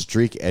 year? the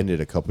streak ended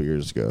a couple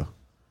years ago.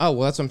 Oh,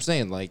 well, that's what I'm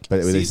saying. Like,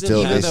 But they Season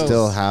still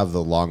tickets- have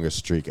the longest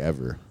streak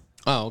ever.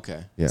 oh,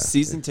 okay. Yeah.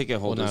 Season ticket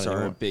not holders are a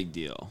anymore. big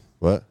deal.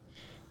 What?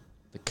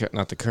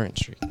 Not the current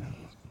streak.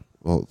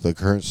 Well,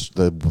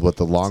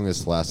 the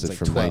longest lasted like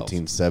from 12.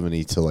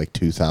 1970 to like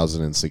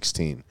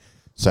 2016.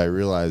 So I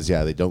realized,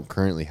 yeah, they don't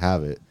currently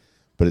have it,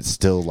 but it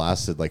still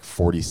lasted like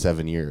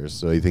 47 years.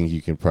 So I think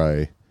you can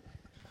probably.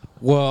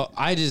 Well,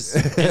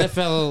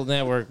 NFL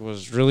Network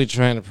was really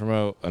trying to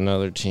promote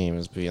another team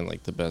as being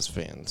like the best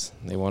fans.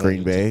 They wanted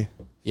Green Bay,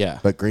 Yeah.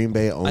 but Green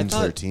Bay owns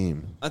thought- their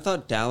team. I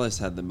thought Dallas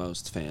had the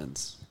most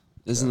fans.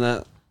 Isn't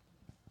that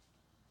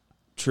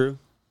true?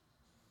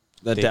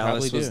 That They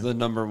Dallas probably was do. the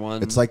number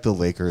one. It's like the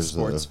Lakers,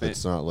 though. Sports fan.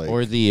 It's not like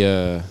Or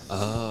the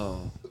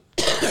oh,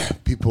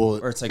 people.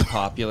 or it's like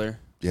popular.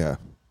 Yeah,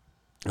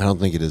 I don't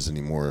think it is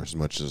anymore as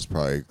much as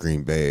probably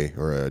Green Bay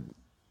or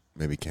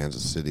maybe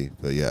Kansas City.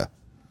 But yeah,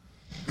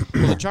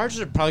 well, the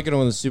Chargers are probably going to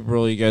win the Super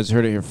Bowl. You guys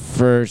heard it here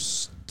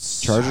first.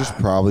 Chargers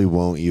probably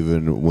won't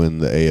even win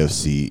the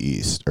AFC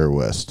East or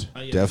West.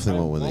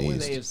 Definitely won't win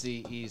the East.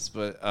 AFC East,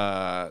 but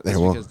They that's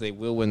won't. because they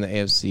will win the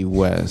AFC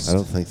West. I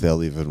don't think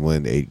they'll even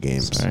win 8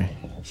 games. Sorry.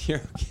 You're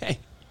okay.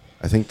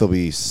 I think they'll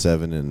be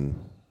 7-10.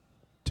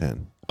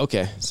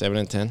 Okay,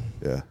 7-10.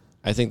 Yeah,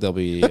 I think they'll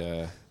be.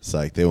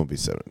 Psych. They won't be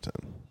 7-10.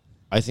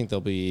 I think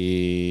they'll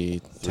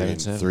be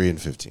 10-7.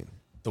 3-15.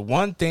 The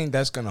one thing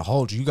that's going to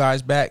hold you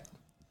guys back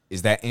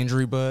is that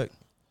injury bug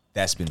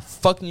that's been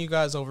fucking you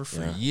guys over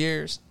for Yeah.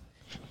 years.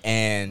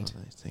 And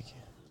Nice, thank you.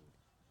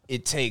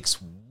 it takes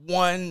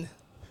one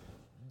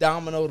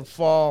domino to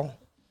fall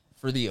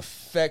for the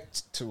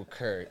effect to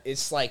occur.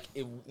 It's like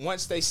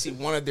once they see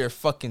one of their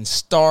fucking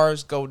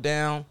stars go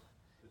down,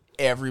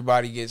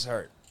 everybody gets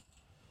hurt.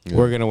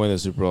 We're gonna win the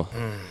Super Bowl.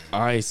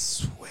 I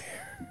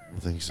swear, I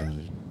think so,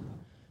 dude.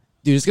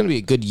 dude. It's gonna be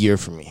a good year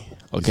for me.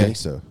 You Okay, think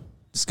so?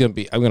 it's gonna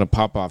be. I'm gonna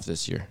pop off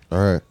this year. All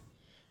right.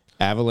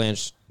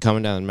 Avalanche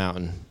coming down the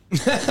mountain,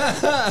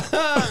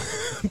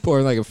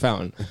 pouring like a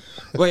fountain.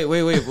 Wait.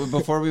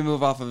 Before we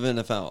move off of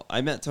NFL,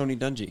 I met Tony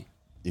Dungy.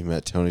 You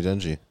met Tony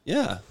Dungy.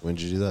 Yeah. When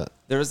did you do that?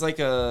 There was like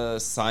a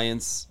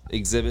science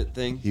exhibit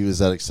thing He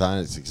was at a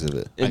science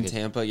exhibit. in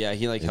Tampa. Yeah,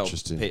 he like helped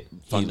Interesting.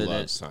 funded he it.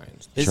 loves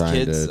science. His trying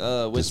kids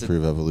to went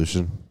disprove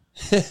evolution.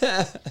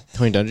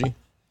 Tony Dungy.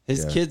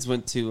 his Yeah. kids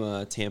went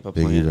to Tampa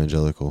Big Plant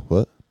evangelical.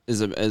 What?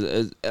 is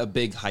a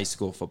big high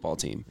school football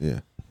team. Yeah.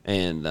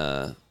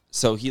 And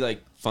so he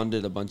like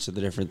funded a bunch of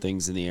the different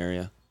things in the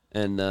area.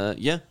 And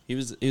yeah, he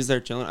was there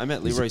chilling. I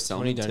met Leroy Tony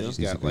Selman too. Dungy's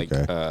He's a got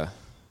good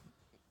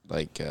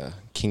like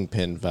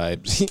Kingpin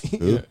vibes.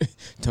 Who?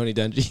 Tony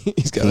Dungy.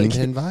 He's got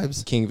Kingpin like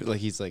vibes? King. Like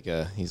he's like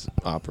he's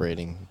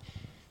operating,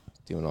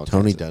 doing all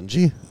Tony kinds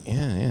Dungy? of,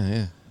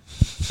 yeah.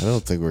 I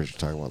don't think we're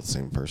talking about the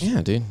same person.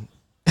 Yeah, dude.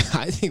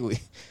 I think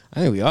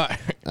we are.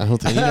 I don't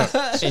think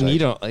And you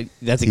don't like.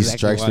 That's he exactly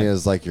strikes why. me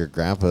as like your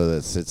grandpa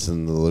that sits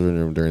in the living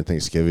room during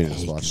Thanksgiving and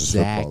just watches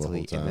football the whole exactly,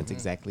 and time. that's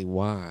exactly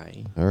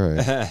why All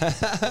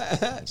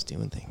right. he's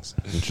doing things.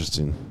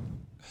 Interesting.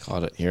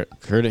 Called it here.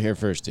 Heard it here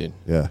first, dude.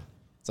 Yeah.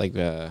 It's like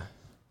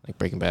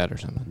Breaking Bad or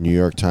something. New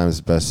York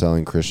Times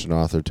best-selling Christian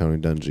author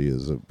Tony Dungy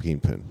is a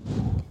kingpin.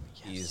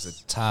 He's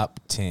a top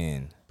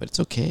 10 But it's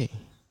okay.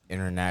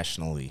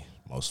 internationally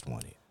most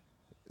wanted.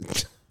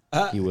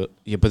 He will.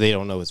 Yeah, but they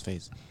don't know his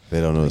face. They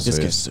don't know his This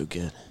guy's face. so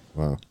good.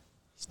 Wow.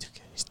 He's too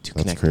good. He's too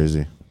That's connected.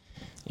 crazy.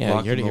 Yeah,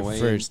 Lock you heard it him here away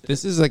first.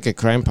 This is like a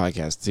crime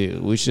podcast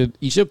too.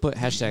 You should put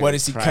hashtag. What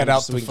does he crime cut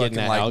out so the we can get in fucking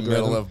that like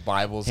algorithm. middle of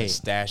Bibles Hey. and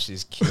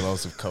stashes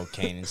kilos of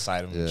cocaine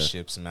inside them and Yeah.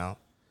 ships them out?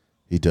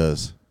 Mm-hmm. He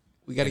does.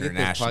 We got to get this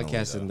Internationally,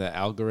 podcast though. in the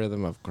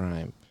algorithm of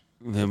crime.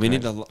 Man, we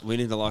need to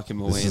lock him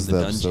away This in is the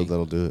the episode dungeon.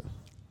 that'll do it.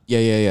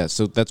 Yeah.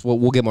 So that's what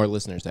we'll get more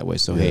listeners that way.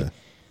 So Yeah. hey,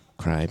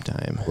 crime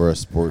time. We're a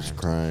sports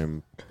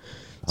crime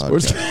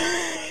Sports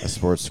podcast. A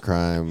sports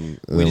crime.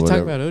 and We then didn't talk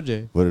whatever- about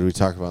OJ. What did we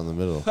talk about in the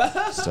middle?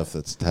 Stuff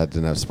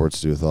didn't have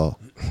sports to do with all.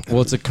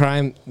 Well, it's a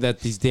crime that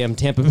these damn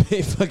Tampa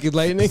Bay fucking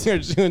Lightning are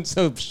doing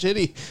so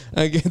shitty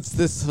against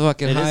this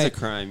fucking It is high, a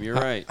crime. You're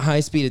right. high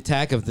speed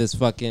attack of this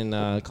fucking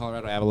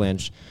Colorado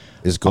Avalanche.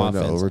 Is going to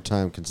Offense.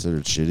 overtime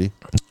considered shitty?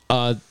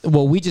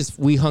 Well,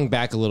 we hung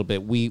back a little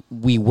bit. We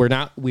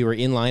were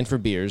in line for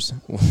beers.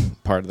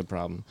 Part of the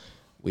problem.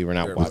 We were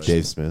not With watching.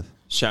 Dave Smith.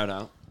 Shout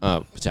out.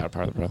 It's not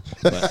part of the problem.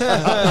 But,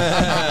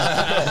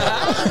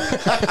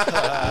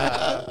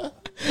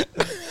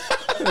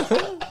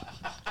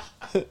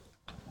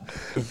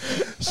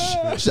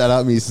 Shout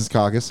out Mises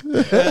Caucus.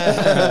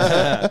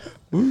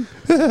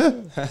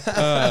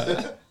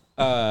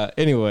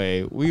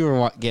 anyway, we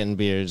were getting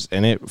beers,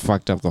 and it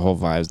fucked up the whole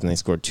vibes. And they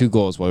scored 2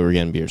 goals while we were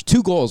getting beers.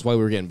 2 goals while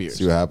we were getting beers.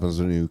 See what happens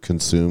when you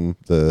consume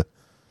the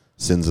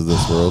sins of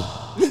this world.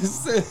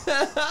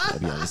 I'll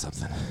be honest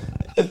something.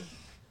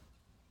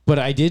 But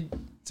I did.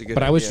 It's a good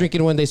But I was idea.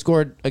 drinking when they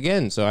scored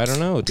again, so I don't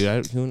know,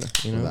 dude. The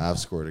Avs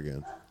scored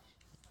again.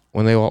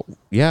 When they all,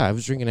 yeah, I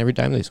was drinking every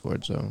time they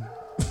scored. So,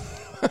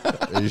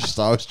 You're just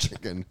always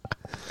drinking.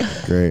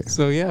 Great.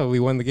 so yeah, we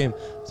won the game.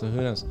 So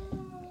who knows?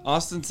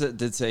 Austin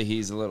did say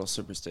he's a little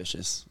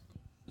superstitious.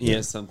 He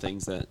has some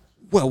things that,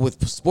 Well,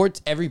 with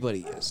sports,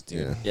 everybody is, dude.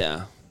 Yeah.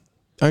 yeah.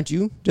 Aren't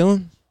you,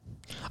 Dylan?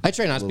 I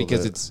try not to Little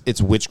because bit.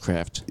 it's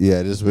witchcraft. Yeah,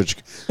 it is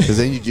because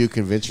then you do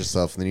convince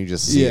yourself, and then you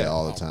just see it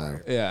all the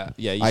time. Yeah,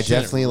 yeah. You I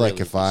shouldn't definitely like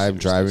really if be I'm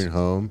driving superstitious.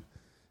 home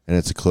and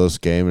it's a close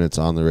game and it's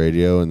on the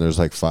radio and there's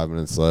like 5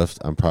 minutes left,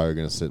 I'm probably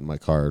gonna sit in my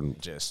car and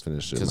Just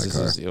finish it in my Because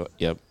car. this is,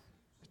 yep,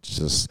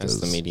 Just that's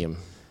the 'cause medium.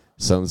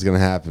 something's gonna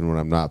happen when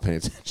I'm not paying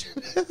attention.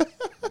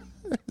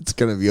 It's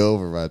gonna be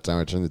over by the time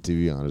I turn the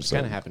TV on or It's kind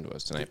something. of happened to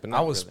us tonight, but I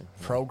not was really.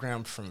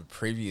 programmed from a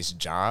previous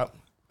job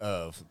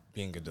of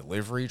being a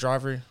delivery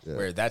driver,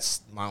 where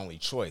that's my only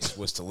choice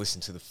was to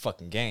listen to the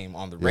fucking game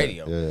on the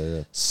radio.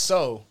 Yeah.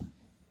 So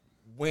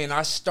when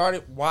I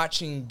started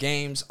watching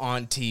games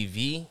on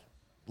TV,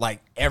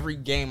 like every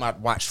game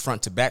I'd watch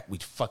front to back,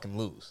 we'd fucking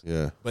lose.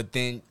 Yeah. But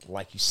then,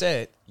 like you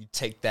said, you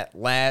take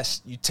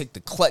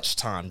the clutch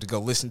time to go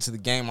listen to the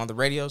game on the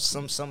radio.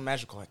 Some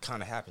magical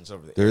kind of happens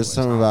over there. There is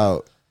something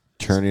about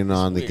turning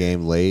on the weird.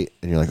 game late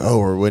and you're like, oh,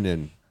 we're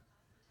winning.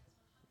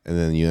 And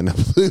then you end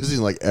up losing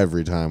like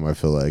every time, I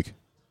feel like.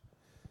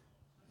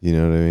 You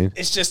know what I mean?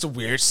 It's just a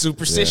weird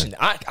superstition.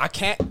 I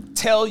can't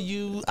tell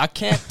you. I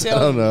can't tell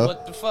don't you know.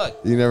 what the fuck.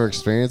 You never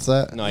experienced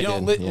that? No, I You know,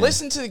 didn't. Yeah.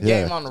 listen to the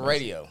game Yeah. on the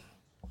radio.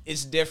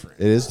 It's different.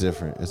 It is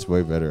different. It's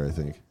way better, I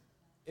think.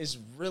 It's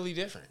really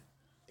different.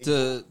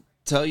 To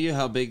tell you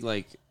how big,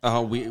 like, I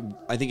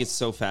think it's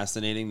so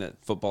fascinating that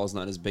football is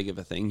not as big of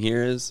a thing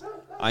here is.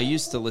 I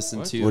used to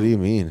listen to. What do you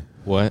mean?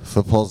 What?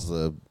 Football's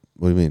the.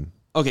 What do you mean?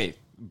 Okay,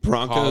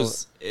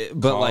 Broncos,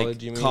 but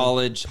college, you like mean?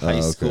 college, high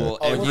okay. school,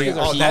 every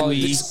because that,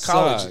 pee-wee. it's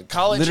college,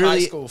 college,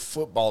 Literally- high school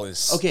football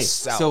is Okay,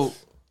 south. so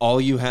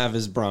all you have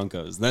is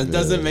Broncos. That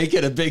doesn't make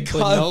it a big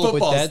football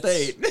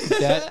state.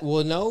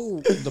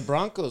 The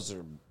Broncos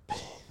are.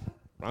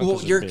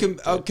 Well, you're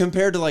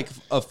compared to like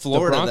a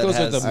Florida Broncos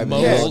that are has the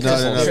multiple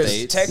most- no.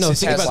 states. Texas No,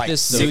 think has about like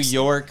this, though. New 6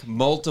 York,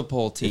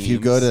 multiple teams. If you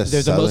go to They're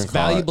the Southern most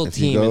valuable if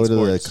team you go in to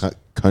the sports.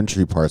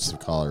 country parts of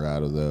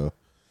Colorado, though,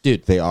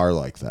 Dude, they are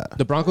like that.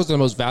 the Broncos are the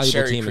most valuable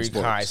Cherry team in Creek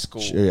sports. High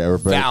School, Sure, yeah,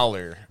 but-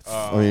 Valor.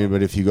 I mean,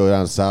 but if you go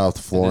down south,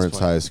 Florence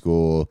point. High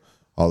School,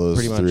 all those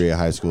Pretty much. 3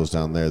 high schools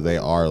down there, they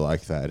are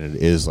like that, and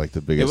it is like the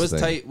It biggest was thing.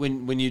 tight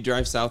when you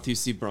drive south. You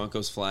see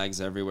Broncos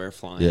flags everywhere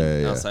flying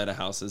Yeah. outside of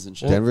houses and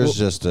shit.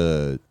 Denver's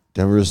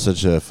Denver's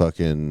such a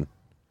fucking.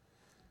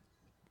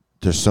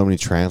 There's so many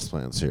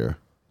transplants here.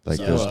 Like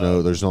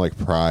there's no like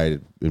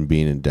pride in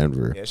being in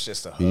Denver. Yeah, it's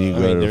just a You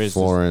hub. go there to is this-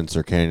 Florence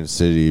or Kansas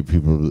City,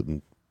 people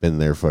have been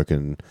there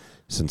fucking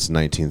since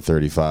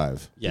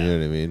 1935. Yeah. You know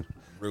what I mean?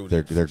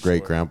 Rooted Their for great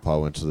sure. grandpa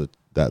went to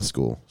that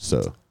school,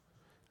 so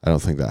I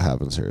don't think that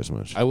happens here as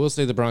much. I will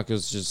say the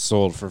Broncos just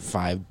sold for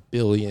 $5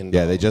 billion.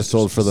 Yeah, they just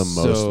sold for the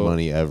most So-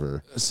 money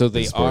ever. So in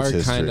they sports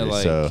are kind of history,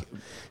 like so-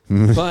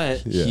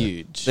 But Yeah.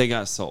 huge. they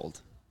got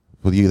sold.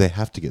 well, they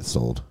have to get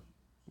sold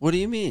What do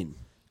you mean?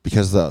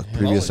 because the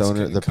previous Mullins owner,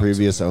 couldn't the come to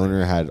previous America.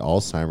 owner had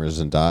Alzheimer's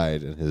and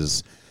died, and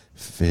his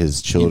He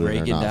children are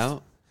rakened not.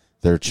 out.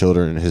 Their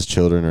children, his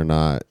children are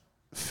not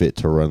fit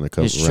to run the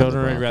company. His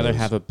children would rather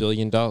have $1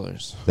 billion. The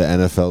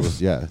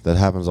NFL. That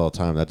happens all the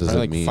time. That doesn't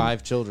Probably like mean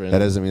 5 children. That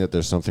doesn't mean that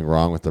there's something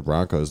wrong with the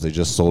Broncos. They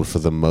just sold for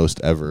the most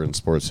ever in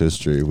sports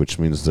history, which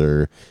means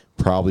they're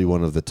probably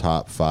one of the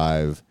top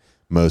 5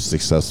 most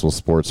successful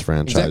sports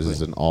franchises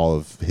Exactly. in all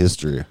of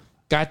history.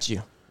 Got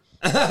you.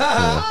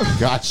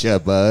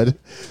 Gotcha, bud.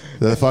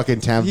 The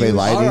fucking Tampa Bay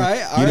Lightning. all right,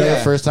 You know all the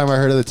right. first time I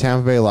heard of the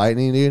Tampa Bay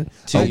Lightning, dude?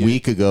 A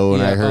week ago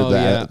when I Yeah, heard oh,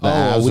 that yeah. the Oh, a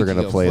Avs week were going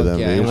to ago. play Fuck them,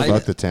 yeah. dude. I-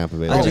 Fuck the Tampa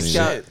Bay I Lightning. just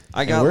got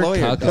I And got we're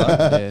lawyered.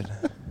 cucking them,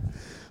 dude.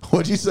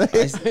 What'd you say?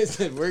 I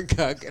said we're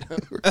cucking them.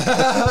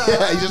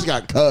 Yeah, you just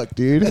got cucked,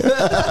 dude.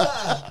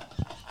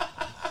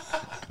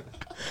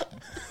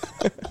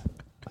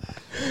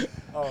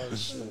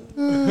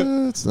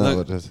 That's not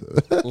what it is.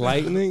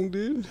 Lightning,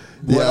 dude.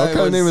 Yeah, what kind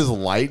of was- name is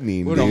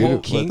Lightning, What, dude? a whole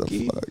What the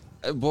kinky? fuck?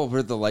 Well,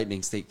 we're the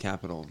lightning state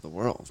capital of the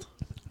world.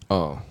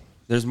 Oh.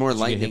 There's more you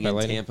get hit lightning by in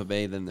lightning? Tampa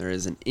Bay than there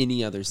is in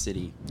any other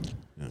city.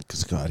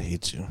 Because God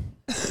hates you.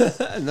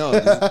 No,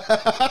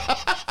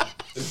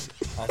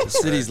 the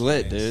city's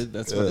lit, dude.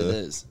 That's what it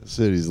is. The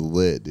city's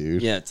lit,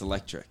 dude. Yeah, it's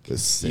electric.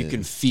 It's You sin.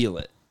 can feel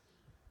it.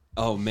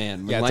 Oh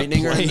man, when Yeah, it's a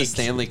Lightning are in the plague.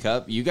 Stanley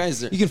Cup, you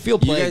guys are. You can feel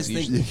You plagues guys think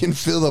usually. You can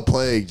feel the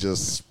plague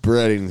just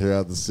spreading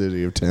throughout the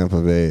city of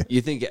Tampa Bay.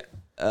 you think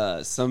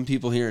some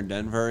people here in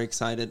Denver are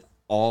excited?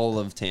 All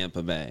of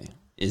Tampa Bay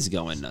is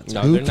going nuts.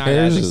 No, Who they're not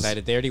cares? as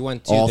excited. They already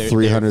won 2. All They're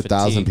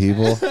 300,000 fatigued.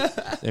 people.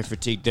 They're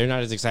fatigued. They're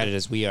not as excited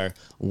as we are.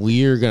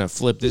 We're going to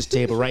flip this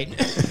table right now.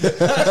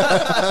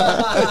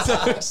 That's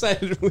how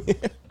excited we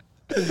are.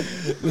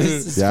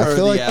 This is Yeah, I for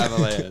feel the like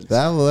Avalanche. the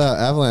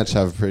Avalanche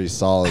have a pretty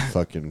solid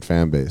fucking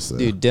fan base, though.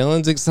 Dude,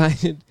 Dylan's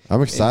excited,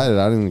 I'm excited.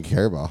 I don't even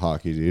care about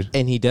hockey, dude.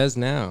 and he does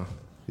now.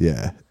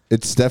 Yeah.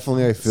 It's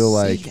definitely, I feel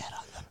like,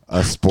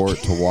 a sport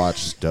to watch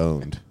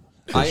stoned.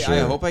 for I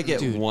sure. hope I get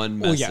Dude, one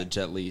well, yeah. message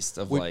at least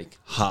of like,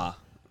 ha.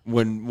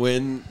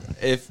 When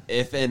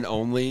if and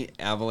only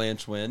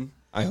Avalanche win,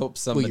 I hope Well,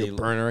 somebody your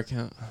burner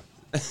account.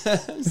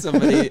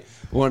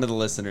 one of the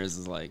listeners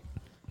is like,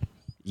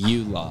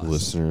 you lost.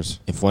 Listeners,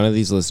 If one of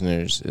these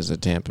listeners is a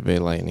Tampa Bay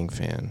Lightning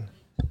fan,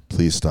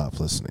 please stop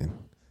listening.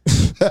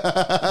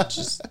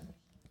 just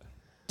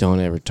don't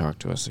ever talk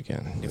to us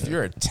again. If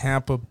you're a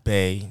Tampa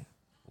Bay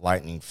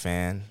Lightning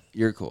fan,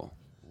 You're cool.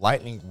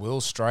 Lightning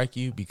will strike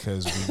you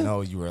because we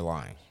know you are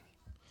lying.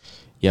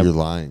 Yep. You're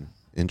lying.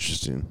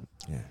 Interesting.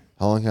 Yeah.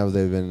 How long have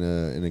they been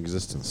in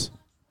existence?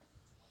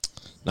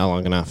 Not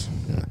long enough.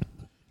 Yeah.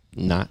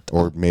 Not.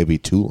 Or maybe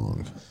too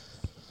long.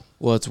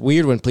 Well, it's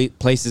weird when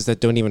places that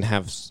don't even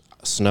have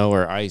snow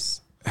or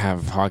ice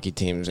have hockey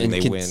teams and,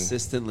 And they win.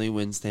 consistently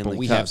win Stanley But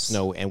we Cups. have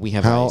snow and we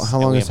have How ice. how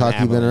and long we has have an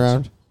hockey been avalanche.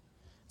 around?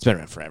 It's been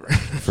around forever.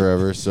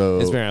 Forever. So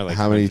It's been around like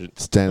how many 100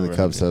 Stanley over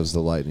Cups 100. has the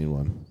Lightning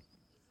won?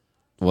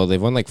 Well,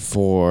 they've won like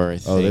 4. I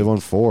think. Oh, they won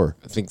 4.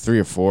 I think 3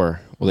 or 4.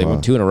 Well, they Wow.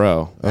 won 2 in a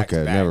row. Back to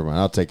Okay, back. never mind.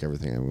 I'll take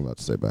everything I'm about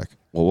to say back.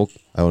 Well,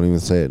 I won't even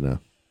say it now.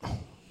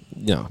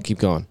 no, keep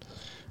going.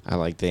 I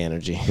like the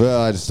energy.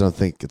 Well, I just don't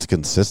think it's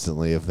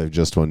consistently if they've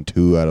just won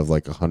 2 out of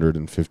like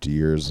 150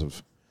 years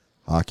of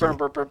hockey.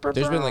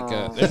 There's been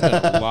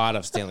a lot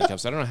of Stanley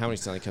Cups. I don't know how many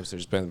Stanley Cups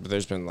there's been, but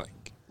there's been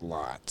like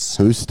lots.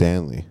 Who's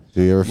Stanley?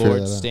 Do you ever figure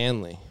Lord that out?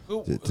 Stanley.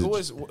 Who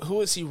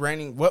was he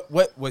reigning? What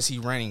was he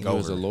reigning He over?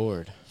 was a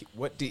lord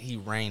What did he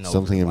reign over?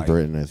 Something in like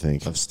Britain, I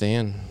think. of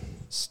Stan.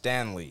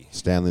 Stanley.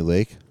 Stanley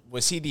Lake.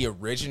 Was he the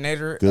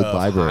originator Good of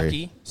library.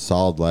 hockey?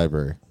 Solid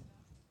library.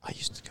 I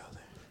used to go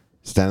there.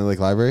 Stanley Lake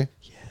Library?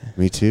 Yeah.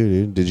 Me too,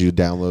 dude. Did you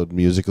download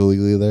music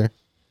illegally there?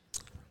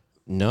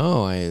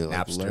 No, I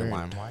like, Napster,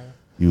 learned. LimeWire.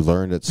 You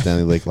learned at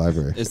Stanley Lake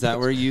Library. Is that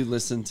where you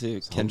listened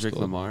to Kendrick homeschooled.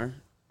 Lamar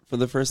for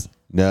the first?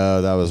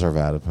 No, that was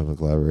Arvada Public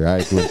Library.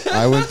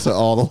 I went to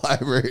all the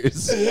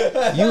libraries.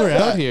 You were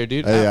out here,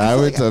 dude. I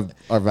went to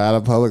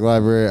Arvada Public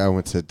Library. I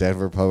went to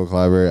Denver Public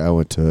Library. I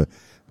went to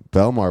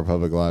Belmar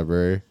Public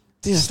Library.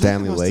 Dude, I feel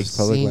Stanley like I Lake must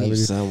have Public seen you Library.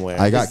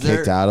 somewhere. I got Is there-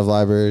 kicked out of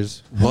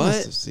libraries. I must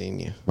What? have seen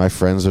you. My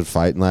friends would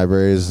fight in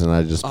libraries, and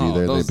I'd just be Oh,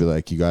 there, and those- they'd be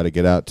like, "You got to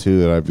get out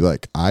too," and I'd be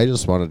like, "I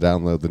just want to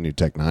download the new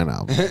Tech Nine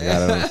album." Like, I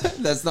don't know.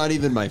 That's not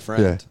even my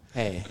friend.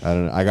 Yeah. Hey. I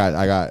don't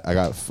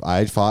know.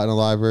 I fought in a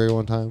library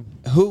one time.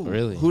 Who?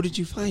 Really? Who did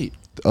you fight?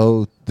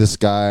 Oh, this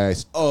guy.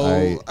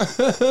 Oh.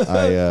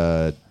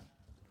 I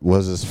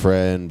was his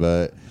friend,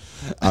 but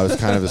I was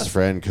kind of his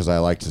friend because I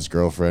liked his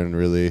girlfriend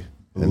really,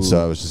 and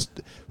so I was just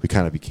we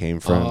kind of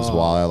became friends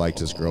while I liked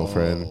his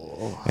girlfriend,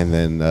 and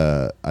then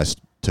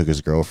took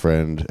his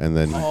girlfriend, and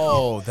then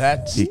Oh,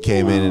 that's he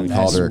came in and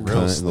called her a real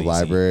cunt in the sleazy.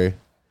 library.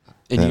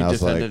 And you I was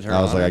defended like, her.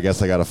 I was like, honor. I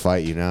guess I got to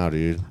fight you now,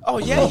 dude. Oh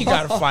yeah, you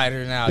got a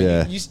fighter now.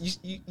 Yeah. You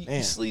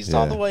sleazed Yeah.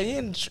 all the way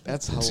in.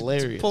 That's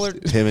hilarious. Pull her,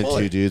 Him and pull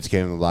her- two dudes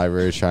came in the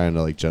library trying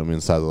to like jump me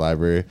inside the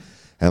library,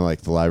 and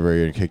like the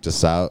librarian kicked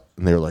us out,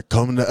 and they were like,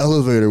 "Come in the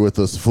elevator with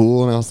us,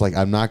 fool!" And I was like,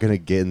 "I'm not gonna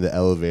get in the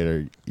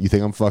elevator. You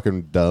think I'm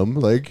fucking dumb?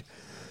 Like,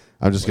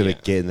 I'm just gonna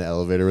get in the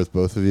elevator with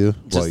both of you."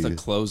 while Just a you-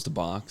 closed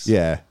box.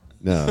 yeah,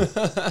 no.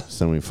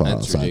 So we fought That's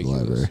outside ridiculous.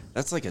 the library.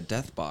 That's like a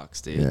death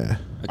box, dude. Yeah,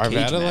 A cage Arvada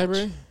match.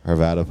 Library?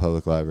 Arvada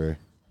Public Library,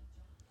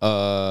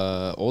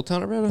 Old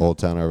Town Arvada? Old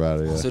Town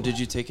Arvada. Yeah, So did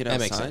you take it That outside?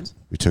 makes sense.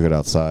 we took it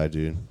outside,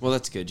 dude. Well,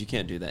 that's good. You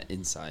can't do that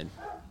inside.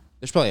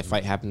 There's probably a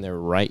fight happening there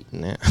right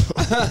now.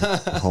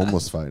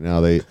 Homeless fight.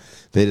 Now they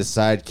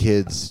decide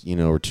kids,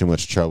 were too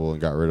much trouble and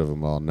got rid of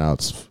them all. Now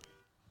it's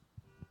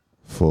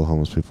full of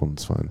homeless people and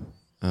it's fine.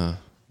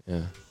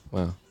 Yeah.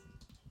 Wow.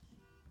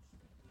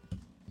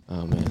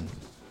 Oh, man.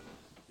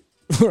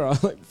 We're all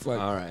like, fuck.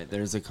 All right,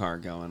 there's a car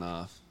going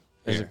off.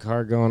 There's a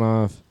car going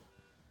off.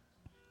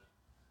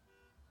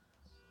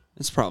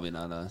 It's probably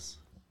not us.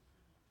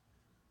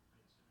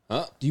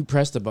 Oh, Do you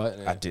press the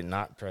button? I did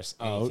not press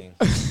Oh. anything.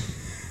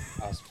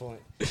 I was pulling.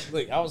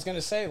 Look, I was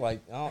gonna say like,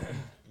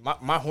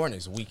 my horn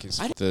is weak as.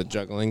 The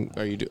juggling?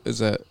 Is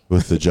that?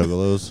 With the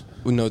juggalos?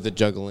 No, the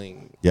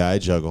juggling Yeah, I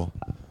juggle.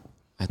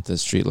 at the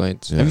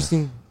streetlights. Yeah. Have you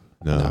seen?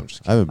 No, No, I'm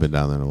just I haven't been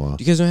down there in a while.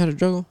 Do you guys know how to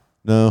juggle?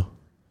 No,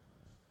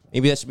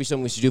 Maybe that should be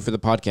something we should do for the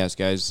podcast,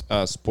 guys.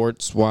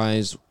 Sports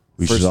wise,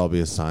 we should all be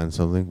assigned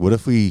something. What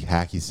if we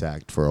hacky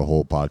sacked for a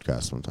whole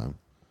podcast one time?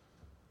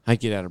 I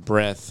get out of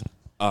breath.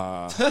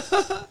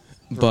 but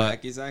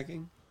But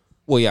hacky-sacking?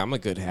 well, yeah, I'm a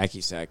good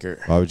hacky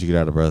sacker. Why would you get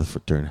out of breath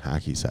during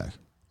hacky sack?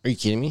 Are you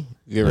kidding me?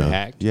 You ever No.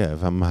 hacked? Yeah,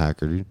 if I'm a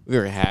hacker, dude, We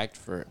were hacked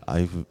for.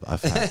 I've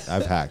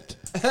hacked.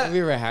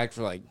 We were hacked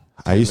for like.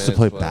 I 10 used to minutes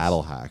play plus.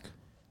 battle hack.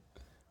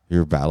 You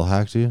ever battle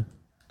hack, dude?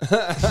 You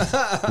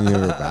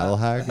ever battle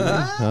hack? Dude?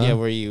 Huh? Yeah,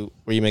 where you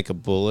make a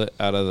bullet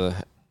out of the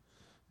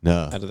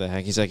No.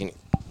 hacky sack and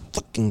you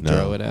fucking No,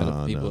 throw it at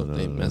no, people no, if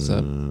they no, mess no,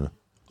 up. no, no.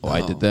 Oh,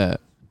 I did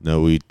that.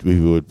 No, we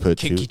would put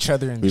Kick two. each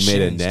other in We the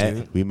made a shins, net.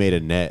 dude. We made a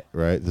net,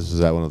 right? This is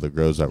at one of the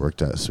grows I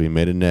worked at. So we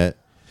made a net,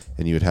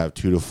 and you would have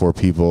 2 to 4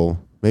 people,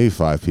 maybe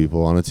 5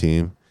 people on a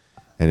team,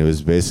 and it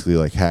was basically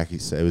like hacky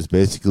sack. It was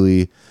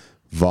basically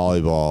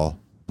volleyball,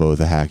 but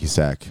with a hacky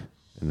sack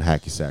and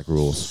hacky sack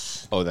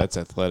rules. Oh, that's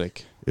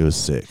athletic. It was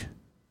sick.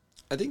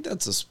 I think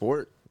that's a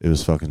sport. It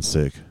was fucking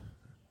sick.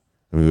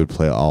 And we would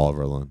play all of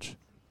our lunch.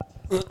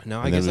 No,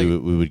 I And guess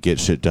then we would get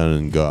shit done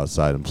and go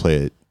outside and play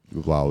it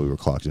while we were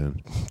clocked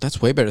in.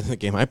 that's way better than the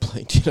game I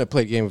played. Dude, I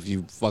played a game if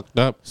you fucked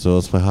up. So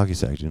let's play hockey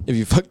sack, dude. If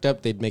you fucked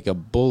up, they'd make a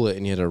bullet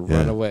and you had to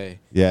run away.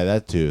 Yeah,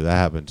 that too. That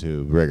happened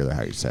to regular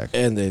hacky sack.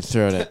 And they'd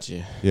throw it at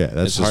you. Yeah,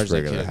 that's As hard just as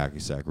they regular can.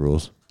 hacky sack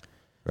rules,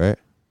 right?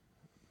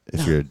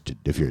 If you're a dick,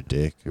 if you're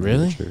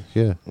Really? a jerk.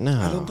 Yeah. No.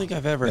 I don't think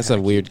I've ever. That's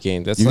a weird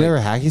game. That's You've like, never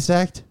hacky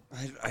sacked?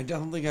 I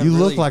don't think I've You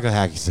really, look like a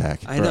hacky sack.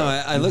 I know.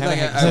 I look like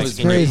I was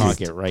in your crazy.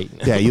 pocket right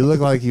now. Yeah, you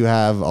look like you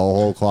have a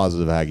whole closet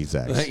of hacky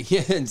sacks. Like,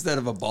 yeah, instead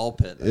of a ball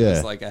pit, Yeah.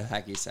 it's like a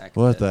hacky sack.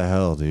 What pit. the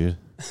hell, dude?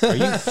 Are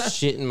you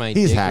shitting my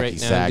He's dick hacky right now,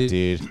 sack, dude?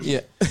 dude. Yeah.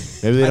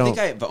 Maybe they I don't. think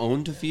I've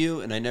owned a few,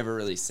 and I never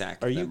really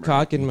sacked. Are you them, right?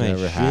 cocking my never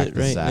shit hacked the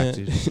right sack, now?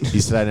 dude.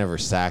 He said I never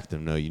sacked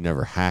them. No, you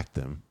never hacked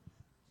them.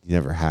 You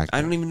never hacked.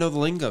 I them. don't even know the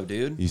lingo,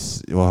 dude.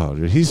 Wow,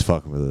 dude, he's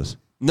fucking with us.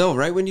 No,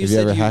 right when you Have you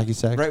said ever hacky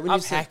sacked? right when you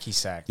I've said hacky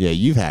sacked. Yeah,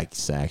 you've hacky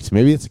sacked.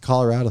 Maybe it's a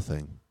Colorado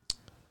thing.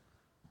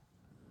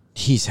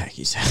 He's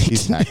hacky sack.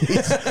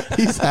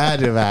 He's had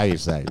to have hacky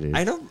sacked, dude.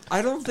 I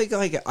don't think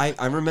like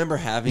I remember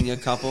having a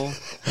couple.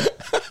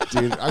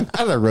 Dude, I'm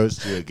gonna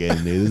roast you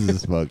again, dude.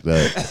 This is fucked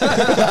up.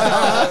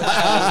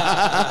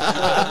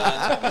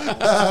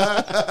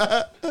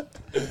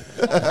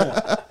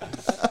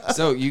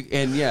 So you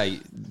and yeah,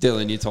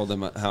 Dylan, you told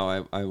them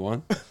how I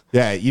won.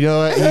 Yeah, you know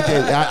what? He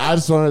did. I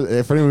just want to,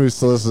 if anyone who's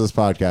still listening to this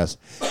podcast,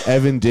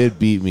 Evan did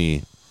beat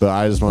me, but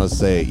I just want to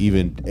say,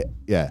 even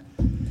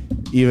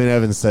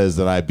Evan says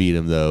that I beat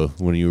him, though,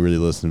 when you really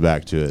listen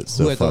back to it.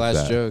 So Who had the fuck last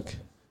that. joke?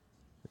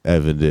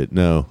 Evan did.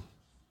 No.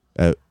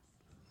 At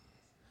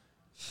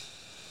I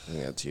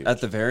think that's you.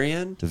 At the very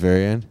end, the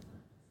very end?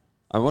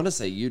 I want to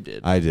say you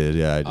did. I did.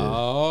 Yeah, I did.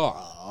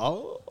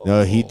 Oh.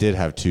 No, he did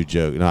have two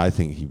jokes. No, I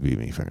think he beat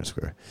me fair and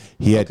square.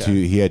 He had two.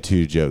 He had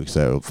two jokes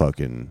that were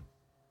fucking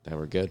That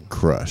were good.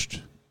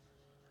 crushed.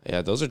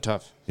 Yeah, those are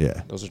tough.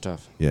 Yeah, Those are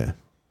tough. yeah,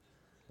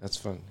 That's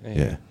fun. Hey,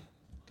 yeah,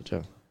 Good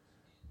job.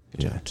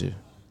 Good yeah. job, too.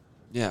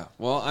 Yeah.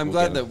 Well, I'm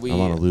glad that we. I'm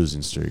on a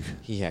losing streak.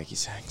 He hacky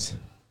sacks.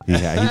 He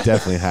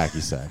definitely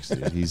hacky sacks,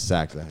 dude. He's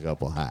sacked a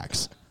couple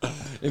hacks.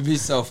 It'd be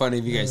so funny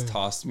if you guys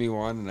tossed me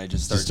one and I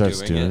just He start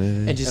starts doing it.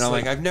 And And just I'm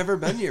like, like, I've never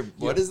been here.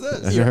 What is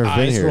this? I've never been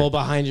eyes here. roll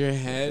behind your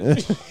head.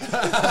 He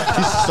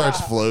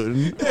starts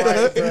floating.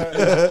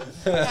 Hacky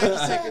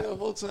sacking the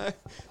whole time.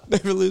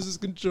 Never loses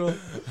control.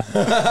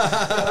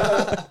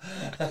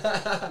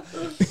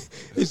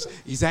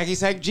 he's hacky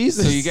sack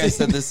Jesus. So you guys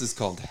said this is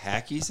called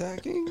hacky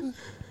sacking?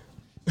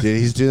 Dude,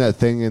 he's doing that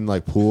thing in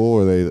like pool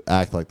where they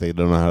act like they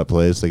don't know how to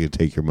play, so they can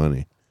take your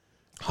money.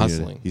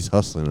 hustling. He's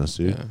hustling us,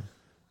 dude. Yeah.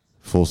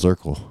 Full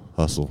circle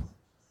hustle.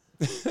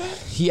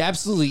 He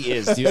absolutely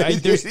is, dude.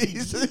 There's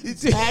he's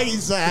hacky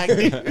sack.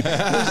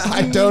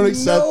 I don't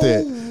accept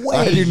it.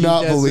 I do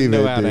not believe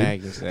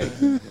it,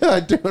 dude. I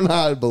do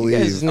not believe.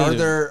 guys-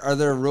 Are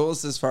there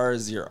rules as far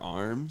as your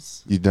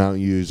arms? You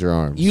don't use your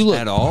arms. You look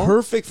At all?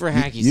 perfect for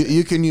hacky You, sack.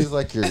 you can use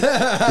like your if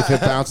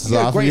it bounces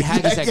got a off. great you,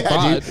 hacky sack dude.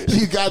 bod.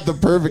 You got the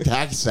perfect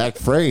hacky sack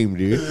frame,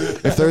 dude.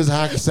 If there's a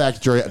hacky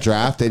sack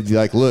draft, they'd be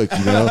like, look,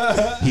 you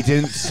know, he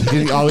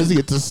didn't always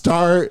get to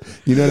start.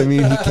 You know what I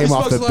mean? He came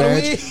off the smokes a lot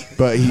of bench,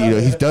 but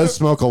he does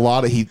smoke a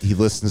lot. He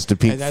listens to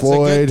Pink And that's a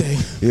Floyd. good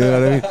thing. You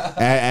know what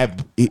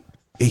I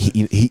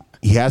mean?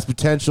 He has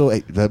potential,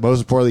 but most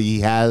importantly, he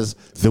has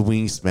the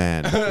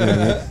wingspan. You know what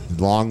I mean?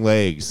 Long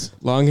legs,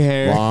 Long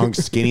hair. long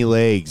skinny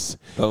legs,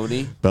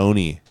 Bony?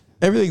 bony.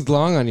 Everything's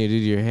long on you,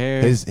 dude. Your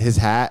hair. His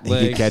hat, he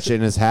could Legs. catch it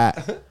in his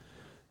hat.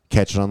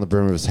 Catch it on the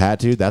brim of his hat,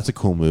 dude. That's a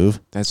cool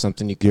move. That's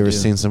something you can You ever do.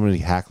 seen somebody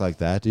hack like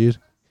that, dude?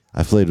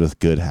 I played with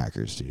good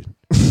hackers, dude.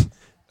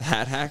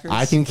 Hat hackers?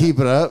 I can keep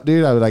it up,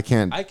 dude. I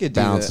can't I could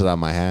do bounce that. it on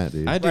my hat,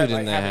 dude. I do Right, it in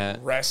like the have hat.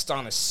 it rest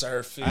on a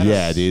surface.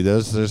 Yeah, dude.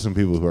 There's some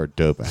people who are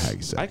dope at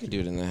hacky sack. I could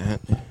do it in the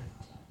hat.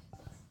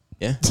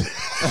 Yeah.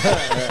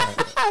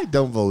 I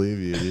don't believe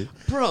you, dude.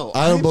 Bro.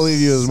 I don't believe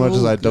you as much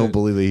as I don't good.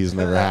 believe that he's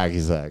never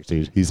hacky sacked,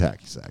 dude. He's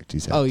hacky sacked.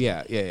 He's hacky. Oh,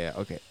 yeah.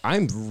 Okay.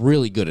 I'm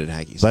really good at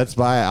hacky sack.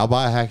 I'll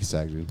buy a hacky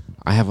sack, dude.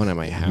 I have one at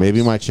my house.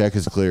 Maybe my check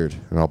is cleared,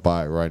 and I'll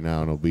buy it right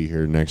now, and it'll be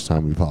here next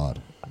time we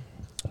pod.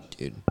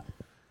 Dude,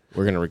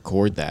 we're going to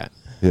record that.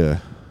 Yeah.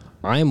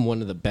 I am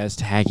one of the best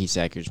hacky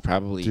sackers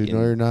probably Dude, no,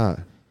 you're not.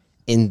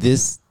 in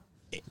this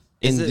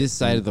Is it- this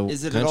side of the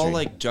Is it country. at all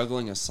like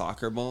juggling a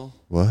soccer ball?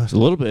 What? A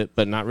little bit,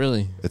 but not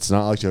really. It's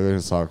not like juggling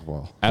a soccer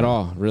ball. At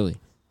all, really.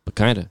 But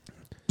kind of.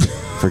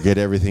 Forget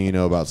everything you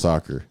know about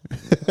soccer.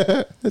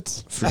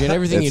 it's Forget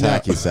everything it's you know.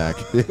 hacky sack.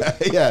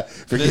 yeah.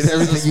 Forget This is a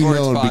everything you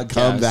know sports and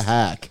become podcast. the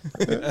hack.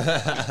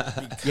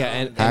 Yeah,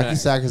 and Hacky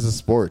sack is a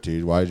sport,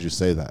 dude. Why did you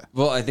say that?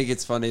 Well, I think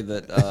it's funny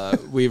that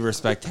we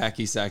respect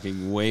hacky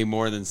sacking way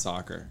more than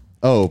soccer.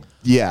 Oh,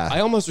 yeah.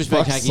 I almost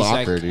respect Fuck hacky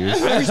soccer, sack. dude.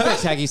 I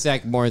respect hacky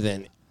sack more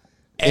than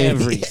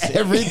everything.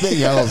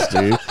 Everything else,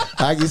 dude.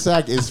 Hacky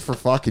sack is for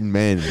fucking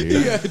men,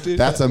 dude. Yeah, dude.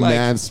 That's a Like,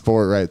 man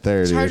sport right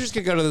there, dude. Chargers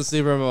could go to the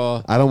Super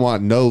Bowl. I don't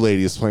want no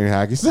ladies playing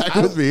hacky sack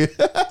with me.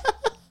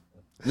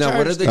 Now,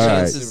 what are the All right,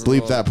 chances?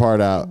 bleep that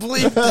part out.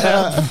 Bleep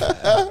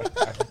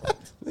that.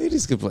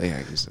 Ladies could play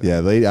hacky sack.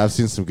 Yeah, I've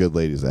seen some good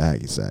ladies at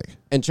hacky sack.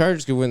 And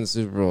Chargers could win the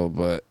Super Bowl,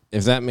 but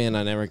if that meant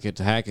I never get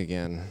to hack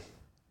again,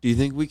 Do you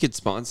think we could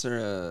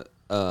sponsor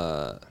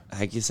a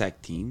hacky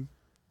sack team?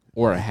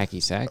 or a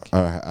hacky sack,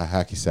 A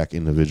hacky sack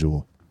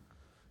individual.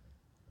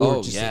 or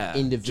Oh, just yeah. an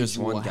individual Just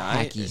one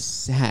guy? hacky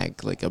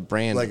sack, like a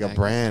brand, Like a hacky-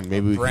 brand.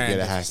 Maybe we could brand get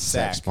a of hacky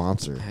sack sack.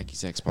 sponsor. hacky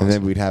sack And sponsor.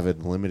 then we'd have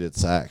unlimited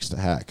sacks to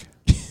hack.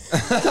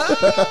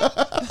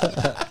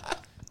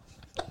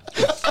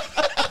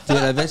 Dude,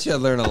 I bet you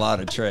I'd learn a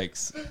lot of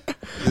tricks.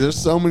 There's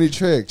so many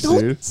tricks,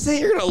 dude. say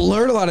you're gonna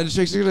learn a lot of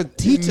tricks. You're gonna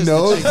teach He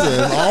knows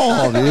them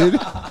all, dude.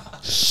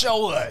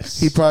 Show us.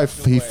 He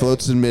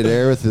floats in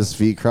midair with his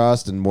feet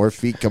crossed, and more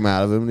feet come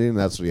out of him, dude. And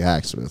that's what he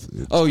hacks with.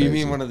 It's Oh, you crazy.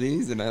 mean one of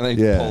these? And I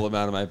Yeah. pull them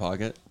out of my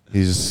pocket?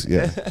 He's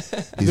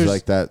He's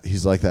like that.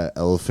 He's like that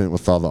elephant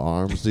with all the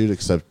arms, dude.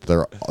 Except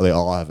they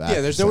all have.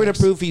 Yeah, there's no way to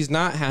prove he's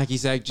not hacky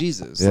sack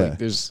Jesus. Yeah. Like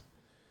there's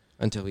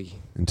until we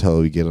until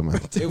we get him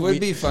out. It would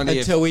be funny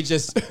if we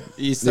just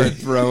you start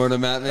throwing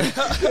them at me.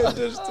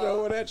 just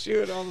throw it at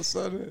you, and all of a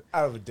sudden,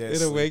 out of a dead It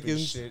sleep and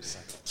awakens. shit.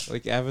 It's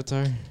like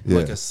Avatar. Yeah.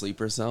 Like a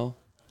sleeper cell.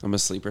 I'm a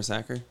sleeper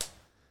sacker.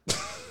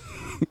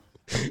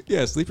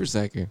 Yeah, sleeper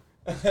sacker.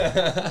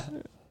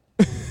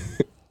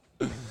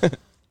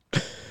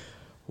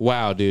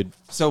 Wow, dude.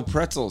 So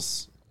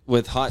pretzels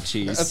with hot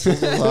cheese.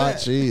 Hot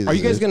cheese. Are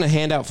you guys dude. gonna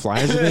hand out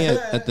flyers with me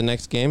at the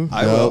next game?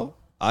 I No. will.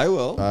 I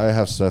will. I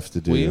have stuff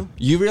to do. Will you?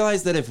 You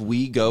realize that if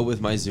we go with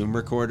my Zoom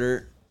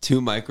recorder,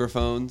 2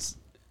 microphones,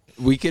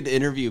 we could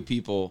interview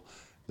people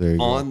There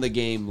you on go. the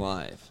game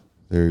live.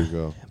 There you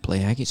go. Play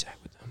hacky sack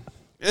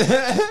with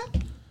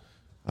them.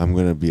 I'm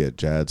gonna be at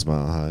Jad's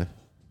Mile High,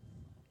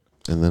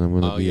 and then I'm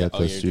gonna be at the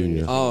you're doing studio.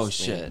 your Oh, thing.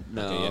 shit.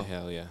 No. Okay, yeah,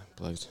 hell yeah.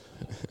 Plugs.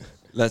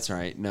 That's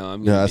right. No,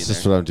 I'm No, gonna that's be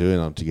just there. what I'm doing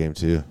on to game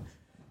 2.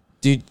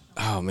 Dude,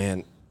 oh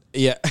man.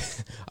 Yeah.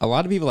 A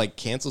lot of people like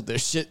canceled their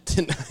shit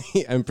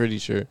tonight, I'm pretty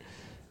sure.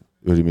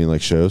 What do you mean,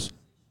 like shows?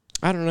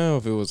 I don't know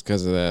if it was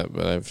because of that,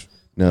 but I've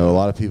No, a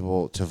lot of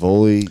people.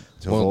 Tivoli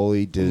Well,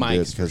 did it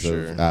Mike's because for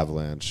sure. of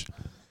Avalanche.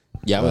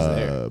 I was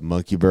there.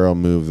 Monkey Barrel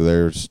moved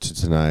theirs to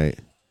tonight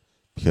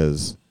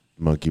because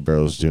Monkey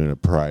Barrel's doing a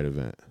Pride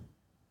event,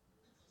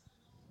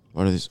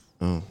 What are these?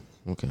 Oh,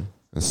 okay.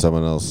 and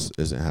someone else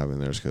isn't having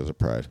theirs because of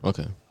Pride.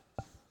 Okay.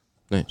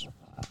 Nice.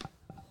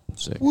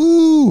 Sick.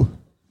 Woo!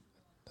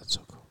 That's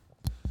so cool.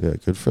 Yeah,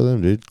 good for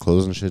them, dude.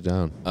 Closing shit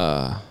down.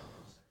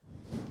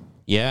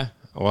 Yeah.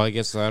 Well, I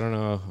guess I don't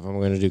know if I'm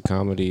going to do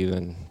comedy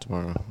then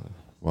tomorrow.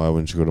 Why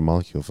wouldn't you go to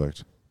Molecule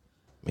Effect?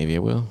 Maybe I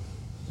will.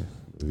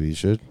 Maybe you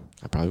should.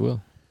 I probably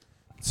will.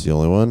 It's the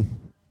only one.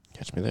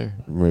 Catch me there.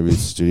 Maybe it's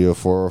Studio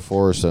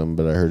 404 or something,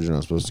 but I heard you're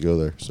not supposed to go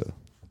there. So,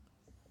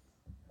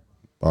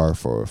 Bar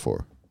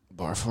 404.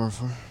 Bar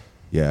 404.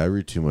 Yeah, I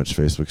read too much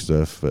Facebook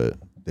stuff, but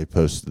they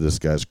posted this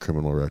guy's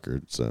criminal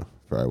record, so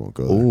probably won't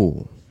go there.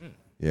 Oh.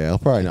 Yeah, I'll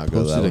probably not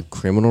go to that Posted a one.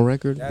 criminal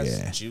record? That's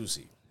Yeah.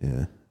 juicy.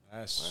 Yeah,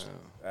 That's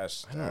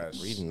I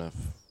don't read enough.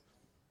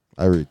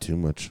 I read too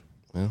much.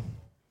 Well,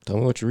 tell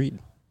me what you read.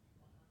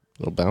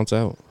 It'll bounce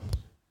out.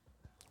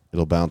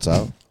 It'll bounce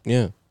out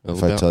Yeah.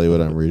 if I tell you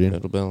what I'm reading.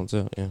 It'll balance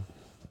out, yeah.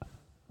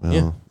 Well,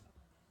 Yeah.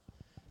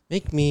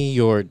 Make me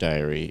your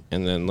diary,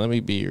 and then let me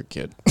be your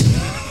kid.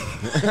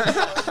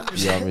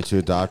 You want me to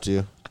adopt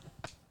you?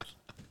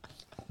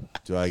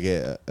 Do I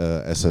get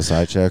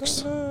SSI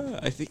checks?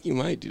 I think you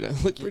might, dude. I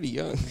look pretty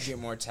young. Get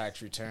more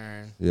tax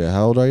return. Yeah,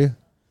 how old are you?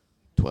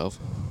 12,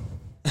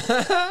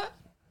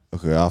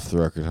 Okay, off the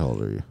record, how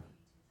old are you?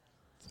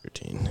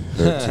 13.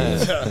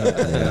 13.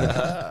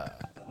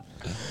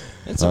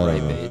 That's a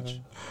ripe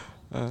age.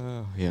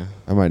 Yeah.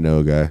 I might know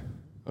a guy.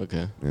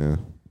 Okay. Yeah.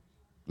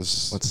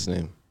 What's his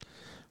name?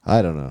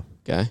 I don't know.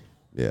 Guy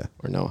Yeah.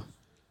 or Noah?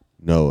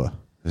 Noah.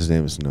 His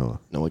name is Noah.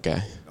 Noah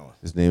guy.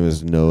 His name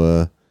is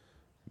Noah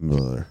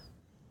Miller.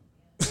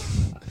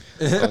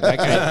 That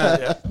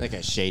guy. That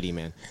guy's shady,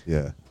 man.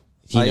 Yeah.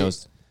 He I-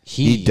 knows.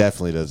 He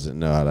definitely doesn't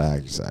know how to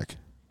hacky sack.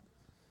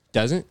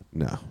 doesn't.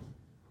 No.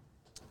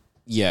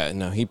 Yeah.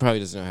 No. He probably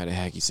doesn't know how to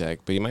hacky sack,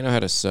 but he might know how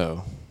to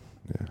sew.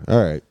 Yeah.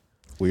 All right.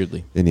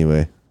 Weirdly.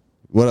 Anyway,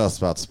 what else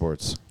about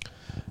sports?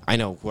 I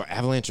know. We're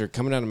Avalanche are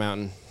coming down a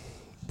mountain,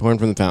 pouring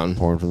from the fountain.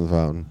 Pouring from the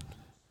fountain.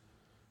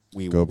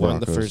 We Go won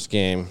the Broncos. first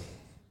game,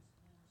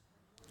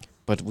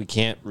 but we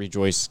can't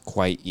rejoice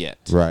quite yet.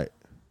 Right.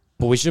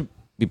 But we should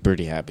be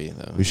pretty happy,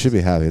 though. We should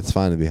be happy. It's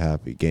fine to be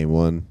happy. Game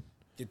 1.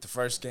 Get the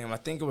first game. I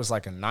think it was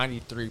like a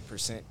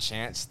 93%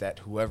 chance that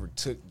whoever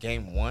took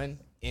game 1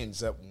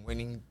 ends up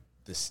winning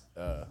this.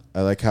 I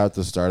like how at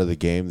the start of the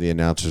game, the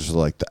announcers were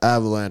like, the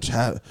Avalanche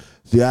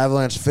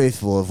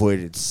faithful have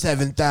waited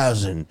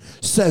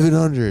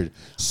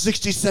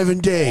 7,767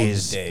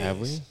 days Have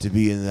we? to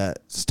be in that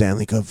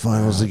Stanley Cup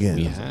Finals again.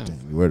 we have.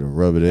 You were to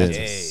rub it in.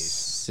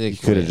 Sick. You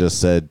could have win. just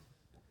said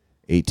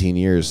 18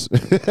 years.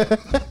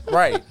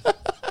 Right.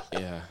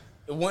 Yeah.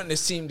 It wouldn't have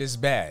seemed as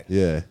bad.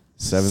 Yeah.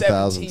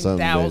 7,000 something.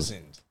 days.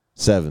 17,000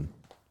 7.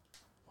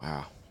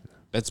 Wow.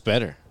 That's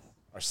better.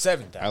 or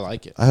 7,000. I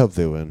like it. I hope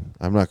they win.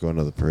 I'm not going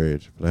to the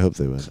parade, but I hope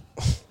they win.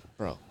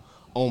 Bro.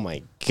 Oh,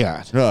 my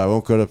God. No, I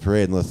won't go to the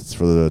parade unless it's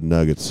for the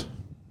Nuggets.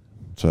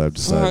 So I've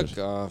decided.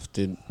 Fuck off,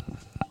 dude.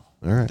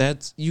 All right.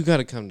 That's you got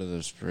to come to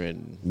the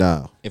spread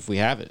No. if we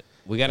have it.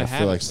 We got to I have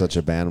feel it. like such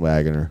a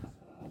bandwagoner.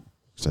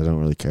 Because I don't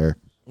really care.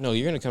 No,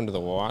 you're gonna come to the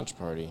watch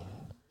party.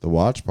 The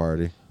watch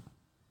party.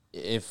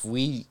 If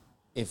we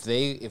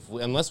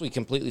unless we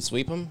completely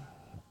sweep them,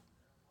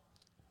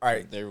 All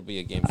right, there will be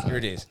a game. here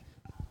it is.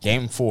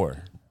 Game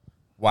 4,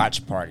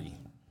 watch party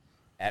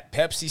at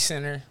Pepsi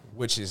Center,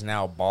 which is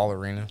now Ball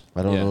Arena.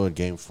 I don't Yeah. know what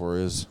game 4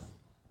 is.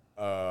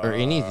 Or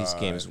any of these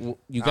games.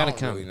 You I got to don't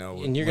come, really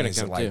know and you're when gonna is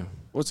it come like. too.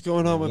 What's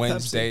going on with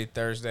Wednesday, Pepsi?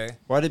 Thursday.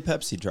 Why did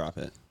Pepsi drop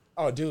it?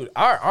 Oh, dude,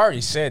 I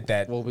already said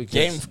that. Well, because-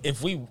 game.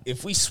 If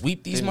we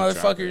sweep these They didn't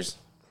drop motherfuckers,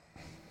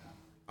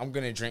 I'm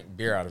gonna drink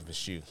beer out of a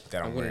shoe that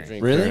I'm I'm gonna wearing.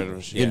 drink Really? beer out of a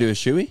You shoe. gonna do a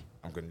shoey?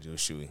 I'm gonna do a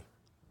shoey.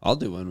 I'll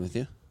do one with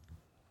you.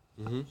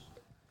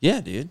 Yeah,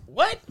 dude.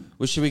 What?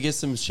 Well, should we get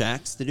some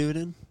shacks to do it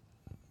in?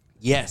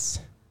 Yes.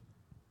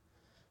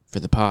 For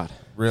the pod.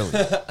 Really?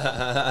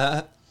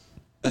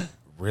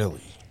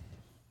 Really?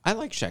 I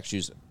like Shaq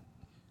shoes.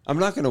 I'm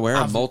not gonna wear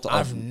them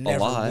I've a never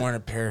lot. worn a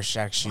pair of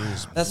Shaq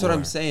shoes. That's what before.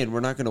 I'm saying. We're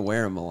not gonna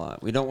wear them a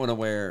lot. We don't want to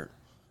wear.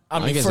 I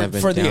mean, guess for, I've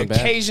been for the down bad.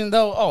 occasion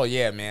though. Oh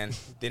yeah, man.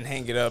 Then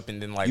hang it up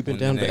and then like You've been when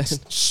the down next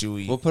bad.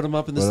 shoey. We'll put them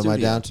up in the What am studio.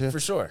 I down to? for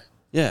sure.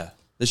 Yeah,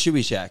 the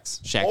shoey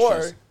shacks.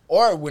 Shaq shoes.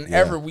 Or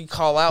whenever Yeah. we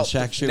call out The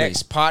Shaq the shoey.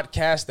 next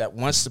podcast that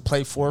wants to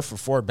play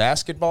 4-for-4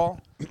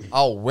 basketball,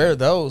 I'll wear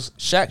those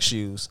Shaq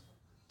shoes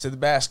to the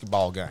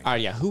basketball game. All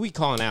right, yeah. Who we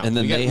calling out? And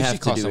then We they should have to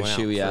call do a someone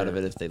shoey out for of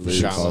it if they for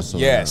lose. Shaq. Call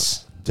someone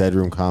Yes. out. Dead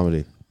Room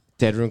Comedy.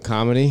 Dead Room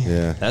Comedy.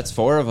 Yeah. That's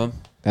 4 of them.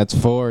 That's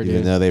 4, Even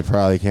dude. though they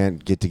probably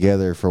can't get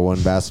together for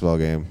one basketball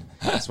game.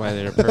 That's why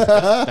they're perfect.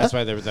 That's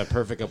why they're the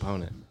perfect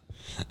opponent.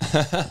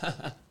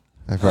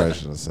 I probably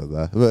shouldn't have said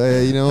that.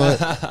 But you know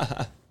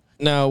what?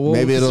 No, well,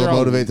 Maybe because it'll they're all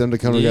motivate them to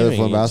come together for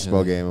one DMing each basketball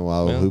other. game, and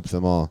I'll Well, hoop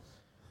them all.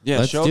 Yeah,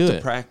 Let's show do up to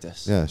it.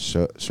 practice. Yeah,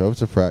 show up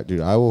to practice.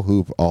 Dude, I will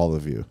hoop all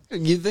of you.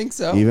 You think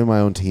so? Even my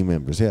own team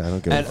members. Yeah, I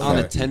don't give a And on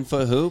a fuck.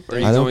 10-foot hoop? Or are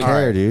you I don't going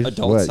care, dude.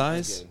 adult What?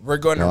 size? We're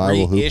going to No, I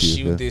will hoop you,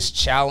 reissue yeah. this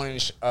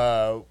challenge.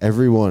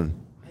 Everyone.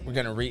 We're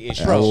going to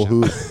reissue. I will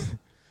hoop.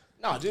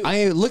 No, dude.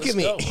 Look at let's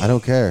me. go. I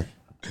don't care.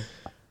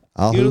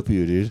 I'll You hoop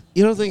you, dude.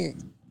 You don't think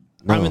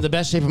I'm No. in the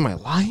best shape of my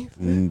life?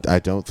 I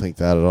don't think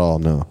that at all.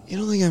 No, You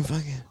don't think I'm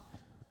fucking?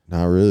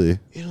 not really.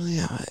 You don't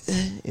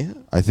think yeah?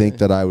 I think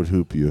that I would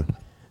hoop you.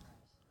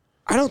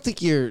 I don't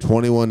think you're.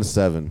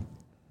 21-7.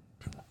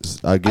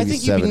 I'd give I you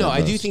think you'd 7. be. No, at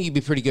I do most. think you'd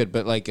be pretty good,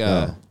 but like,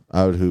 No,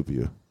 I would hoop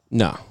you.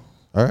 no,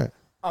 All right.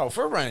 Oh, if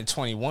we're running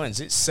 21s,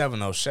 it's 7-0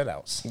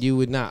 shutouts. you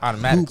would not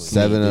Automatically.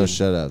 7-0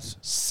 shutouts.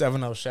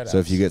 7-0 shutouts. So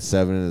if you get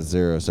 7-0,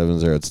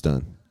 7-0, it's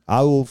done.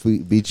 I will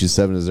beat you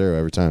 7-0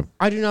 every time.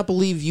 I do not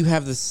believe you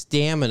have the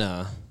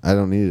stamina. I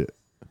don't need it.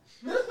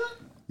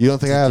 You don't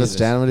think I have do a this.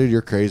 stamina, dude?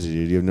 You're crazy,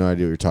 dude. You have no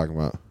idea what you're talking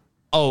about.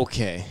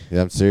 Okay,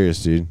 Yeah, I'm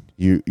serious, dude.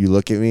 You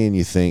look at me and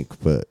you think,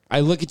 but I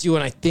look at you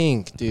and I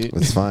think, dude.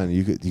 it's fine.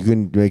 You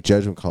can make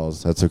judgment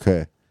calls. That's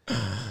okay.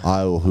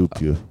 I will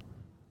hoop you.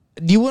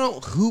 You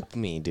won't hoop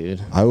me,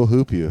 dude. I will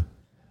hoop you.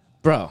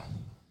 Bro,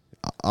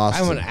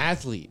 Austin, I'm an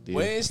athlete, dude.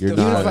 Where's you're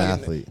the not an fucking-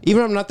 athlete.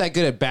 Even if I'm not that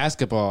good at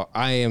basketball,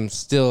 I am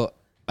still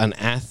an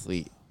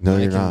athlete. No, I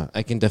you're can- not.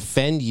 I can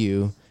defend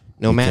you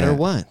no You matter can't.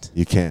 what.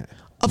 You can't.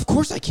 Of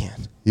course I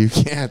can. You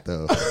can't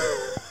though.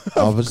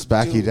 I'll just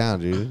back you down,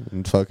 dude,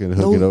 and fucking hook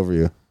No. it over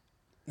you.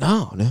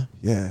 No,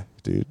 Yeah,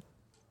 dude.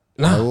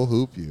 I no, will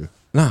hoop you.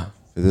 no.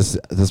 This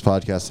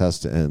podcast has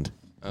to end.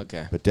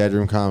 Okay, But Dead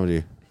Room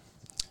Comedy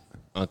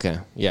okay,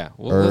 yeah.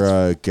 Well, or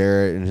let's-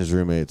 Garrett and his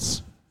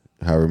roommates,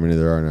 however many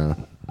there are now.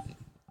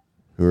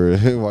 Who are?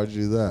 Why'd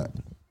you do that?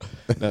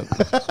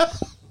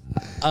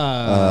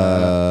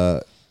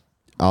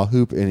 I'll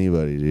hoop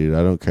anybody, dude.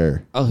 I don't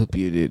care. I'll hoop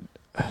you, dude.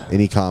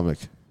 Any comic.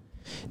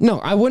 No,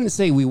 I wouldn't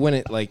say we win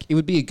it. Like it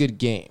would be a good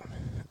game.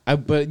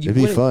 But you It'd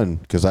be wouldn't- fun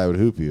because I would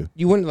hoop you,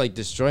 You wouldn't like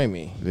destroy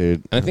me.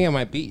 dude. I think I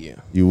might beat you.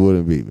 You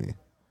wouldn't beat me.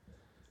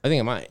 I think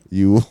I might.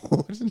 You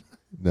wouldn't.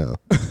 No.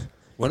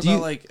 What Do about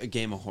you- like a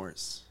game of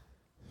horse?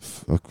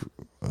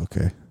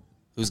 Okay.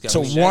 Who's got To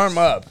the warm shacks?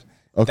 up.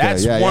 Okay.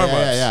 That's yeah, warm-ups.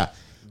 yeah.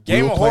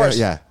 Game We'll of play- horse.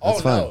 Yeah, that's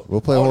Oh, fine. no.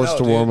 We'll play Oh, horse no,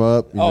 to dude. warm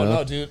up. You Oh know?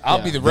 no, dude.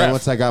 I'll be the Then ref.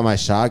 once I got my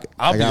shot,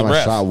 I'll I be got the my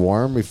ref. shot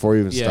warm before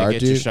you even Yeah, start,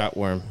 get your dude. shot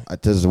worm. Why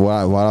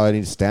do I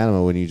need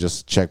stamina when you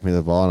just check me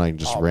the ball and I can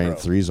just Oh, rain bro.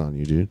 threes on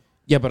you, dude?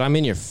 Yeah, but I'm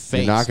in your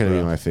face. You're not gonna be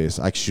bro. in my face.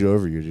 I can shoot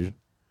over you, dude.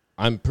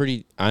 I'm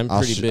pretty I'll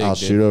big. I'll dude.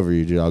 shoot over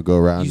you, dude. I'll go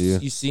around You, you.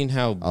 you seen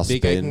how I'll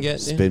big spin, I can get?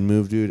 Dude? spin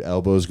move, dude.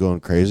 Elbows going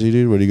crazy,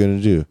 dude. What are you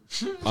gonna do?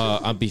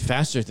 I'll be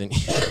faster than you.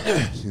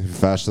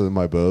 Faster than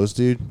my bows,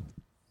 dude.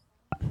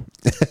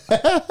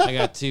 I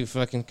got 2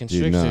 fucking Dude,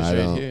 constrictors no, I right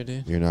don't. here,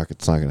 dude. You're not.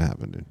 It's not gonna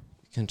happen, dude.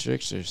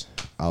 Constrictors.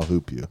 I'll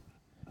hoop you.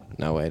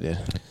 No way, dude.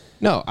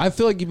 No, I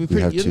feel like you'd be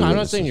have pretty. two I'm not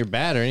witnesses. saying you're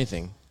bad or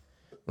anything.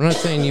 I'm not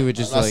saying you would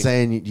just I'm not like.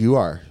 saying you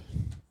are.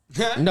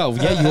 No,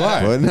 yeah, you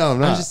are. But no, I'm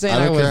not. I'm just saying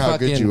I I don't would care how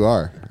good fucking- you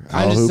are. I'm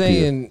I'll just hoop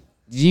saying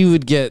you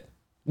would get.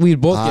 We'd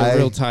both get I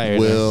real tired. I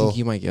will- think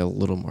you might get a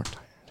little more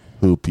tired.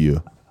 Hoop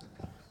you.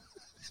 I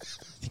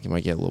think you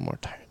might get a little more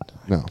tired.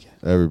 No,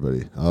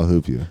 everybody. I'll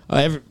hoop you.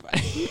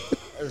 Everybody.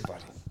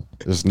 Everybody.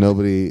 There's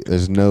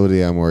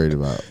nobody I'm worried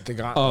about. The Oh,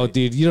 gauntlet.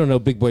 dude, you don't know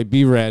Big Boy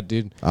B-Rad,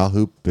 dude. I'll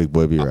hoop Big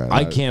Boy B-Rad.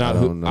 I cannot.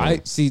 I don't know.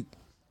 I see.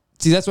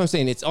 That's what I'm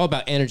saying. It's all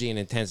about energy and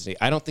intensity.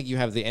 I don't think you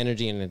have the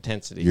energy and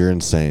intensity. You're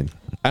insane.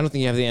 I don't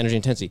think you have the energy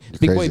and intensity.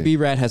 Big Boy crazy.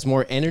 B-Rad has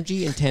more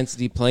energy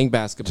intensity playing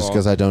basketball. Just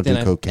 'cause I don't than do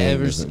I've cocaine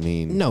ever doesn't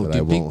mean No, that I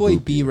dude. Big won't Boy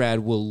hoop you. B-Rad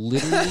will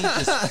literally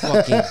just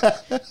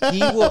fucking. He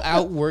will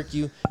outwork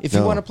you. If you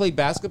No. want to play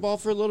basketball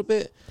for a little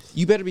bit,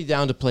 you better be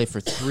down to play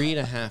for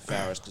 3.5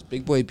 hours because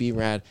Big Boy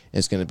B-Rad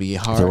is going to be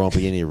hard. There won't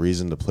be any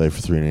reason to play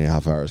for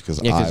 3.5 hours because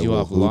Yeah, I because you will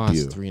have hoop lost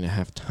you.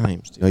 3.5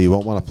 times, dude. No, you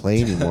won't want to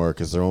play anymore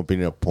because there won't be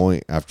no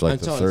point after like I'm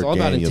the telling you, third it's all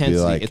about game. You'll be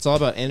intensity. like, It's all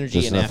about energy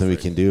there's and nothing effort.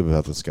 we can do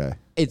about this guy.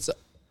 It's,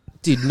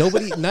 dude.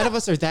 None of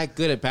us are that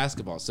good at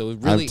basketball. So it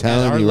really, I'm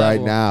telling you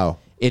right now,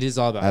 it is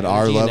all about at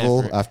our energy and level,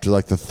 effort. after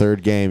like the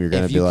third game, you're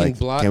gonna If be you can like,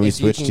 block- can we if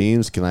you switch can-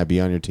 teams? Can I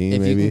be on your team?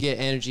 If Maybe you can get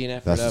energy and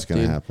effort that's up, what's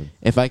gonna dude. happen.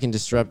 If I can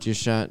disrupt your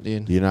shot,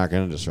 dude. You're not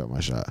gonna disrupt my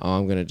shot. Oh,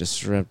 I'm gonna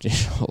disrupt your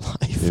whole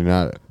life. You're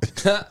not.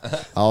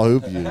 I'll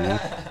hoop you, dude.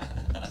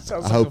 Sounds I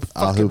like hope- a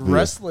I'll fucking hoop you.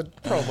 wrestling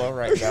promo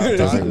right now. It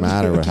doesn't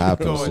matter what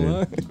happens,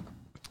 going dude.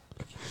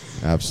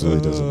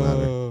 Absolutely doesn't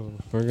matter. Oh,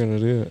 we're gonna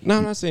do it. No,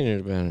 I'm not saying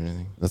you're bad or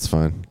anything. That's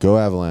fine. Go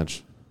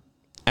Avalanche.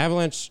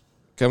 Avalanche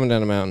coming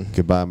down the mountain.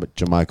 Goodbye,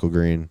 Jamichael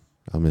Green.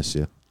 I'll miss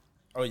you.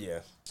 Oh yeah.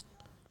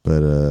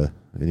 But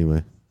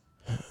anyway,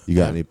 you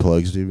got any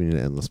plugs, dude? We need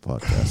to end this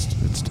podcast.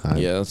 It's time.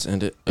 Yeah, let's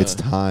end it. It's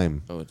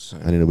time. Oh, it's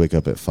I need to wake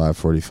up at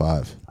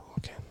 5:45.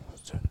 okay.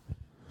 Let's do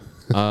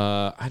it.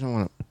 I don't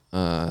want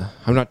to.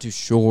 I'm not too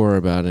sure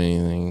about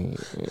anything.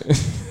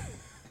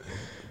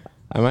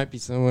 I might be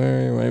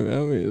somewhere. I might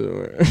not be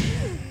somewhere.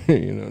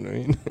 You know what I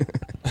mean?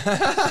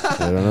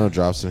 I don't know.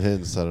 Drop some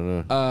hints. I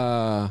don't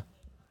know.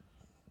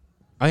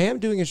 I am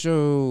doing a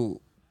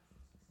show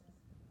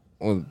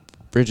with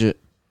Bridget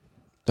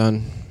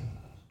done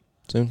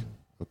soon,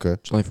 Okay.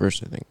 July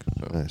 1st, I think.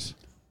 So. Nice.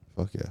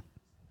 Fuck yeah.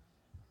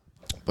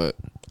 But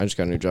I just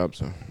got a new job,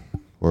 so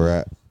We're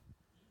at.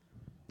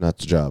 Not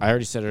the job. I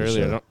already said it For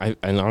earlier. sure.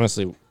 And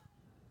honestly,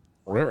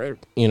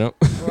 you know,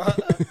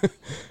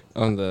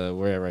 on the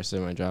wherever I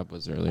said my job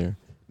was earlier,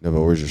 No,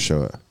 but where's your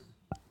show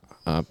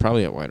at?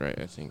 probably at Wide Right.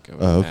 I think. I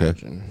would Oh, okay.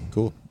 imagine.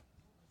 Cool.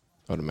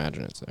 I would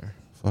imagine it's there.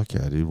 Fuck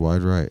yeah, dude.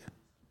 Wide right.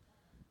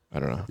 I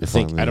don't know. You're I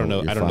think finally- I don't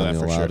know. you're I don't know that for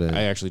finally allowed sure. in.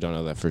 I actually don't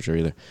know that for sure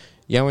either.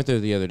 Yeah, I went there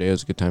the other day. It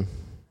was a good time.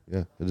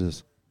 Yeah, it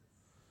is.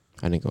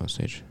 I didn't go on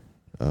stage.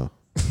 Oh.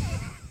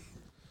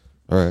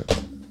 All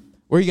right.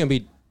 Where are you gonna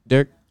be,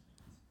 Derek?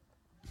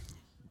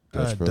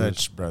 Dutch Brothers.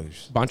 Dutch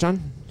Brothers. Bonchan,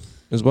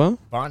 as well.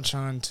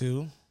 Bonchon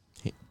too.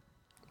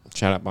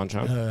 Shout out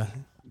Bonchan.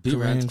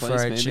 B-Rad's Korean place,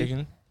 fried maybe?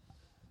 chicken.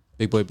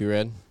 Big Boy B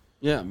Rad.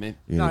 Yeah, maybe.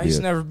 You're No, gonna be he's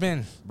at- never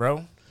been,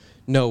 bro.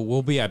 No,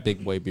 we'll be at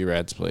Big Boy B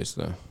Rad's place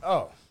though.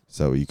 Oh, Is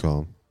that what you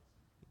call him?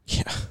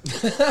 Yeah.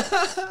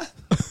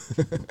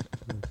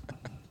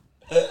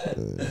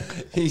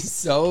 He's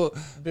so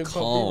Big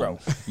calm. Bro.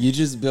 You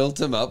just built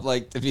him up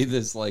like to be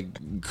this like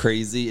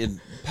crazy and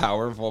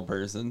powerful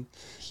person.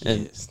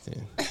 And Yes,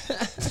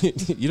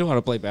 dude. You don't want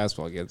to play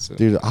basketball against him.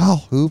 Dude, I'll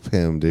hoop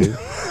him, dude.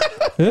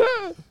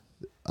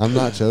 I'm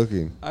not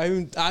joking.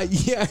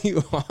 Yeah,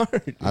 you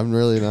are. I'm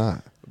really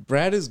not.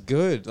 Brad is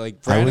good. Like I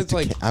Brad went, is to,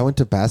 like I went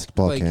to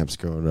basketball like, camps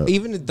growing up.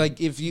 even like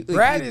if you like,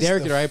 Brad if is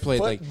Derek the and I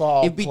played like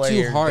football it'd be too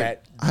player hard.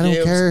 that I don't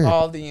gives care.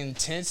 All the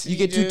intensity. You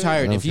get too dude.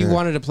 tired. I If don't you care.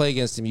 wanted to play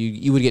against him,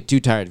 you would get too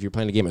tired. If you're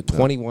playing a game of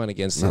 21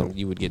 against No. him,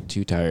 you would get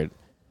too tired.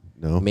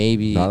 No.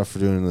 Maybe Not if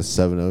we're doing the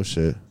 7-0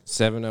 shit.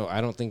 7-0. I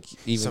don't think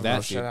even Some that.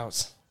 of Dude, those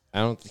shutouts. I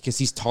don't because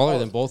he's taller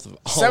than both of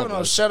all 7-0 of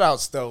us.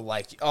 shutouts though.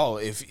 Like, oh,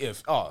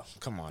 if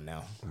come on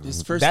now.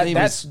 his first That, name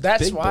that's is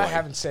that's Big why I Boy.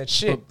 haven't said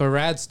shit. But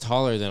Brad's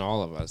taller than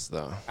all of us,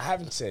 though. I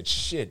haven't said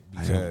shit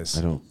I because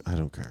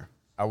don't care.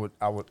 I would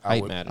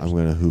Height matters. I'm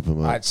gonna hoop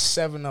him up. I'd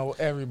 7-0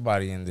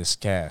 everybody in this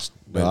cast.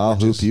 No, I'll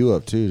hoop you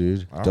up too,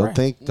 dude. Don't right.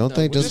 think No, just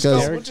we'll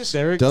because just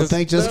go- don't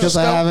think just because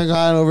I go. haven't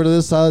gotten over to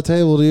this side of the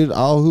table, dude.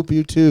 I'll hoop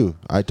you too.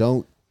 I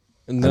don't.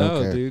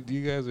 No, care. dude,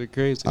 you guys are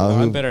crazy. I'll Well,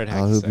 hoop, I'm better at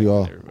I'll hacky hoop sack you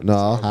all. than everybody, No, so-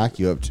 I'll hack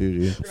you up too,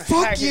 dude.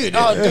 Fuck you, dude.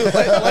 Oh, dude,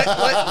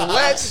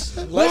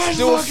 let's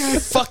do a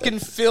fucking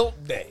field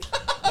day.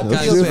 Let's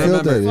Guys, do a field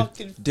remember- day, dude.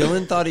 Fucking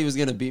Dylan thought he was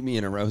gonna beat me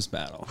in a roast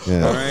battle.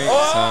 Yeah. All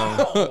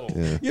right. So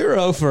Yeah. You're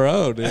 0 for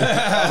 0, dude.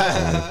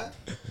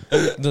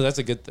 No, that's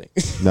a good thing.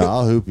 No,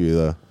 I'll hoop you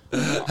though.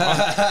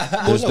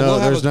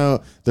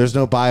 There's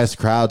no biased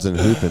crowds in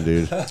hooping,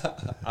 dude.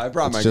 I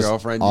brought It's my just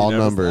girlfriend. all you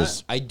noticed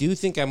numbers. I do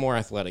think I'm more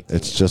athletic than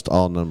It's you. just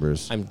all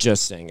numbers. I'm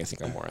just saying I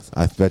think I'm more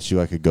athletic. I bet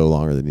you I could go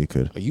longer than you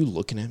could. Are you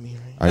looking at me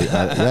right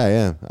now? Yeah, I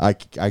am.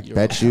 I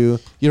bet you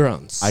You're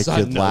on. I Son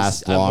could knows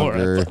last I'm more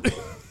longer athletic.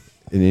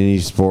 in any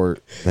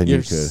sport than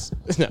you could.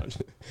 No,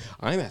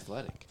 I'm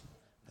athletic.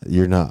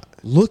 You're not.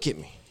 Look at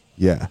me.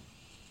 Yeah.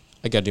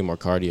 I got to do more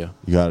cardio.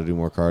 You got to do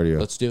more cardio.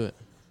 Let's do it.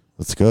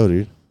 Let's go,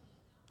 dude.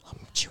 I'll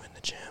meet you in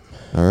the gym.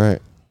 All right.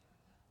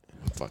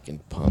 I'm fucking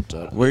pumped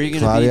up. that. Where are you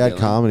gonna Cloudy be? Eyed Dylan?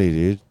 Comedy,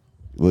 dude.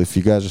 Well, if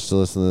you guys are still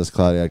listening to this,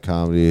 Cloudy Eyed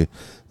Comedy,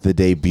 the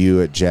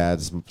debut at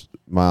Jad's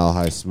Mile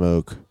High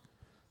Smoke,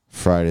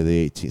 Friday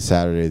the 18th,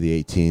 Saturday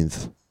the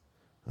 18th.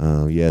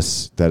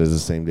 Yes, that is the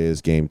same day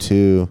as Game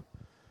 2,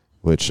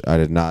 which I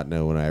did not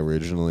know when I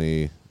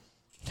originally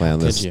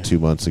planned this could you? 2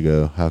 months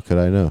ago. How could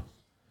I know?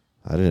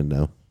 I didn't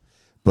know.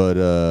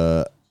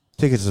 But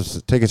tickets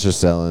are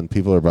selling.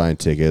 People are buying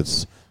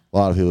tickets. A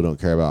lot of people don't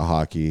care about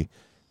hockey,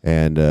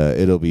 and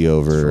it'll be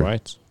over.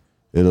 Right.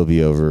 It'll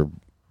be over.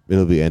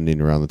 It'll be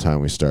ending around the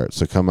time we start.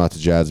 So come out to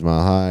Jads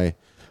Mile High.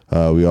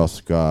 We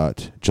also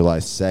got July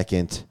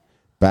 2nd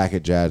back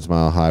at Jads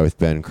Mile High with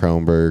Ben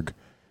Kronberg.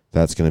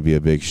 That's going to be a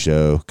big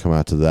show. Come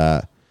out to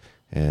that.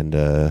 And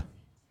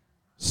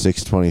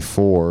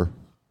 6/24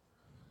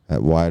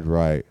 at Wide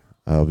Right,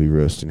 I'll be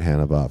roasting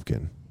Hannah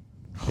Bobkin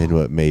in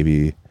what may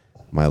be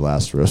my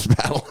last roast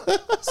battle.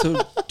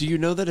 So, do you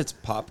know that it's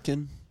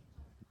Popkin?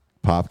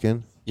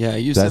 Popkin? Yeah,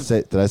 you Did I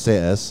said say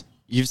S?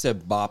 you've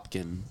said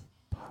Bopkin.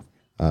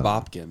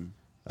 Bopkin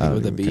I don't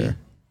with a even B. care.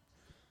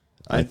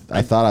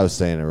 I thought I was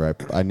saying it right.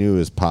 I knew it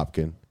was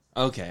Popkin.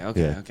 Okay.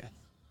 Yeah. Okay.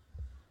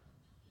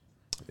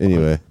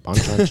 Anyway,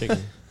 Bonchon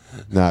chicken.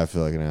 now I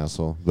feel like an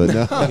asshole. But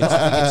no, You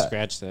can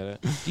scratch that.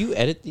 Do you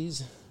edit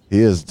these? he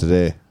is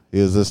today. He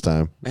is this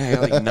time. Man,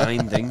 I got like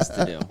 9 things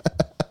to do.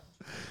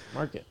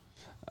 Mark it.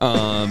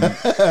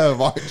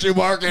 Why aren't you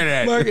marking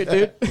it? Mark it,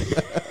 dude.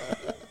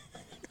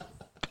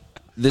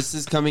 This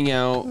is coming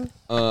out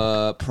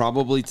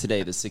probably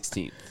today, the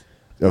 16th.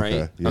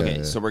 Okay, Right? yeah, okay,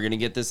 yeah. so we're gonna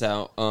get this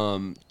out.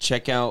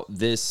 Check out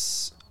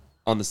this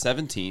on the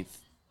 17th.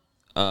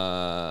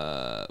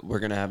 We're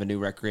gonna have a new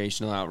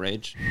recreational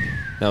outrage.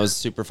 That was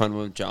super fun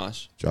with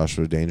Josh.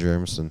 Joshua Danger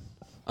Emerson.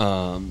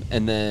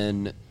 And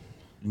then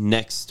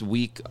next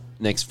week,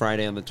 next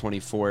Friday on the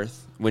 24th,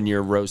 when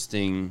you're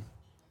roasting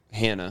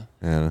Hannah,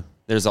 Anna.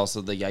 there's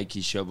also the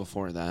Yikes show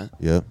before that.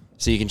 Yep.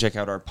 So you can check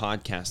out our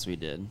podcast we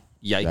did.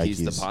 Yikes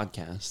the Yikes.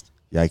 podcast.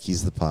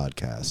 Yikes the It's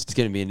podcast.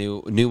 gonna be a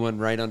new one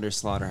right under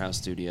Slaughterhouse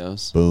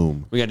Studios.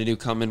 Boom. We got a new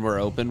coming. We're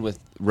open with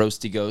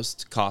Roasty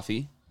Ghost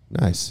Coffee.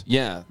 Nice.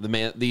 Yeah,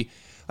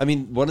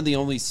 one of the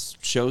only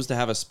shows to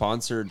have a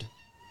sponsored.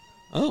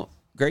 Oh,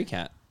 Gray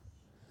Cat.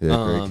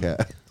 Yeah, great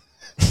cat.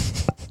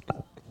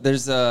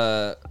 There's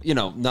not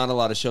a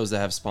lot of shows that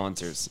have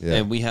sponsors, Yeah.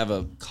 and we have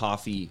a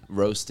coffee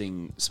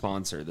roasting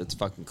sponsor that's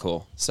fucking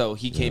cool. So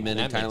he came in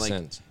and That kind of makes like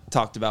sense.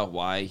 talked about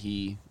why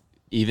he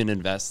even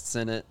invests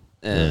in it,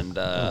 and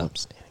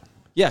Upstanding.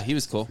 yeah, he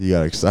was cool. You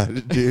got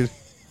excited, dude.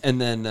 And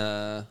then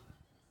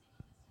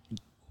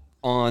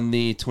on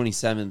the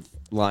 27th,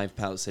 live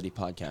Pallet City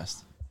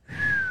podcast.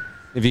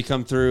 If you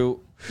come through,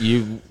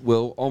 you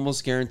will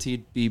almost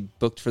guaranteed be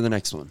booked for the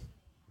next one.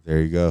 There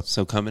you go.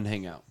 So come and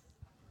hang out.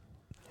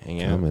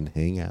 Hang out. Come and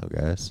hang out,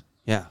 guys.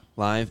 Yeah,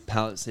 live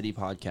Pallet City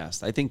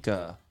podcast. I think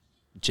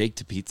Jake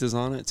to Pizza's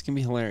on it. It's gonna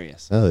be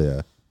hilarious. Hell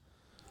yeah.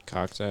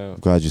 Cocks out. I'm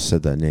glad you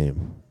said that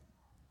name.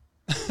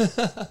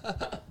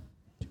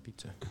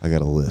 Pizza. I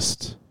got a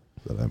list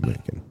that I'm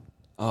making.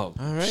 Oh,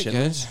 All right, shit.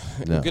 guys.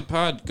 No. Good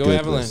pod. Go Good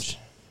Avalanche.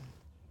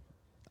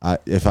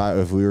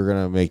 If we were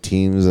gonna make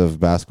teams of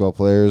basketball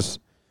players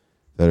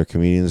that are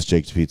comedians,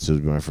 Jake Pizza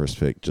would be my first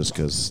pick, just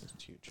because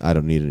I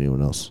don't need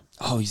anyone else.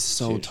 Oh, he's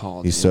so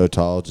tall. He's dude. so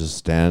tall, just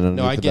standing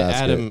No, underneath I the get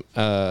basket.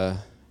 Adam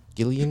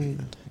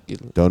Gillian.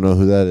 Don't know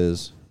who that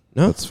is.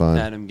 No? That's fine.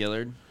 Adam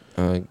Gillard.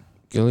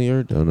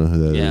 Gilliard. Don't know who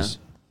that is.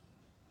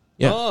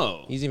 Yeah. Yeah.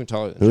 Oh, He's even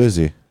taller than Who is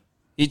he?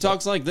 he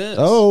talks like this.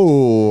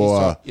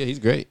 Oh, yeah, he's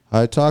great.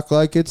 I talk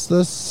like it's the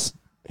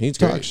He's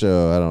talk great.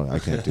 show. I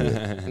can't do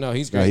it. No,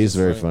 he's No, great. he's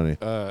very funny.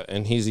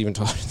 And he's even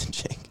taller than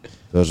Jake.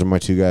 Those are my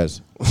two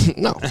guys.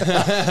 No.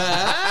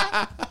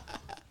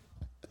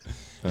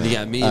 You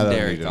got me I and don't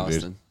Derek need him, dude.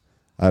 Austin.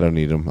 I don't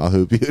need them. I'll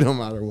hoop you no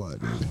matter what.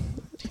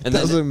 And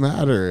then Doesn't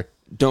matter.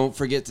 don't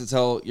forget to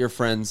tell your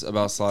friends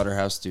about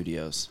Slaughterhouse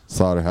Studios.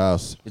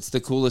 Slaughterhouse. It's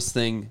the coolest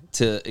thing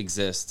to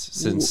exist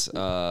since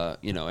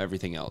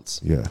everything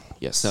else. Yeah.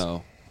 Yes.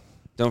 So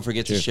don't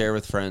forget to Cheers. share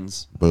with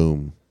friends.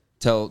 Boom.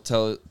 Tell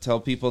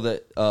people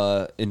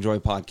that enjoy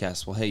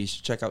podcasts. Well, hey, you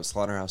should check out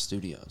Slaughterhouse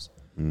Studios.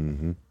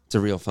 Mm-hmm. It's a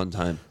real fun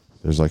time.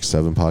 There's like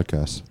 7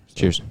 podcasts.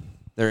 Cheers.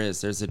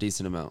 There's a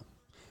decent amount.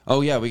 Oh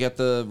yeah, we got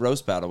the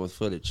roast battle with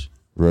footage.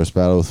 Roast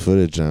battle with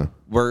footage now.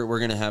 We're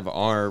gonna have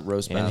our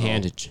roast And battle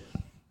handage.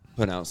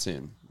 put out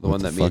soon. The What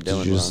one the that me and fuck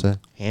Dylan did you just were on.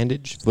 say?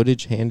 Handage?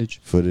 Footage? Handage?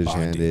 Footage,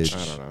 Bondage.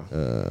 handage.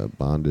 I don't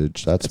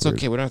Bondage. That's It's weird.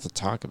 okay. We don't have to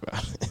talk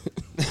about it.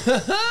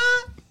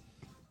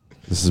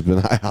 This has been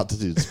High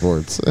Altitude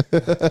Sports.